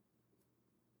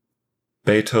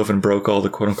 Beethoven broke all the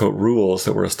quote-unquote rules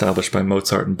that were established by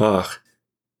Mozart and Bach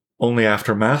only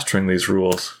after mastering these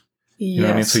rules. Yes. You know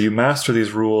what I mean? So you master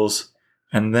these rules,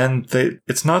 and then they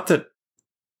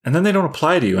don't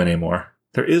apply to you anymore.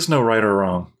 There is no right or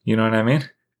wrong. You know what I mean?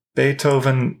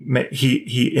 Beethoven,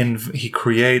 he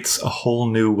creates a whole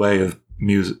new way of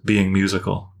being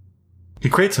musical. He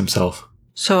creates himself.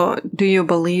 So do you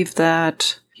believe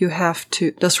that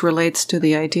this relates to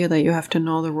the idea that you have to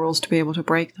know the rules to be able to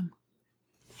break them?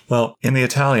 Well, in the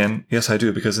Italian, yes, I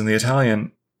do, because in the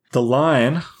Italian, the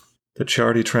line that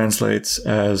Ciardi translates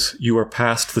as, you are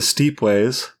past the steep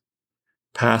ways,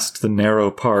 past the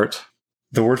narrow part,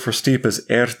 the word for steep is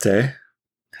erte.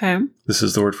 Okay. This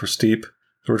is the word for steep.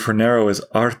 The word for narrow is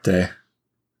arte,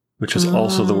 which is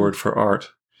also the word for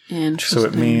art. Interesting. So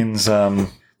it means,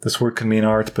 this word can mean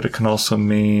art, but it can also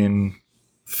mean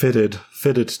fitted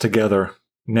together,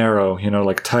 narrow,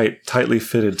 like tightly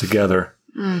fitted together.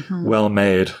 Mm-hmm. Well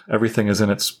made. Everything is in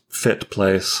its fit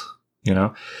place,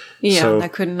 Yeah, so,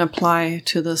 that couldn't apply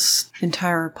to this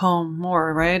entire poem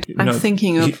more, right? I'm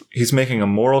thinking of... He's making a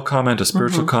moral comment, a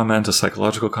spiritual comment, a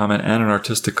psychological comment, and an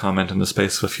artistic comment in the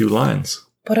space of a few lines.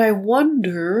 But I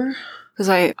wonder, because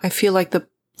I feel like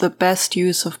the the best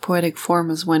use of poetic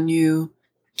form is when you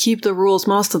keep the rules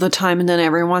most of the time and then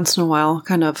every once in a while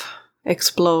kind of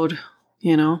explode,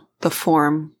 the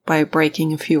form by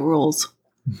breaking a few rules.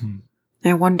 Mm-hmm.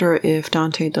 I wonder if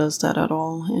Dante does that at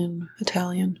all in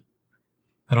Italian.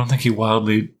 I don't think he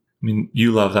wildly... I mean,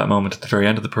 you love that moment at the very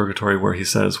end of the Purgatory where he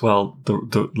says, well,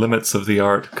 the limits of the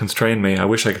art constrain me. I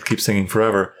wish I could keep singing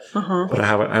forever, but I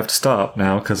have to stop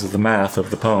now because of the math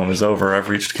of the poem is over. I've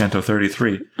reached Canto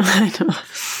 33. I know.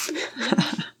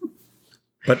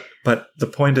 But the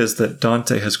point is that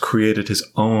Dante has created his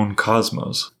own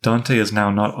cosmos. Dante is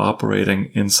now not operating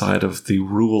inside of the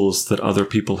rules that other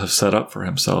people have set up for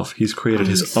himself. He's created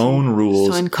his own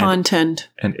rules so in content.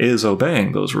 And is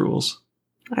obeying those rules.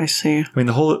 I see. I mean,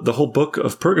 the whole book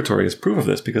of Purgatory is proof of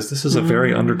this because this is a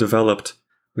very underdeveloped...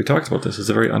 We talked about this. It's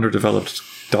a very underdeveloped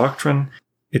doctrine.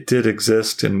 It did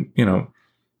exist in, there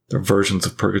are versions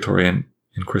of Purgatory in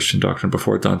Christian doctrine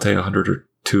before Dante, 100 or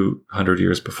 200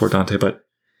 years before Dante, but...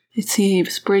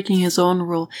 He's breaking his own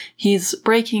rule. He's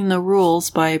breaking the rules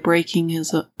by making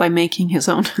his own. By making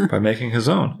his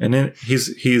own. And then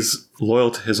he's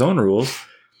loyal to his own rules,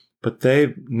 but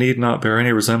they need not bear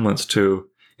any resemblance to...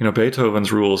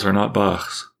 Beethoven's rules are not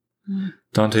Bach's.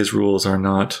 Dante's rules are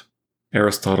not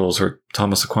Aristotle's or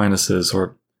Thomas Aquinas's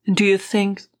or... Do you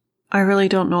think... I really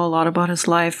don't know a lot about his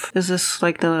life. Is this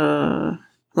like the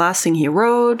last thing he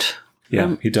wrote?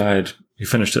 Yeah, he died. He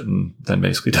finished it and then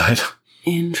basically died.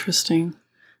 Interesting.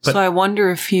 So I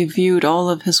wonder if he viewed all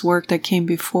of his work that came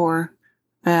before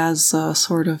as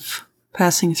sort of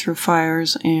passing through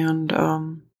fires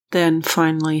and then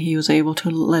finally he was able to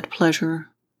let pleasure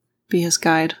be his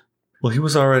guide. Well, he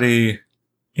was already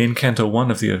in Canto 1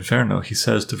 of the Inferno. He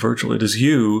says to Virgil, "It is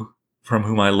you from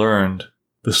whom I learned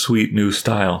the sweet new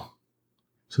style."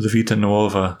 So the Vita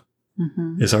Nuova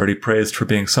is already praised for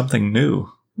being something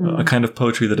new, a kind of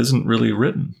poetry that isn't really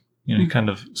written.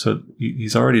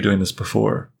 He's already doing this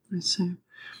before. I see.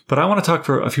 But I want to talk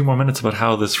for a few more minutes about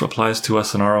how this applies to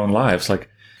us in our own lives.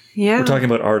 We're talking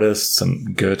about artists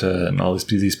and Goethe and all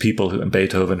these people and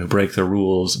Beethoven who break their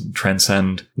rules and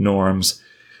transcend norms.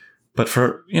 But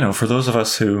for those of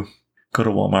us who go to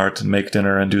Walmart and make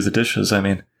dinner and do the dishes,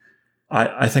 I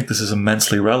think this is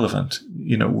immensely relevant.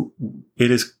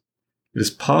 It is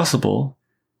possible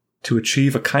to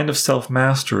achieve a kind of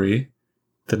self-mastery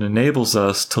that enables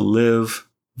us to live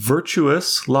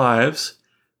virtuous lives,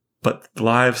 but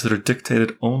lives that are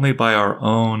dictated only by our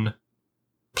own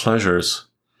pleasures.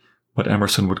 What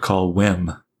Emerson would call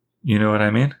whim. You know what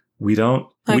I mean?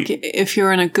 If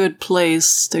you're in a good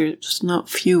place, there's not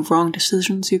few wrong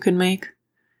decisions you can make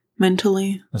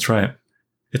mentally. That's right.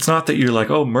 It's not that you're like,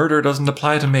 oh, murder doesn't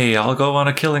apply to me, I'll go on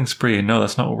a killing spree. No,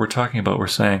 that's not what we're talking about. We're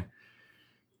saying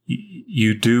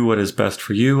you do what is best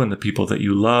for you and the people that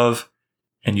you love,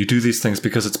 and you do these things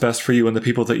because it's best for you and the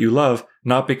people that you love,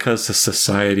 not because the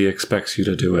society expects you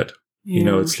to do it.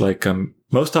 Yeah. It's like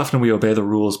most often we obey the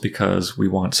rules because we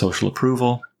want social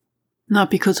approval. Not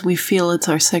because we feel it's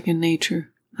our second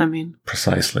nature.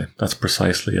 Precisely. That's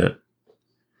precisely it.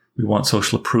 We want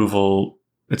social approval.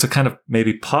 It's a kind of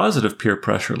maybe positive peer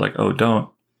pressure, like, oh, don't,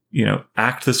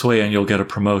 act this way and you'll get a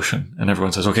promotion. And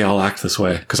everyone says, okay, I'll act this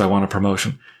way because I want a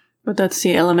promotion. But that's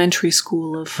the elementary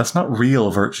school of... That's not real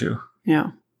virtue.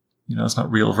 Yeah. It's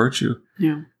not real virtue.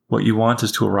 Yeah. What you want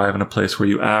is to arrive in a place where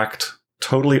you act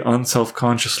totally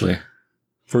unselfconsciously.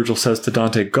 Virgil says to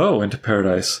Dante, go into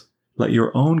paradise. Let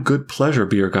your own good pleasure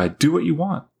be your guide. Do what you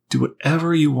want. Do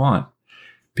whatever you want.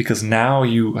 Because now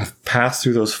you have passed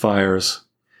through those fires.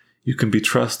 You can be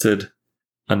trusted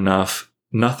enough.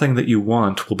 Nothing that you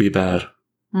want will be bad.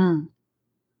 And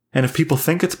if people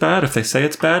think it's bad, if they say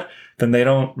it's bad, then they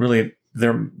don't really,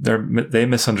 they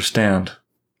misunderstand.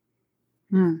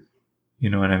 You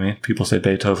know what I mean? People say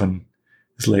Beethoven's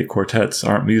late quartets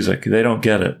aren't music. They don't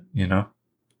get it,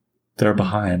 They're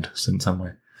behind in some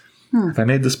way. Have I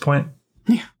made this point?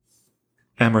 Yeah.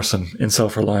 Emerson, in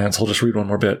Self-Reliance, I'll just read one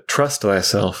more bit. Trust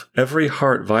thyself. Every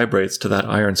heart vibrates to that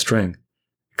iron string.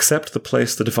 Accept the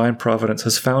place the divine providence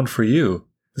has found for you,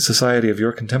 the society of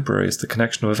your contemporaries, the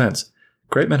connection of events.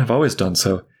 Great men have always done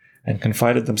so, and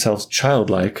confided themselves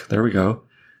childlike, there we go,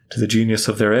 to the genius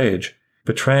of their age,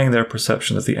 betraying their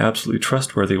perception that the absolutely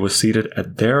trustworthy was seated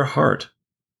at their heart,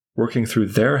 working through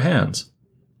their hands,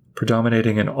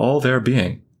 predominating in all their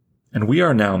being. And we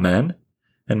are now men,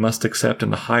 and must accept in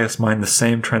the highest mind the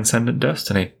same transcendent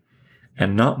destiny,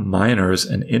 and not minors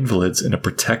and invalids in a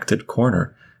protected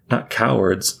corner, not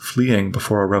cowards fleeing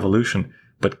before a revolution,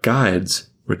 but guides,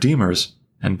 redeemers,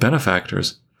 and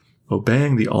benefactors,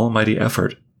 obeying the almighty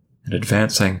effort and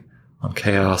advancing on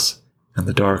chaos and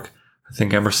the dark. I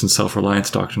think Emerson's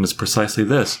self-reliance doctrine is precisely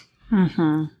this.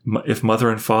 Mm-hmm. If mother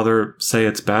and father say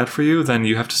it's bad for you, then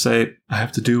you have to say, I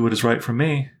have to do what is right for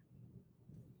me.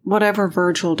 Whatever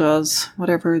Virgil does,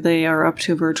 whatever they are up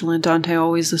to, Virgil and Dante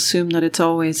always assume that it's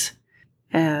always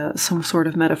some sort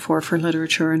of metaphor for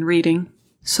literature and reading.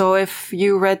 So if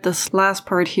you read this last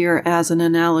part here as an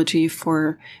analogy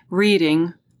for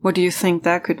reading, what do you think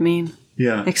that could mean?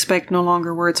 Yeah. Expect no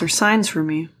longer words or signs from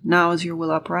me. Now is your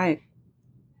will upright.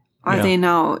 Are they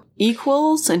now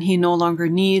equals and he no longer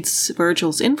needs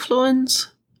Virgil's influence?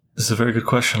 This is a very good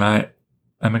question.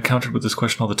 I'm encountered with this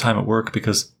question all the time at work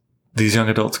because these young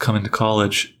adults come into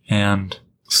college and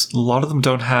a lot of them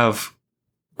don't have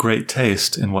great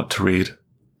taste in what to read.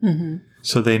 Mm-hmm.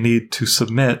 So they need to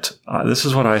submit. This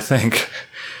is what I think.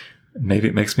 Maybe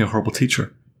it makes me a horrible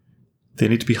teacher. They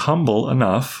need to be humble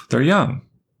enough. They're young.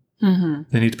 Mm-hmm.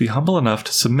 They need to be humble enough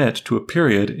to submit to a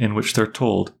period in which they're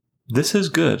told, this is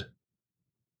good.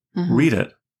 Mm-hmm. Read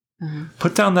it. Mm-hmm.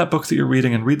 Put down that book that you're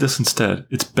reading and read this instead.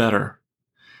 It's better.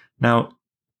 Now,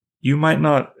 you might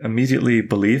not immediately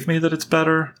believe me that it's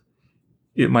better.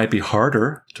 It might be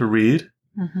harder to read.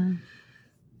 Mm-hmm.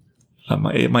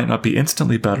 It might not be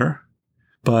instantly better,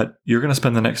 but you're going to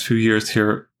spend the next few years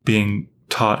here being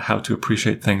taught how to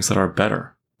appreciate things that are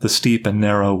better. The steep and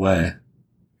narrow way,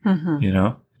 you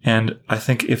know? And I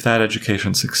think if that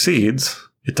education succeeds,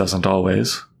 it doesn't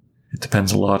always. It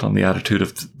depends a lot on the attitude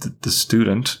of the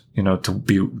student, you know, to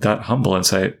be that humble and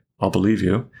say, I'll believe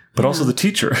you. But also the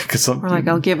teacher. Or like,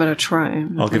 I'll give it a try.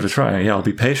 I'll give it a try. Yeah, I'll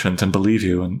be patient and believe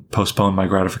you and postpone my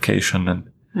gratification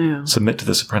and submit to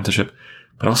this apprenticeship.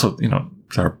 But also, you know,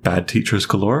 there are bad teachers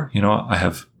galore. You know, I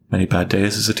have many bad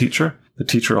days as a teacher. The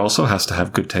teacher also has to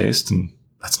have good taste, and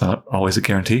that's not always a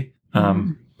guarantee.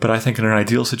 But I think in an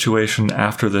ideal situation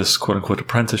after this quote-unquote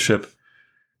apprenticeship,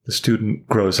 the student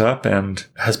grows up and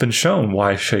has been shown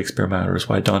why Shakespeare matters,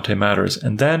 why Dante matters,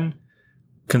 and then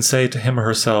can say to him or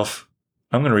herself,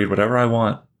 I'm going to read whatever I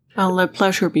want. I'll let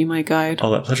pleasure be my guide.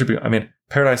 I'll let pleasure be. I mean,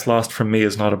 Paradise Lost for me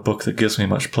is not a book that gives me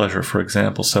much pleasure, for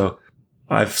example, so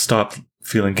I've stopped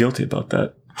feeling guilty about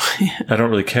that. I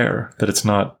don't really care that it's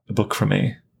not a book for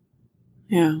me.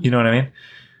 Yeah. You know what I mean?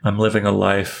 I'm living a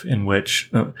life in which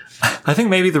I think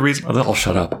maybe the reason I'll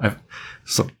shut up.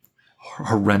 It's a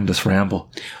horrendous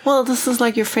ramble. Well, this is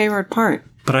like your favorite part.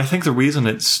 But I think the reason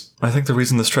this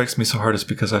strikes me so hard is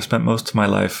because I've spent most of my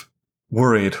life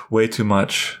worried way too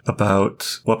much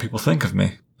about what people think of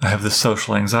me. I have this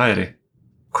social anxiety,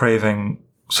 craving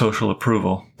social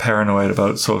approval, paranoid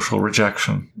about social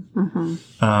rejection.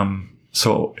 Mm-hmm.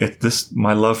 So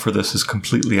my love for this is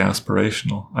completely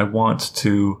aspirational. I want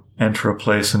to enter a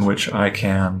place in which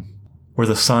where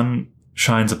the sun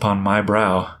shines upon my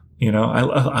brow. You know,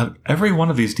 I every one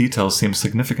of these details seems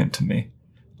significant to me.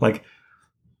 Like,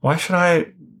 why should I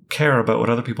care about what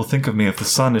other people think of me if the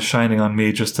sun is shining on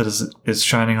me just as it is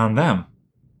shining on them?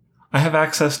 I have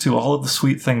access to all of the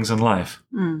sweet things in life.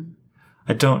 Mm.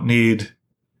 I don't need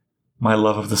my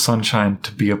love of the sunshine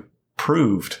to be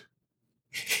approved.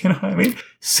 You know what I mean?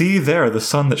 See there the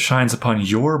sun that shines upon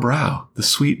your brow, the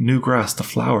sweet new grass, the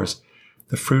flowers,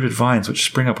 the fruited vines which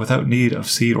spring up without need of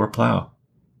seed or plow.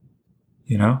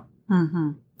 You know?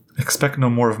 Mm-hmm. Expect no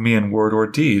more of me in word or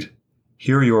deed.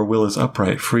 Here your will is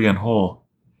upright, free and whole,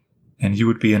 and you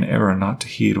would be in error not to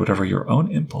heed whatever your own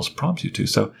impulse prompts you to.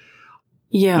 So,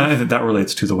 yeah, I think that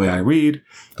relates to the way I read,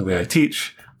 the way I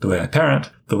teach, the way I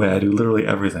parent, the way I do literally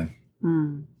everything.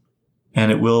 Mm.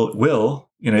 And it will,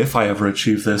 you know, if I ever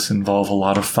achieve this, involve a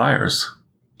lot of fires,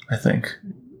 I think.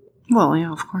 Well,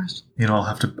 yeah, of course. You know,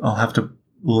 I'll have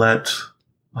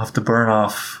to burn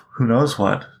off who knows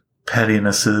what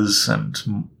pettinesses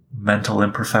and mental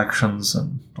imperfections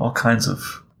and all kinds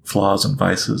of flaws and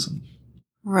vices.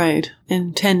 Right.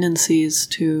 And tendencies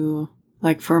to,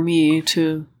 like for me,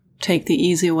 to take the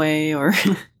easy way, or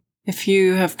if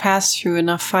you have passed through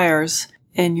enough fires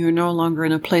and you're no longer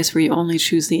in a place where you only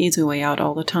choose the easy way out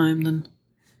all the time, then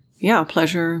yeah,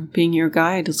 pleasure being your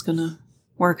guide is going to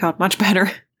work out much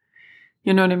better.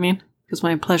 You know what I mean? Because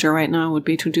my pleasure right now would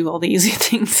be to do all the easy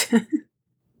things.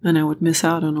 And I would miss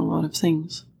out on a lot of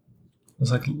things. It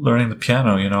was like learning the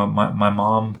piano. You know, my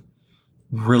mom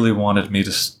really wanted me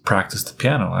to practice the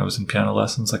piano. I was in piano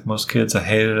lessons like most kids. I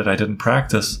hated it. I didn't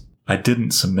practice. I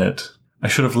didn't submit. I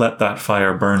should have let that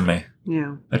fire burn me.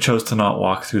 Yeah. I chose to not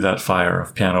walk through that fire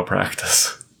of piano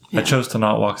practice. Yeah. I chose to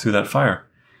not walk through that fire.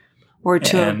 Or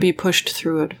to be pushed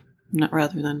through it,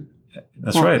 rather than...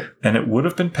 That's right. And it would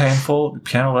have been painful.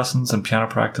 Piano lessons and piano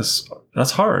practice,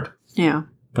 that's hard. Yeah.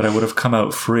 But I would have come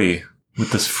out free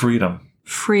with this freedom.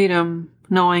 Freedom,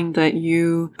 knowing that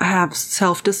you have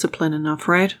self-discipline enough,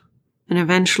 right? And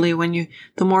eventually,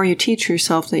 the more you teach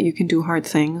yourself that you can do hard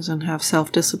things and have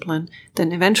self-discipline,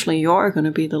 then eventually you are going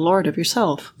to be the lord of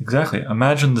yourself. Exactly.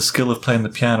 Imagine the skill of playing the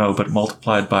piano, but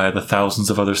multiplied by the thousands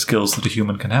of other skills that a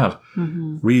human can have.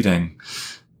 Mm-hmm. Reading,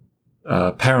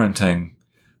 parenting,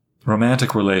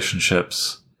 romantic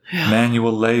relationships,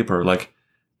 manual labor. Like,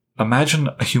 imagine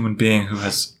a human being who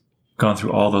has gone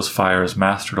through all those fires,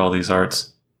 mastered all these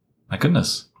arts. My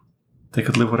goodness. They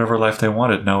could live whatever life they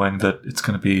wanted, knowing that it's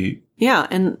going to be... Yeah,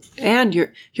 and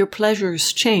your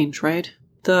pleasures change, right?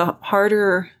 The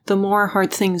more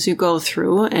hard things you go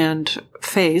through and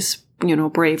face,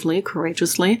 bravely,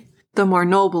 courageously, the more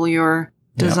noble your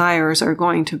desires are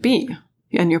going to be,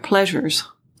 and your pleasures.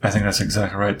 I think that's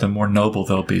exactly right. The more noble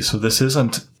they'll be. So this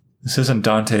isn't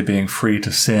Dante being free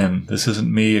to sin. This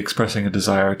isn't me expressing a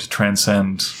desire to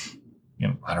transcend...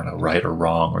 I don't know, right or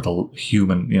wrong, or the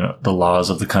human, the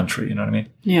laws of the country, you know what I mean?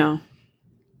 Yeah.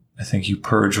 I think you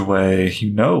purge away,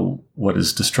 what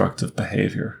is destructive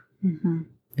behavior. Mm-hmm.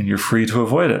 And you're free to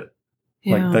avoid it.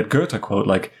 Yeah. Like that Goethe quote,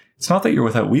 it's not that you're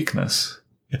without weakness,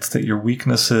 it's that your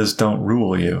weaknesses don't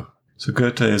rule you. So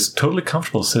Goethe is totally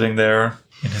comfortable sitting there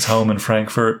in his home in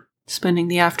Frankfurt. Spending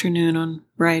the afternoon on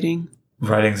writing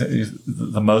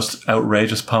the most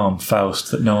outrageous poem,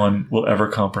 Faust, that no one will ever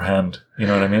comprehend. You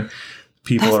know what I mean?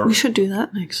 We should do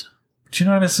that next. But you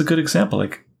know what I mean? It's a good example.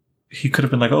 He could have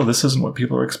been like, oh, this isn't what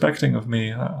people are expecting of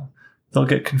me. They'll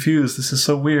get confused. This is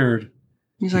so weird.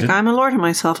 He's like, I'm a lord of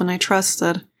myself, and I trust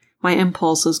that my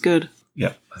impulse is good.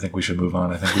 Yeah, I think we should move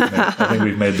on. I think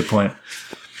we've made the point.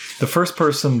 The first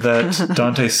person that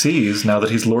Dante sees, now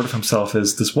that he's lord of himself,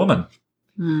 is this woman.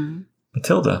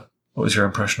 Matilda. What was your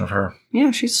impression of her? Yeah,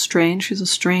 she's strange. She's a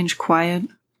strange, quiet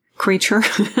creature.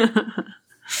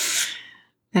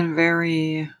 And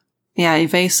very,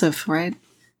 evasive, right?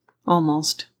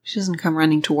 Almost. She doesn't come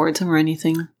running towards him or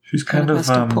anything. She's kind of has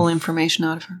to pull information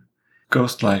out of her.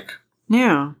 Ghost-like.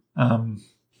 Yeah.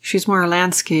 She's more a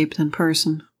landscape than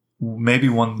person. Maybe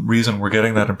one reason we're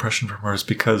getting that impression from her is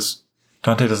because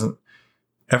Dante doesn't...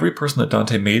 Every person that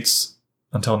Dante meets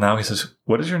until now, he says,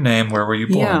 what is your name? Where were you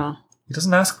born? Yeah. He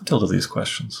doesn't ask Matilda these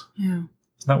questions. Yeah.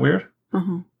 Isn't that weird?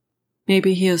 Mm-hmm.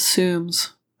 Maybe he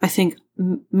assumes... I think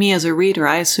me as a reader,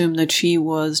 I assume that she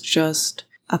was just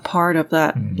a part of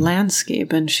that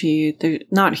landscape, and they're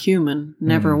not human,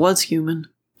 never was human,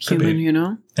 And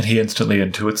he instantly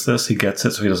intuits this, he gets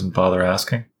it, so he doesn't bother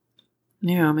asking.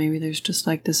 Yeah, maybe there's just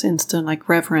this instant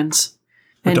reverence,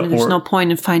 and there's no point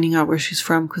in finding out where she's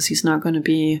from, because he's not going to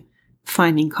be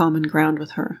finding common ground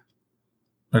with her.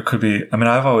 There could be,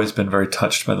 I've always been very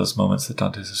touched by those moments that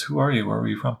Dante says, who are you, where were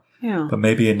you from? Yeah. But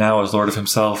maybe now as Lord of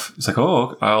himself, he's like,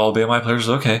 oh, I'll obey my pleasures.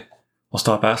 Okay. I'll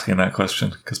stop asking that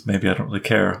question because maybe I don't really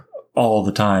care all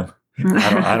the time.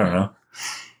 I don't know.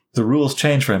 The rules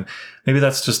change for him. Maybe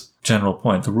that's just general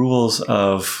point. The rules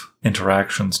of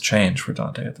interactions change for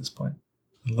Dante at this point.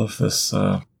 I love this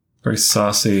very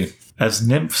saucy. As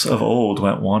nymphs of old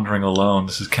went wandering alone,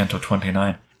 this is Canto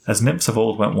 29. As nymphs of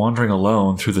old went wandering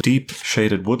alone through the deep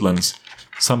shaded woodlands,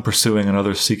 some pursuing and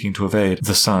others seeking to evade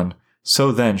the sun,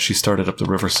 so then she started up the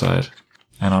riverside,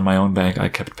 and on my own bank I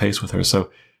kept pace with her.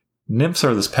 So nymphs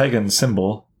are this pagan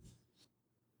symbol,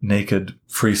 naked,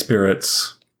 free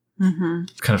spirits, kind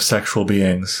of sexual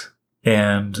beings,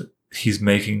 and he's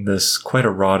making this quite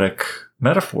erotic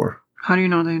metaphor. How do you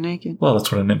know they're naked? Well,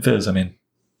 that's what a nymph is.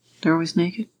 They're always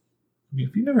naked?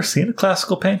 Have you never seen a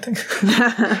classical painting?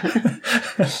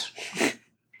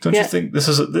 Don't you think this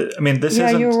is... this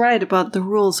isn't... you're right about the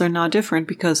rules are not different,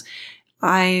 because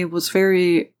I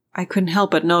couldn't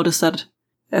help but notice that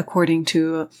according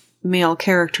to male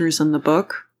characters in the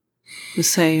book, who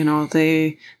say,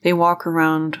 they walk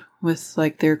around with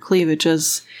their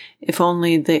cleavages, if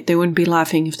only they wouldn't be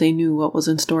laughing if they knew what was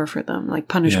in store for them,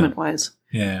 punishment-wise.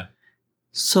 Yeah.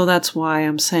 So that's why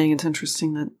I'm saying it's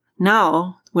interesting that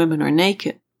now women are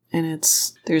naked, and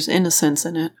there's innocence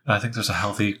in it. I think there's a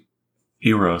healthy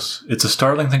eros. It's a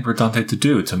startling thing for Dante to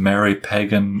do, to marry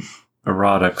pagan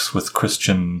erotics with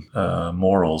Christian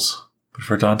morals. But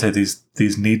for Dante,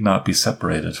 these need not be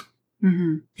separated.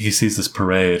 Mm-hmm. He sees this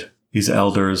parade. These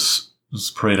elders, this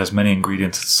parade has many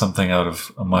ingredients. It's something out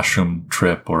of a mushroom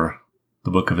trip or the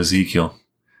book of Ezekiel.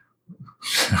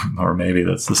 Or maybe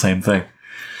that's the same thing.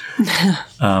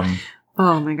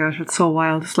 Oh my gosh, it's so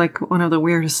wild. It's one of the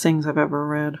weirdest things I've ever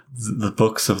read. The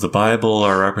books of the Bible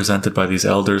are represented by these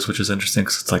elders, which is interesting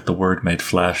because it's the Word made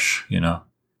flesh,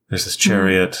 There's this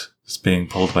chariot that's being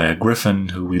pulled by a griffin,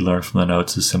 who we learn from the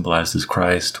notes is symbolized as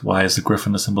Christ. Why is the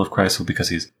griffin a symbol of Christ? Well, because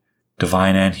he's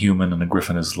divine and human, and the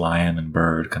griffin is lion and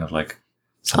bird, kind of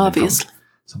something obviously.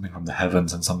 Something from the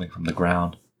heavens and something from the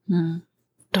ground.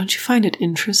 don't you find it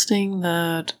interesting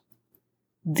that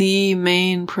the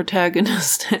main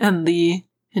protagonist and the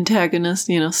antagonist,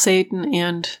 Satan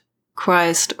and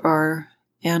Christ, are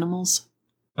animals?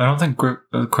 I don't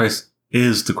think Christ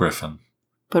is the griffin.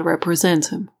 But represents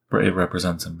him. It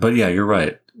represents him. But yeah, you're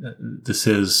right. This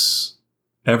is...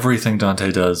 Everything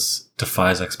Dante does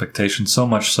defies expectation, so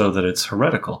much so that it's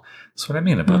heretical. That's what I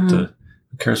mean about who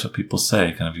cares what people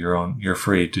say, kind of you're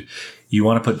free. You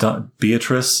want to put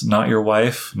Beatrice, not your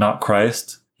wife, not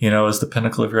Christ, as the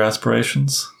pinnacle of your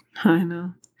aspirations? I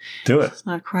know. Do it. It's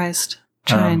not Christ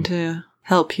trying to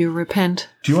help you repent.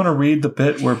 Do you want to read the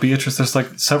bit where Beatrice, there's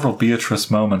like several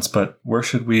Beatrice moments, but where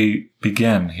should we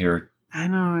begin here? I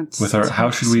know.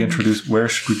 Where should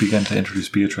we begin to introduce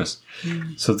Beatrice?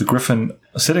 So the griffin,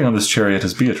 sitting on this chariot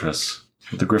is Beatrice,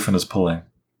 that the griffin is pulling.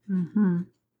 Mm-hmm.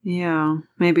 Yeah,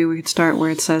 maybe we could start where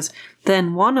it says,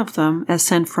 "Then one of them, as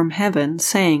sent from heaven,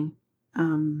 saying,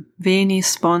 Veni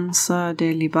sponsa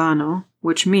de Libano,"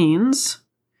 which means,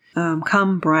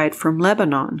 "Come bride from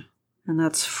Lebanon." And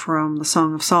that's from the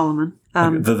Song of Solomon.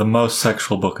 The most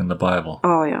sexual book in the Bible.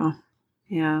 Oh, yeah.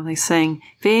 Yeah, they sang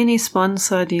 "Veni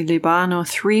sponsa di Libano"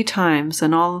 3 times,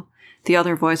 and all the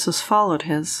other voices followed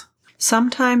his.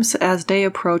 "Sometimes, as day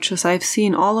approaches, I have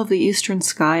seen all of the eastern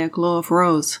sky a glow of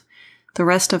rose, the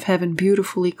rest of heaven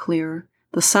beautifully clear,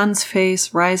 the sun's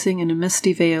face rising in a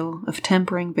misty veil of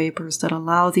tempering vapors that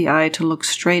allow the eye to look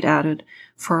straight at it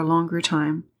for a longer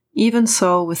time. Even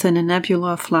so, within a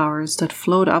nebula of flowers that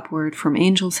flowed upward from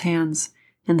angels' hands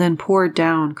and then poured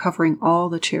down, covering all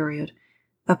the chariot,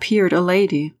 appeared a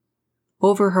lady.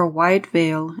 Over her white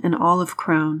veil and olive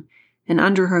crown, and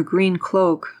under her green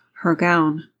cloak, her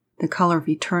gown, the color of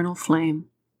eternal flame.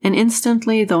 And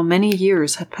instantly, though many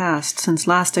years had passed since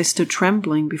last I stood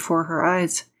trembling before her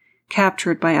eyes,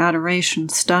 captured by adoration,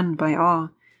 stunned by awe,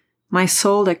 my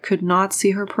soul that could not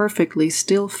see her perfectly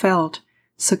still felt,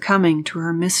 succumbing to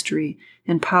her mystery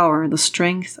and power, the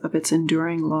strength of its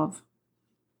enduring love.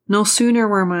 No sooner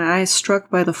were my eyes struck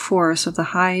by the force of the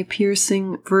high,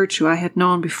 piercing virtue I had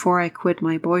known before I quit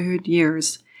my boyhood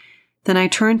years, than I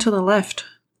turned to the left,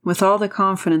 with all the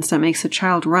confidence that makes a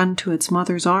child run to its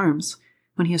mother's arms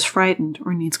when he is frightened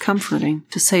or needs comforting,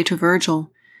 to say to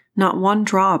Virgil, "Not one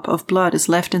drop of blood is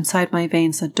left inside my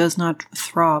veins that does not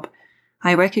throb.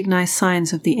 I recognize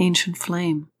signs of the ancient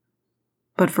flame."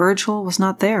 But Virgil was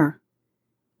not there.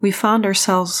 We found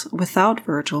ourselves without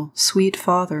Virgil, sweet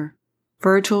Father,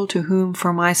 Virgil to whom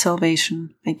for my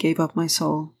salvation I gave up my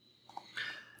soul.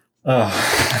 Oh,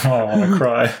 I want to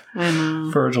cry. I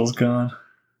know. Virgil's gone.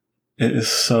 It is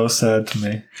so sad to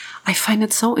me. I find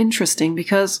it so interesting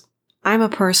because I'm a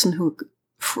person who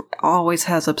always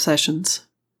has obsessions.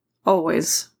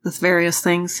 Always. With various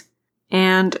things.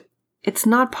 And it's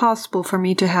not possible for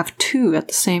me to have 2 at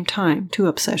the same time. 2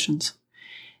 obsessions.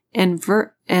 And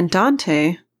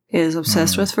Dante is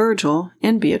obsessed with Virgil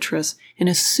and Beatrice. And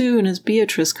as soon as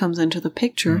Beatrice comes into the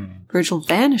picture, Virgil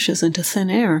vanishes into thin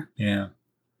air. Yeah.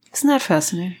 Isn't that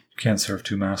fascinating? You can't serve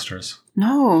 2 masters.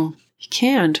 No, you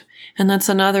can't. And that's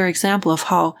another example of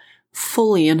how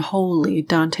fully and wholly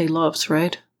Dante loves,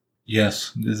 right?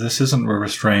 Yes. This isn't a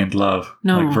restrained love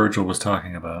like Virgil was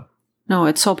talking about. No,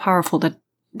 it's so powerful that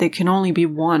there can only be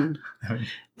one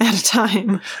at a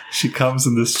time. She comes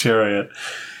in this chariot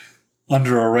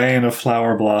under a rain of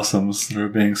flower blossoms that are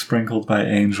being sprinkled by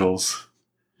angels,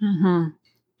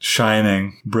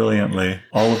 shining brilliantly.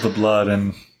 All of the blood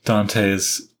in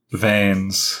Dante's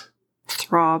veins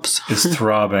is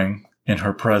throbbing in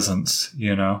her presence,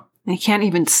 I can't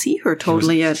even see her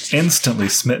totally yet. Instantly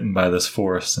smitten by this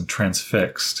force and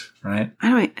transfixed, right?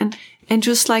 Anyway, and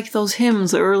just like those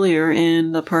hymns earlier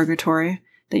in the Purgatory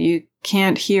that you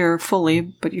can't hear fully,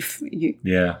 but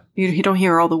you don't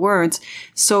hear all the words.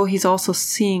 So he's also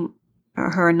seeing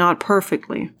her not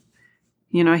perfectly.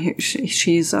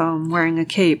 She's wearing a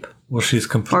cape. Well, she's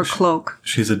or cloak.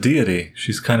 She's a deity.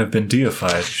 She's kind of been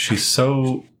deified. She's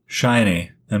so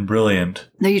shiny and brilliant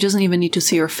that he doesn't even need to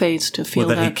see her face to feel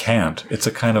that. He can't. It's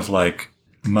a kind of like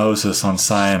Moses on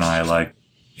Sinai. Like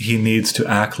he needs to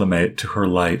acclimate to her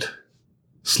light.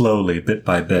 Slowly, bit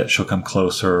by bit, she'll come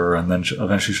closer, and then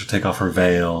eventually she'll take off her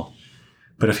veil.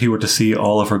 But if he were to see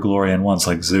all of her glory at once,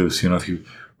 like Zeus, if he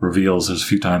reveals, there's a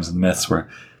few times in the myths where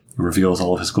he reveals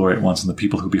all of his glory at once, and the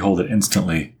people who behold it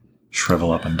instantly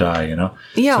shrivel up and die,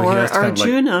 Yeah, so or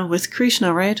Arjuna with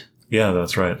Krishna, right? Yeah,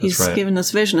 that's right. He's given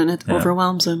this vision, and it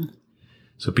overwhelms him.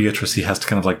 So Beatrice, he has to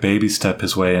kind of like baby step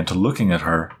his way into looking at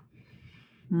her.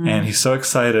 And he's so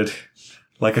excited,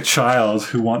 like a child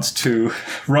who wants to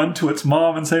run to its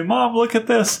mom and say, "Mom, look at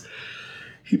this."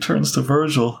 He turns to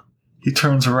Virgil. He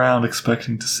turns around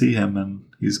expecting to see him, and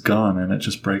he's gone, and it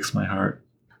just breaks my heart.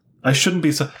 I shouldn't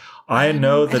be so... I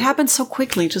know It that happened so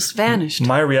quickly, just vanished.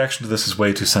 my reaction to this is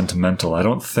way too sentimental. I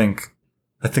think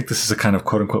this is a kind of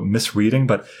quote-unquote misreading,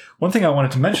 but one thing I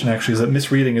wanted to mention actually is that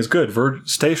misreading is good.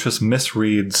 Statius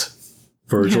misreads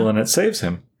Virgil and it saves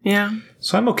him. Yeah.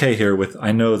 So I'm okay here with,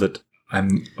 I know that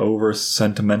I'm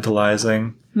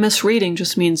over-sentimentalizing. Misreading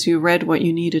just means you read what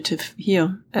you needed to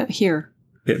hear.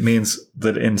 It means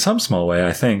that in some small way,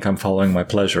 I think I'm following my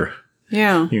pleasure.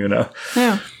 Yeah. You know?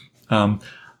 Yeah.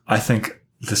 I think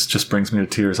this just brings me to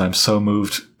tears. I'm so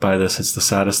moved by this. It's the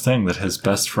saddest thing that his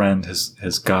best friend,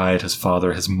 his guide, his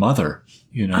father, his mother,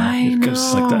 you know,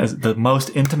 it's like the most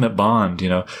intimate bond, you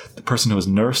know, the person who has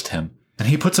nursed him. And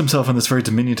he puts himself in this very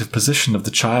diminutive position of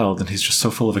the child, and he's just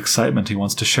so full of excitement. He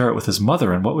wants to share it with his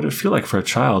mother. And what would it feel like for a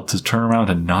child to turn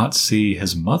around and not see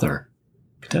his mother?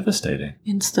 Devastating.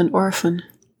 Instant orphan.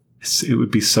 It would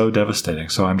be so devastating.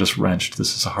 So I'm just wrenched.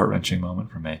 This is a heart-wrenching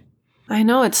moment for me. I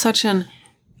know, it's such an...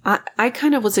 I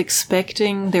kind of was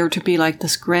expecting there to be like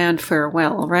this grand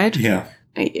farewell, right? Yeah.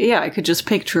 I could just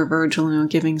picture Virgil, you know,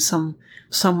 giving some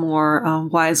more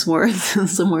wise words,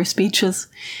 some more speeches.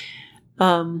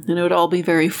 And it would all be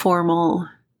very formal.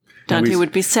 Dante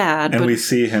would be sad. And but we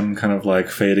see him kind of like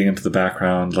fading into the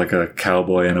background like a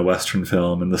cowboy in a Western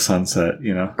film in the sunset,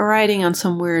 you know? Riding on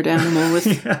some weird animal with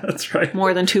yeah, that's right.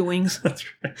 more than 2 wings. That's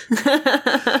right.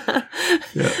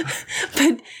 Yeah.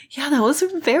 But yeah, that was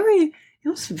very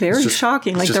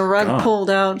shocking. Like the rug gone. pulled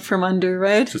out from under,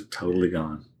 right? Just totally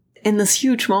gone. In this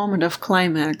huge moment of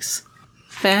climax,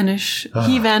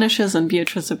 he vanishes and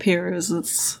Beatrice appears.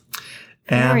 It's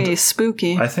very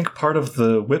spooky. I think part of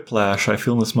the whiplash I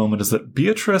feel in this moment is that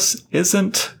Beatrice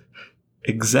isn't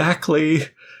exactly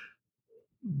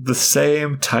the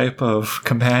same type of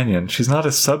companion. She's not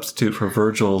a substitute for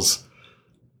Virgil's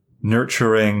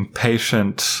nurturing,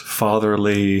 patient,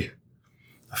 fatherly,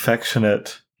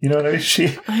 affectionate. You know what I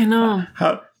mean? I know.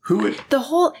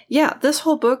 This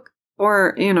whole book,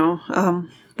 or, you know,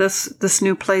 this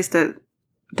new place that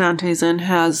Dante's in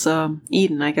has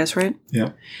Eden, I guess, right?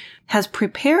 Yeah. Has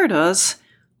prepared us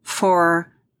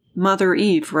for Mother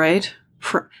Eve, right?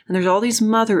 And there's all these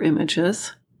mother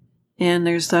images, and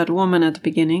there's that woman at the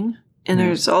beginning, and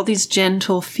there's all these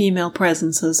gentle female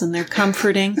presences, and they're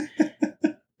comforting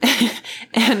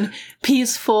and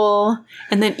peaceful,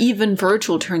 and then even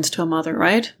Virgil turns to a mother,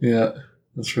 right? Yeah,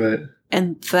 that's right.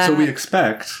 And that... So we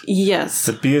expect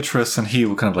that Beatrice and he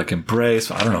will kind of like embrace.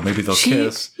 I don't know, maybe they'll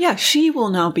kiss. Yeah, she will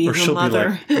now be the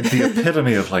mother. Be like the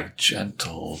epitome of like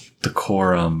gentle,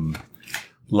 decorum,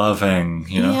 loving,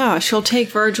 you know? Yeah, she'll take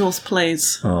Virgil's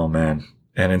place. Oh, man.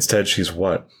 And instead she's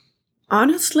what?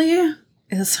 Honestly,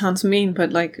 it sounds mean,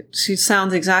 but like she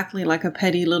sounds exactly like a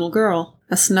petty little girl.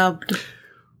 A snubbed.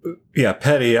 Yeah,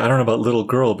 petty. I don't know about little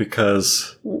girl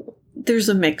because... There's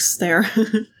a mix there.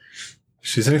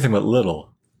 She's anything but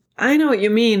little. I know what you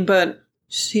mean, but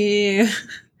she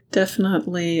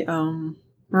definitely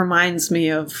reminds me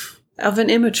of an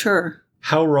immature.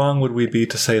 How wrong would we be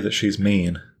to say that she's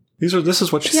mean? This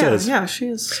is what she says. Yeah, she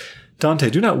is. Dante,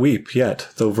 do not weep yet,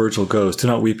 though Virgil goes. Do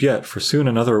not weep yet, for soon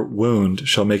another wound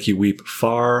shall make you weep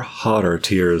far hotter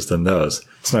tears than those.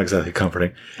 It's not exactly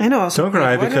comforting. I know. Don't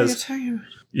cry because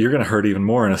you're going to hurt even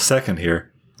more in a second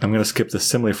here. I'm going to skip the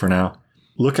simile for now.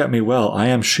 Look at me well. I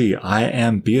am she. I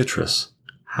am Beatrice.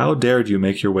 How dared you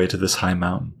make your way to this high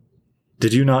mountain?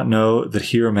 Did you not know that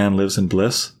here a man lives in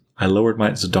bliss?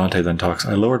 Dante then talks.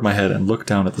 I lowered my head and looked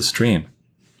down at the stream.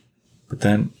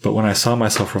 But when I saw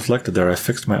myself reflected there, I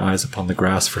fixed my eyes upon the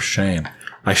grass for shame.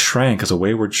 I shrank as a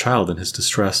wayward child in his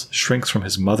distress shrinks from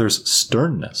his mother's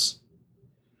sternness.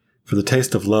 For the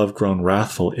taste of love grown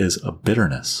wrathful is a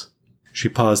bitterness. She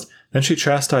paused. Then she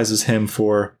chastises him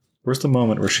for... Where's the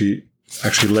moment where she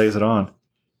actually lays it on?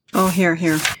 Oh, here.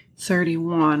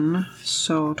 31.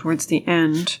 So, towards the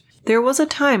end. There was a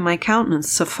time my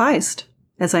countenance sufficed,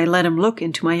 as I let him look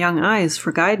into my young eyes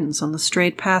for guidance on the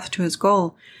straight path to his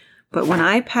goal. But when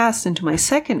I passed into my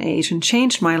second age and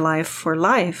changed my life for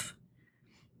life,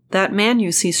 that man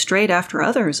you see strayed after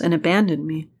others and abandoned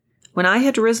me. When I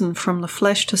had risen from the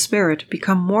flesh to spirit,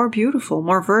 become more beautiful,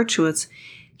 more virtuous,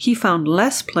 he found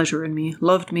less pleasure in me,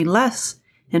 loved me less,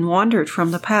 and wandered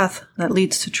from the path that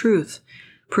leads to truth,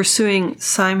 pursuing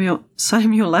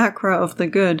simulacra of the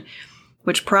good,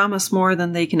 which promise more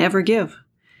than they can ever give.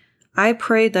 I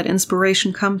prayed that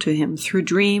inspiration come to him through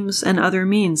dreams and other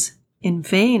means. In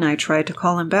vain I tried to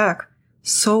call him back.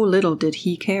 So little did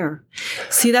he care.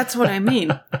 See, that's what I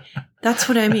mean. That's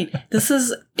what I mean. This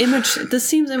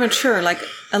seems immature, like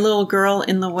a little girl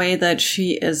in the way that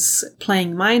she is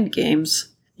playing mind games.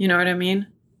 You know what I mean?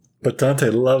 But Dante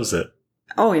loves it.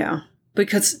 Oh, yeah.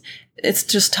 Because it's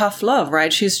just tough love,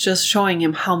 right? She's just showing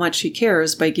him how much she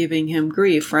cares by giving him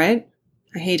grief, right?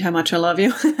 I hate how much I love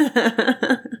you.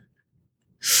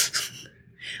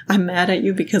 I'm mad at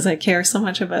you because I care so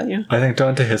much about you. I think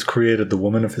Dante has created the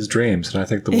woman of his dreams, and I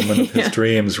think the woman of his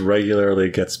dreams regularly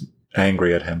gets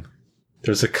angry at him.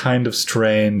 There's a kind of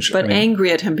strange... But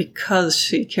angry at him because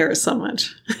she cares so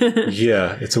much.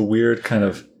 Yeah, it's a weird kind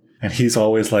of... And he's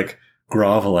always like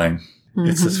groveling. Mm-hmm.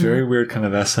 It's this very weird kind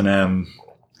of S&M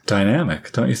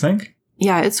dynamic, don't you think?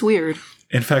 Yeah, it's weird.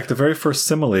 In fact, the very first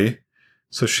simile,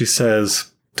 so she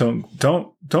says,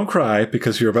 don't cry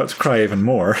because you're about to cry even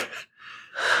more.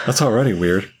 That's already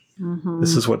weird. Mm-hmm.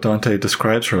 This is what Dante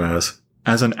describes her as.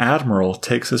 As an admiral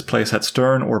takes his place at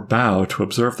stern or bow to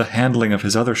observe the handling of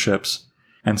his other ships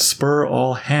and spur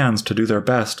all hands to do their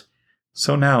best,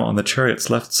 so now on the chariot's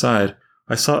left side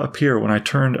I saw appear when I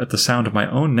turned at the sound of my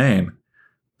own name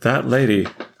that lady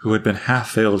who had been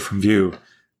half veiled from view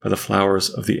by the flowers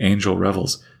of the angel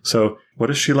revels. So what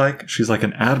is she like? She's like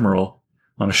an admiral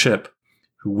on a ship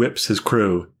who whips his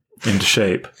crew into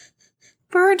shape.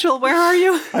 Virgil, where are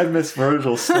you? I miss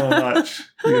Virgil so much,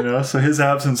 so his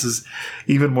absence is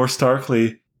even more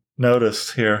starkly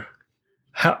noticed here.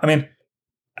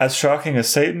 As shocking as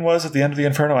Satan was at the end of the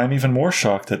Inferno, I'm even more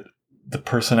shocked at the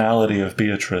personality of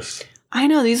Beatrice. I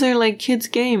know, these are like kids'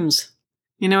 games.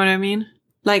 You know what I mean?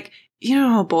 Like, you know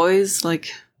how boys,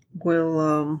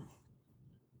 will,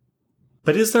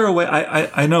 But is there a way...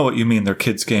 I know what you mean, they're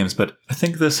kids' games, but I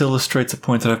think this illustrates a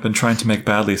point that I've been trying to make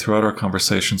badly throughout our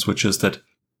conversations, which is that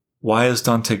why is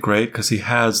Dante great? Because he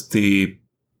has the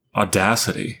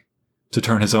audacity to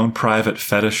turn his own private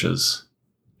fetishes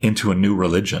into a new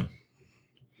religion.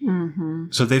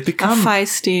 Mm-hmm. So they've become... A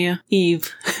feisty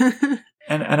Eve.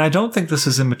 and I don't think this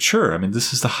is immature. I mean,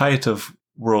 this is the height of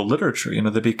world literature.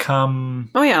 They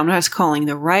become... Oh yeah, I'm not calling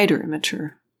the writer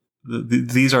immature.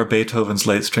 These are Beethoven's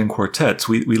late string quartets.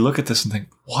 We look at this and think,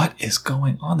 what is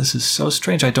going on? This is so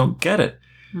strange. I don't get it.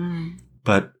 Mm.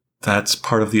 But that's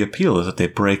part of the appeal, is that they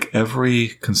break every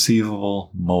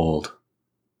conceivable mold.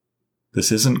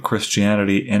 This isn't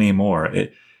Christianity anymore.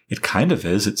 It kind of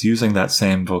is. It's using that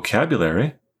same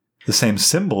vocabulary, the same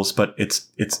symbols, but it's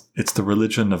the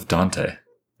religion of Dante.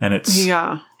 And it's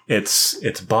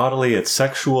bodily, it's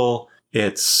sexual,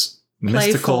 it's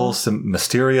mystical,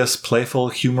 mysterious, playful,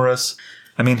 humorous.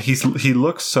 I mean, he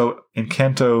looks so... In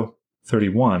Canto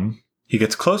 31, he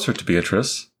gets closer to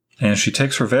Beatrice, and she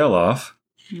takes her veil off,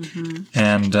 mm-hmm.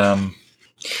 and...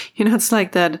 it's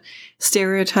like that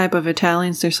stereotype of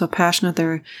Italians. They're so passionate,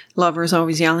 their lovers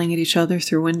always yelling at each other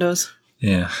through windows.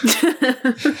 Yeah.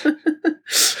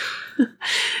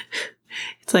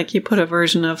 It's like you put a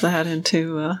version of that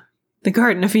into the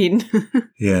Garden of Eden.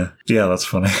 Yeah, that's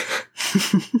funny.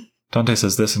 Dante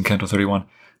says this in Canto 31.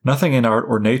 Nothing in art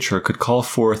or nature could call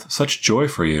forth such joy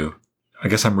for you. I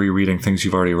guess I'm rereading things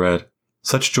you've already read.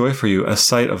 Such joy for you as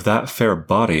sight of that fair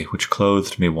body which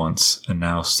clothed me once and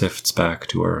now sifts back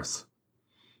to earth.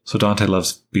 So Dante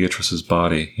loves Beatrice's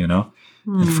body,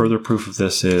 And further proof of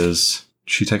this is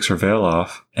she takes her veil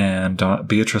off and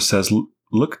Beatrice says,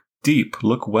 look deep,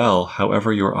 look well,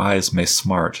 however your eyes may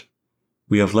smart.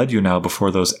 We have led you now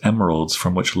before those emeralds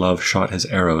from which love shot his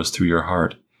arrows through your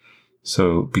heart.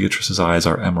 So Beatrice's eyes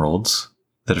are emeralds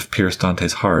that have pierced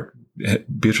Dante's heart.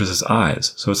 Beatrice's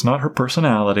eyes. So it's not her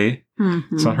personality.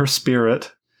 Mm-hmm. It's not her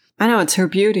spirit. I know, it's her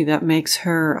beauty that makes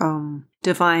her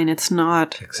divine. It's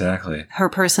not exactly her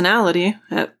personality.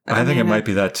 I think it might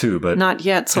be that too, but not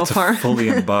yet so far. It's a fully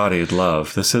embodied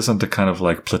love. This isn't a kind of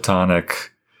like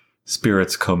platonic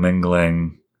spirits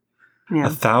commingling. Yeah.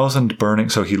 1,000 burning...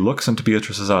 So he looks into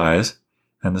Beatrice's eyes,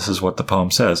 and this is what the poem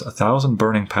says. 1,000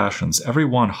 burning passions, every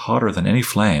one hotter than any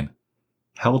flame,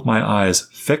 held my eyes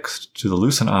fixed to the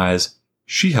lucent eyes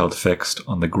she held fixed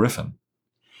on the griffin.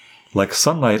 Like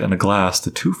sunlight in a glass,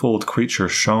 the twofold creature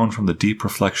shone from the deep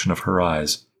reflection of her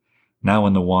eyes, now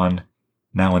in the one,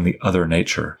 now in the other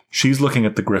nature. She's looking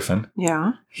at the griffin.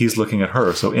 Yeah. He's looking at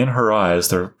her. So in her eyes,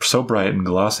 they're so bright and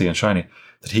glossy and shiny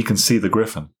that he can see the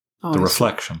griffin, the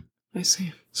reflection. I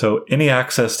see. So any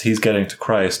access he's getting to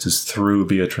Christ is through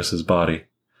Beatrice's body.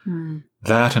 Mm.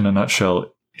 That, in a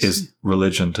nutshell, is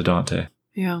religion to Dante.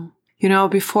 Yeah.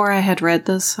 Before I had read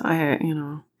this,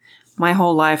 my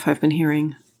whole life I've been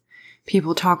hearing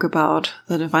people talk about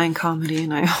the Divine Comedy,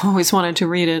 and I always wanted to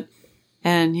read it.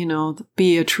 And,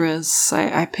 Beatrice,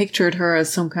 I pictured her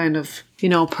as some kind of,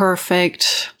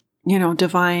 perfect,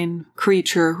 divine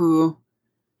creature who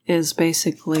is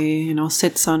basically,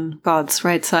 sits on God's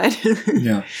right side.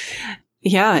 Yeah.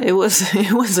 Yeah, it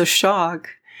was a shock.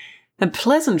 A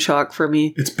pleasant shock for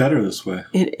me. It's better this way.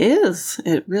 It is.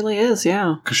 It really is,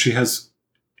 yeah. Because she has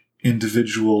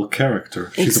individual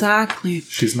character. She's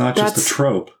not just a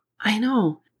trope. I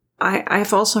know.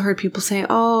 I've also heard people say,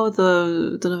 oh,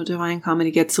 the Divine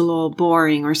Comedy gets a little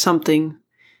boring or something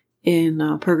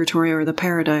in Purgatory or the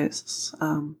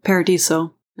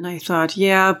Paradiso. And I thought,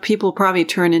 yeah, people probably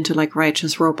turn into like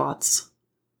righteous robots.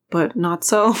 But not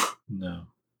so. No.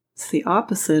 It's the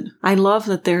opposite. I love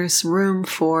that there's room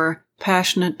for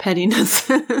passionate pettiness.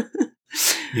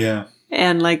 Yeah.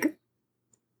 And like,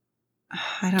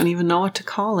 I don't even know what to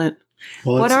call it.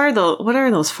 Well, what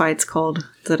are those fights called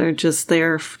that are just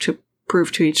there to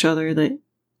prove to each other that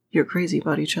you're crazy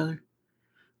about each other?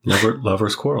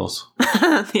 Lovers' quarrels.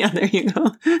 Yeah, there you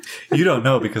go. You don't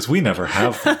know because we never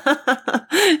have them.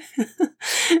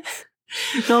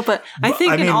 No, but I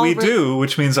think we do,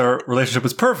 which means our relationship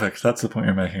is perfect. That's the point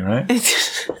you're making, right?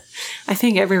 I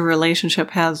think every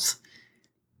relationship has.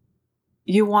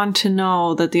 You want to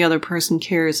know that the other person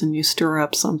cares, and you stir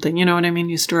up something. You know what I mean?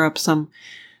 You stir up some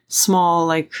small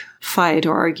like fight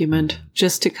or argument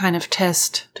just to kind of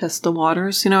test the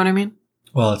waters. You know what I mean?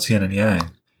 Well, it's yin and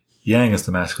yang. Yang is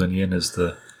the masculine, yin is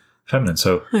the feminine.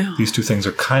 So these two things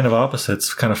are kind of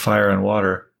opposites, kind of fire and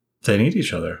water. They need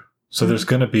each other. So there's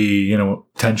going to be,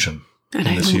 tension in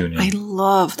this union. I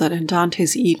love that in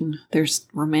Dante's Eden, there's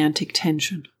romantic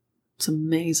tension. It's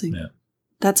amazing. Yeah.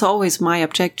 That's always my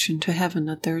objection to heaven,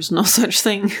 that there's no such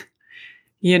thing.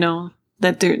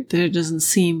 That there doesn't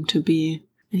seem to be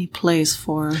any place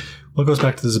for Well, it goes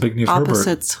back to the Zbigniew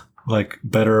opposites. Herbert. Like,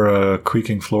 better a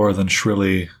creaking floor than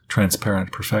shrilly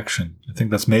transparent perfection. I think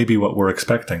that's maybe what we're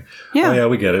expecting. Yeah. Oh, yeah,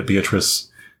 we get it.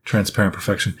 Beatrice, transparent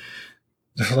perfection.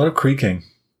 There's a lot of creaking.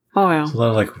 Oh, yeah. There's a lot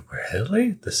of like,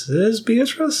 really? This is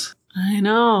Beatrice? I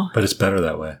know. But it's better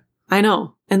that way. I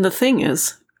know. And the thing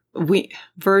is,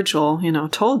 Virgil,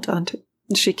 told Dante,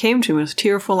 she came to him with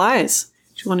tearful eyes.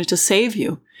 She wanted to save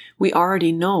you. We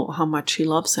already know how much she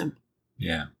loves him.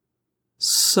 Yeah.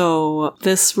 So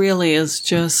this really is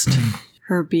just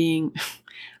her being,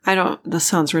 this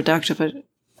sounds reductive, but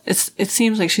it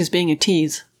seems like she's being a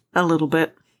tease a little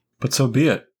bit. But so be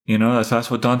it. If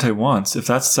that's what Dante wants, if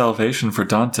that's salvation for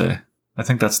Dante, I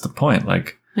think that's the point.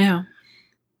 Like, yeah,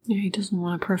 he doesn't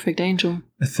want a perfect angel.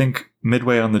 I think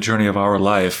midway on the journey of our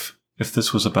life, if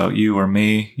this was about you or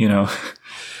me, you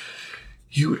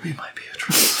would be my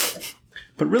Beatrice.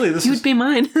 But really, You'd be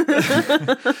mine.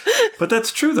 But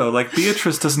that's true, though. Like,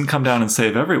 Beatrice doesn't come down and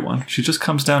save everyone. She just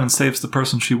comes down and saves the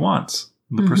person she wants.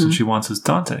 And the person she wants is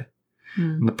Dante.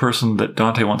 And the person that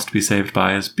Dante wants to be saved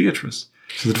by is Beatrice.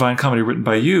 So the Divine Comedy written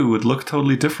by you would look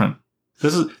totally different.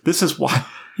 This is why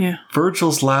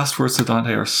Virgil's last words to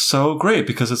Dante are so great,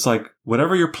 because it's like,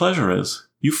 whatever your pleasure is,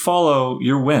 you follow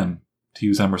your whim, to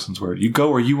use Emerson's word. You go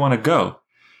where you want to go.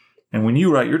 And when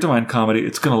you write your Divine Comedy,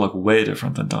 it's going to look way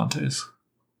different than Dante's.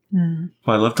 Well,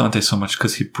 I love Dante so much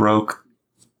because he broke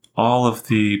all of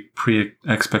the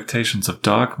pre-expectations of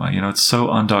dogma. It's so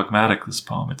undogmatic, this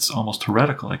poem. It's almost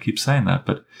heretical. I keep saying that.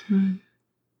 But when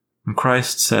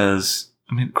Christ says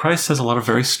a lot of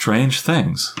very strange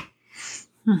things.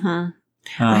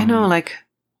 I know, like,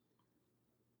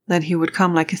 that he would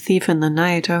come like a thief in the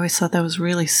night. I always thought that was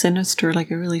really sinister, like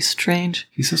a really strange.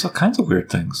 He says all kinds of weird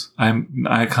things.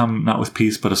 I come not with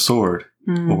peace, but a sword.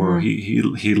 Or he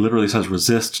literally says,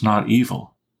 resist not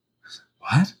evil.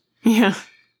 What? Yeah.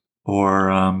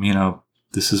 Or,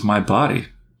 this is my body.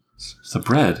 It's the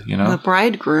bread, The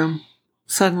bridegroom,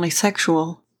 suddenly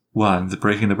sexual. Well, and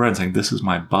breaking the bread and saying, this is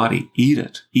my body. Eat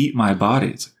it. Eat my body.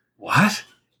 It's like, what?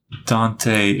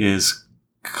 Dante is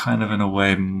kind of, in a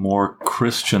way, more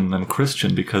Christian than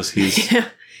Christian because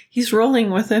he's rolling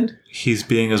with it. He's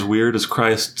being as weird as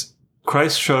Christ.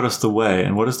 Christ showed us the way.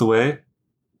 And what is the way?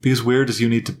 Be as weird as you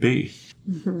need to be.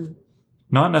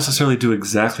 Not necessarily do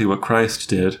exactly what Christ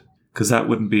did, because that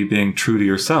wouldn't be being true to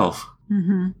yourself.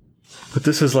 But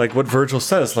this is like what Virgil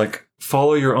says, like,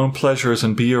 follow your own pleasures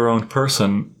and be your own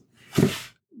person.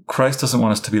 Christ doesn't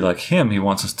want us to be like him. He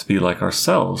wants us to be like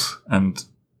ourselves. And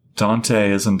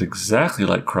Dante isn't exactly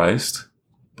like Christ,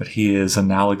 but he is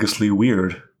analogously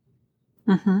weird.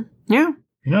 Yeah. You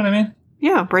know what I mean?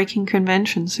 Yeah, breaking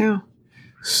conventions, yeah.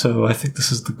 So I think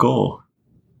this is the goal.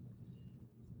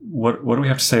 What do we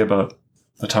have to say about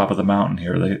the top of the mountain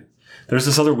here? There's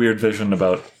this other weird vision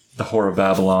about the Whore of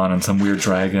Babylon and some weird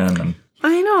dragon. And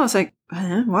I know. It's like,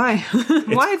 why?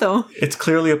 Why, though? It's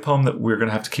clearly a poem that we're going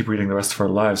to have to keep reading the rest of our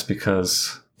lives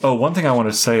because... Oh, one thing I want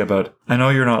to say about... I know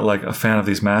you're not like a fan of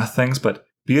these math things, but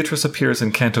Beatrice appears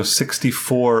in Canto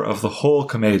 64 of the whole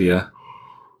Commedia.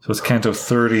 So it's Canto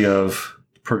 30 of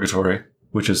Purgatory,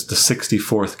 which is the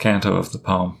 64th canto of the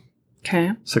poem.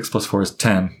 Okay. 6 plus 4 is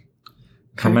 10.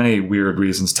 For many weird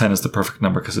reasons, 10 is the perfect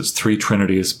number because it's 3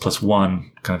 trinities plus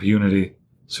 1, kind of unity.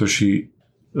 So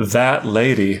that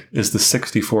lady is the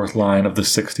 64th line of the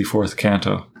 64th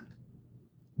canto.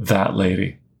 That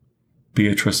lady.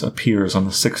 Beatrice appears on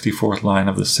the 64th line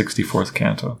of the 64th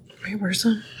canto. Wait, where's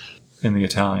that? In the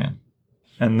Italian.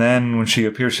 And then when she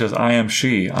appears, she says, I am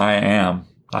she, I am.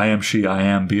 I am she, I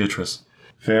am Beatrice.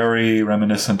 Very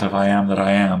reminiscent of I am that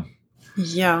I am.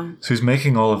 Yeah. So he's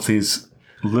making all of these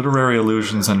literary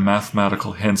allusions and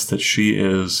mathematical hints that she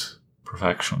is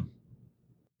perfection.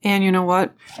 And you know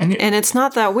what? And it's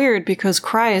not that weird because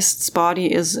Christ's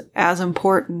body is as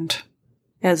important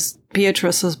as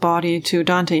Beatrice's body to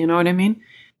Dante, you know what I mean?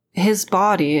 His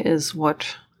body is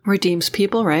what redeems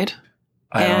people, right?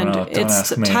 I don't know. Don't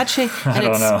ask me. Touching. I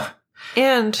don't know.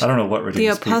 And I don't know what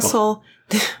redeems the apostle,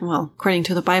 well, according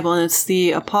to the Bible, and it's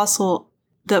the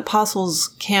apostles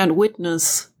can't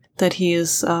witness that he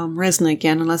is risen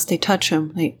again unless they touch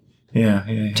him. They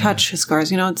touch his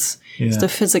scars. You know, it's the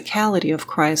physicality of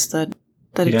Christ that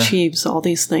achieves all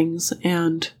these things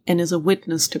and is a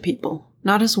witness to people.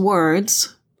 Not his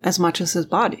words as much as his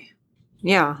body.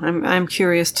 Yeah, I'm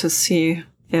curious to see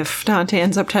if Dante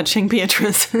ends up touching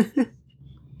Beatrice.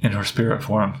 In her spirit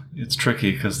form. It's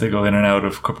tricky because they go in and out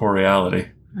of corporeality.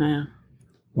 Yeah.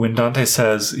 When Dante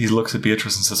says, he looks at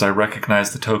Beatrice and says, I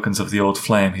recognize the tokens of the old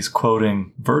flame, he's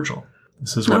quoting Virgil.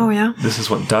 This is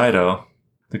what Dido,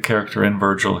 the character in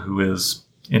Virgil who is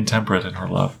intemperate in her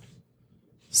love,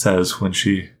 says when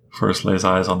she first lays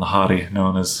eyes on the hottie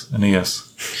known as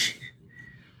Aeneas.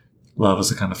 Love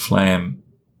is a kind of flame.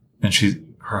 And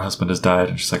her husband has died,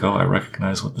 and she's like, oh, I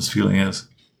recognize what this feeling is.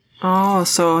 Oh,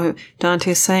 so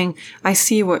Dante's saying, I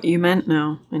see what you meant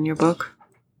now in your book.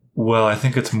 Well, I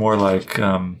think it's more like,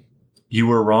 you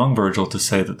were wrong, Virgil, to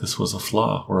say that this was a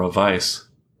flaw or a vice.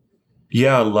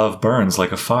 Yeah, love burns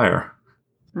like a fire.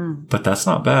 But that's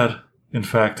not bad. In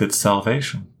fact, it's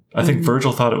salvation. I think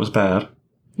Virgil thought it was bad.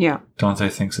 Yeah. Dante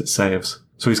thinks it saves.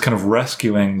 So he's kind of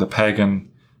rescuing the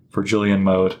pagan Virgilian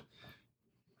mode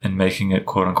and making it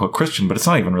quote-unquote Christian, but it's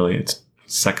not even really, it's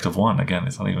sect of one. Again,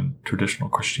 it's not even traditional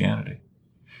Christianity.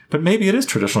 But maybe it is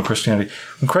traditional Christianity.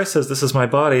 When Christ says, this is my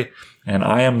body, and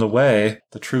I am the way,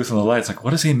 the truth, and the light, it's like, what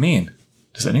does he mean?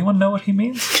 Does anyone know what he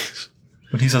means?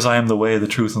 When he says, I am the way, the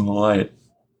truth, and the light.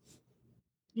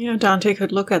 Yeah, Dante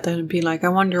could look at that and be like, I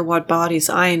wonder what bodies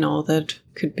I know that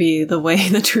could be the way,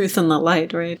 the truth, and the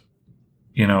light, right?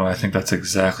 You know, I think that's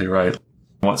exactly right.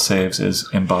 What saves is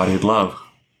embodied love.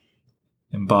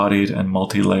 Embodied and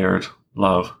multi-layered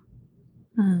love.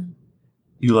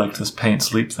 You liked this paint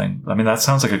sleep thing. I mean, that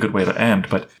sounds like a good way to end,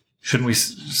 but shouldn't we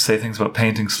say things about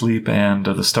painting sleep and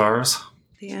the stars?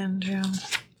 The end, yeah.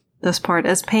 This part,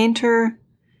 as painter,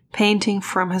 painting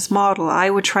from his model, I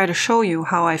would try to show you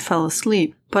how I fell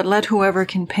asleep, but let whoever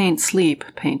can paint sleep,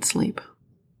 paint sleep.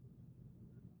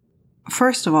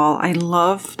 First of all, I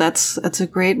love, that's a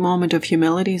great moment of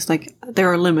humility. It's like,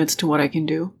 there are limits to what I can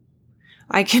do.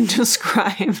 I can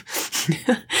describe,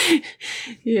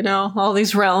 all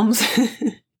these realms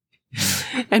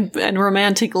and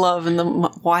romantic love in the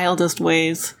wildest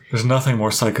ways. There's nothing more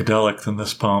psychedelic than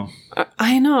this poem.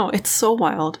 I know, it's so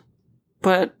wild,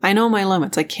 but I know my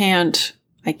limits. I can't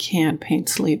paint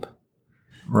sleep.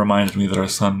 Reminded me that our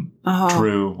son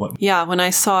drew. Yeah, when I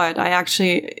saw it, I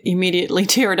actually immediately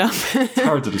teared up. It's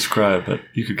hard to describe, but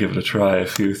you could give it a try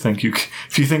if you think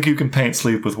you can paint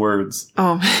sleep with words.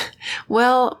 Oh,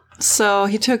 well, so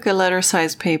he took a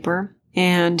letter-sized paper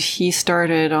and he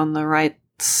started on the right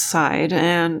side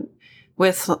and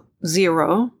with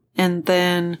 0, and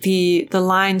then the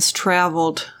lines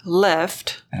traveled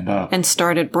left and up and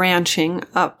started branching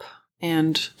up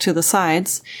and to the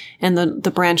sides, and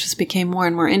the branches became more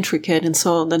and more intricate, and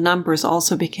so the numbers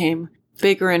also became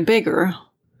bigger and bigger,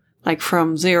 like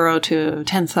from 0 to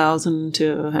 10,000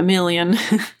 to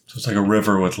 1,000,000. So it's like a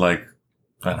river with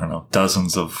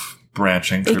dozens of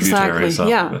branching tributaries.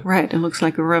 Exactly, yeah, right. It looks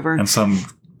like a river. And some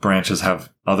branches have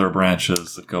other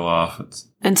branches that go off.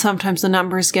 And sometimes the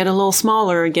numbers get a little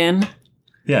smaller again.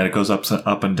 Yeah, it goes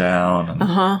up and down. And,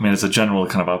 I mean, it's a general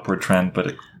kind of upward trend, but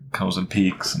it comes in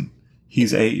peaks, and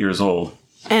he's 8 years old.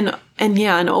 And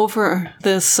over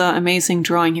this amazing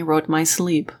drawing, he wrote My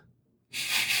Sleep.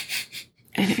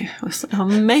 And it was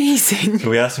amazing. So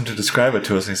we asked him to describe it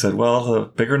to us, and he said, well, the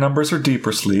bigger numbers are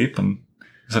deeper sleep. And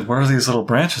he said, what are these little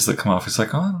branches that come off? He's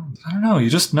like, oh, I don't know. You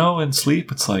just know in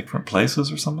sleep it's like different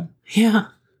places or something. Yeah.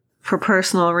 For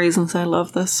personal reasons, I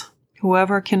love this.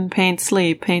 Whoever can paint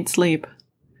sleep, paint sleep.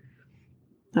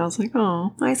 I was like,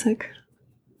 oh, Isaac.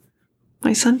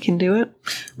 My son can do it.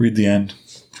 Read the end.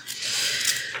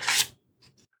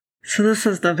 So this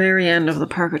is the very end of the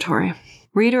Purgatory.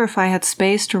 Reader, if I had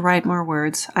space to write more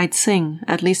words, I'd sing,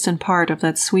 at least in part, of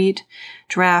that sweet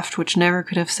draught which never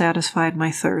could have satisfied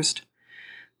my thirst.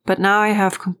 But now I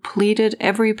have completed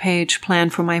every page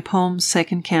planned for my poem's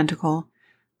second canticle.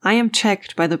 I am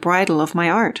checked by the bridle of my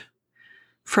art.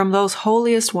 From those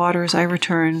holiest waters I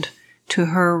returned, to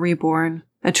her reborn,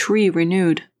 a tree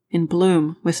renewed, in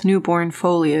bloom, with newborn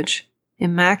foliage,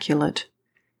 immaculate,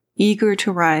 eager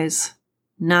to rise,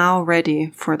 now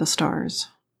ready for the stars.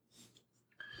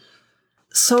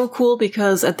 So cool,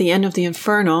 because at the end of the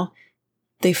Inferno,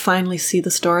 they finally see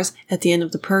the stars. At the end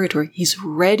of the Purgatory, he's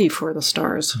ready for the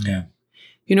stars. Yeah.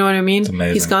 You know what I mean? It's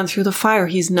amazing. He's gone through the fire.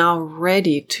 He's now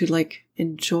ready to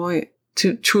enjoy,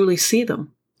 to truly see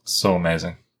them. So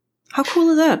amazing. How cool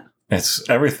is that? It's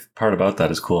every part about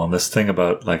that is cool. And this thing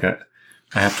about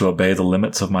I have to obey the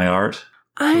limits of my art.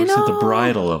 I know. The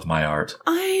bridle of my art.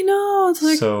 I know. It's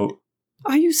like, so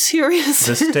are you serious?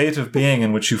 the state of being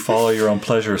in which you follow your own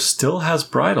pleasure still has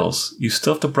bridles. You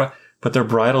still have to, but they're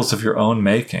bridles of your own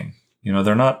making.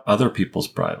 They're not other people's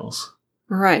bridles.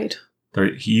 Right.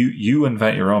 You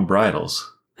invent your own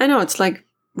bridles. I know. It's like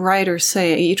writers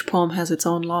say, each poem has its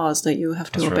own laws that you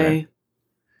have to obey. Right.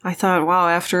 I thought, wow,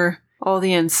 after all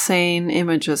the insane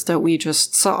images that we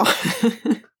just saw,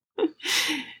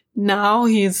 now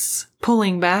he's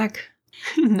pulling back.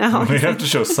 Now we have to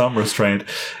show some restraint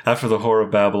after the Whore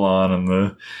of Babylon and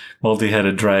the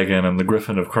multi-headed dragon and the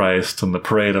Griffin of Christ and the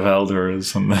Parade of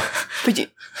Elders and the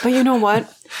But you know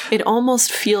what? It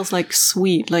almost feels like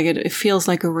sweet, like it feels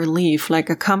like a relief, like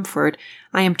a comfort.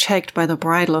 I am checked by the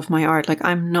bridle of my art. Like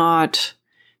I'm not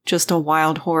just a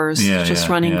wild horse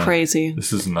running crazy.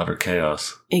 This isn't utter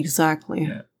chaos. Exactly.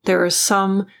 Yeah. There is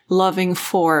some loving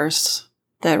force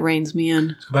that reins me in.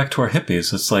 Let's go back to our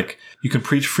hippies. It's like you can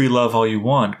preach free love all you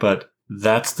want, but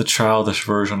that's the childish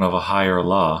version of a higher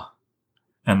law.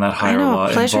 And that higher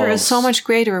law pleasure is so much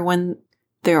greater when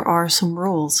there are some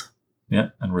rules. Yeah,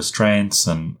 and restraints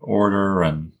and order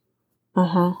and...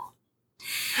 Uh-huh.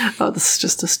 Oh, this is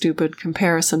just a stupid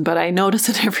comparison, but I notice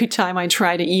it every time I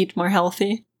try to eat more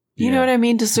healthy. You know what I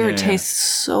mean? Dessert tastes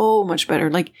so much better,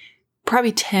 like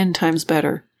probably 10 times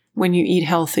better when you eat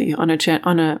healthy on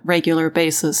a regular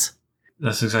basis.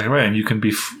 That's exactly right. And you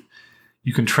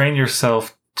can train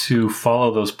yourself to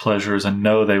follow those pleasures and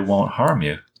know they won't harm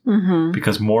you. Mm-hmm.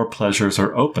 Because more pleasures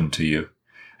are open to you.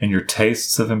 And your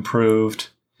tastes have improved.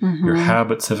 Mm-hmm. Your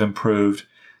habits have improved.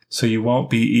 So you won't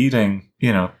be eating,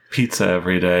 pizza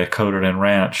every day coated in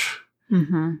ranch.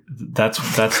 Mm-hmm. That's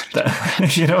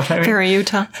that, you know what I mean? Very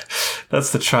Utah.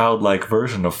 That's the childlike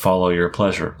version of follow your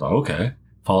pleasure. Okay,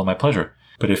 follow my pleasure.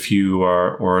 But if you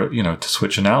are, to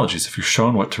switch analogies, if you're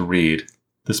shown what to read,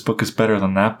 this book is better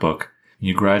than that book. And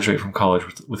you graduate from college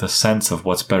with a sense of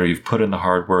what's better. You've put in the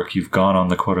hard work. You've gone on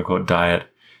the quote-unquote diet.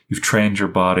 You've trained your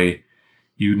body.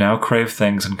 You now crave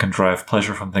things and can derive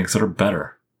pleasure from things that are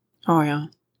better. Oh, yeah.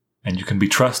 And you can be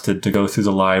trusted to go through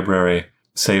the library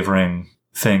savoring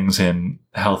things in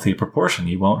healthy proportion.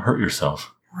 You won't hurt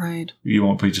yourself. Right. You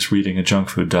won't be just reading a junk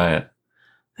food diet.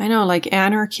 I know, like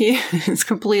anarchy is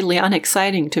completely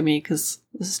unexciting to me because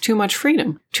this is too much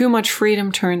freedom. Too much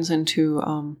freedom turns into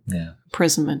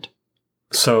imprisonment.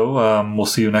 So we'll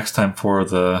see you next time for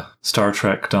the Star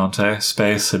Trek Dante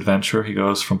space adventure. He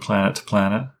goes from planet to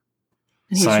planet.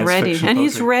 And he's ready. And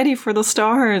he's ready for the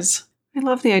stars. I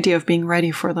love the idea of being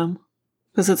ready for them.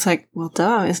 Because it's like, well,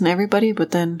 duh, isn't everybody?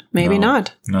 But then maybe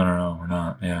not. No, we're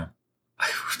not. Yeah.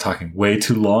 We're talking way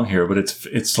too long here, but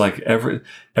it's like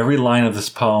every line of this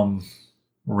poem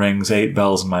rings 8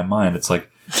 bells in my mind. It's like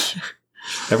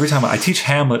every time I teach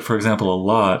Hamlet, for example, a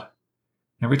lot.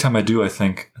 Every time I do, I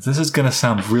think this is going to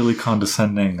sound really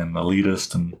condescending and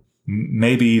elitist and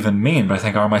maybe even mean. But I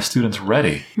think, are my students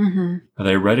ready? Mm-hmm. Are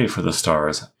they ready for the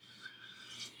stars?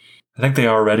 I think they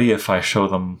are ready if I show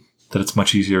them that it's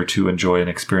much easier to enjoy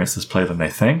and experience this play than they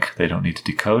think. They don't need to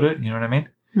decode it. You know what I mean?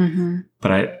 Mm-hmm.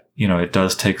 But it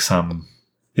does take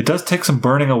some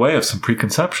burning away of some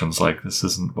preconceptions. Like, this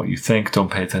isn't what you think.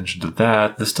 Don't pay attention to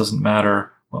that. This doesn't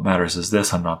matter. What matters is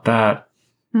this. I'm not that.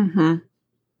 Mm-hmm.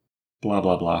 Blah,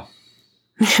 blah, blah.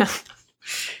 Yeah.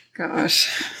 Gosh.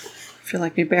 I feel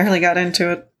like we barely got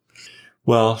into it.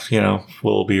 Well,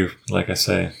 we'll be, like I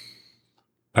say,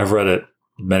 I've read it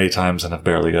many times and have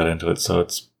barely got into it. So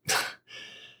it's,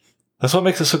 that's what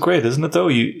makes it so great, isn't it, though?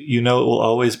 You know it will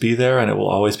always be there and it will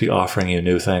always be offering you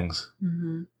new things.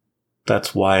 Mm-hmm.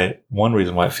 That's one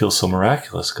reason why it feels so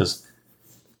miraculous, because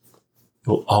it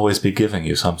will always be giving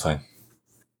you something.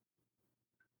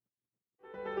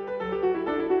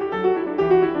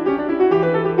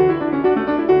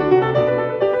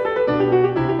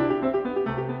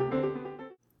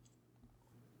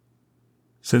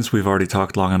 Since we've already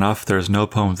talked long enough, there's no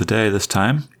poem of the day this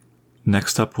time.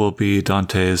 Next up will be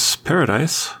Dante's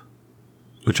Paradise,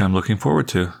 which I'm looking forward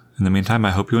to. In the meantime,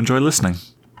 I hope you enjoy listening.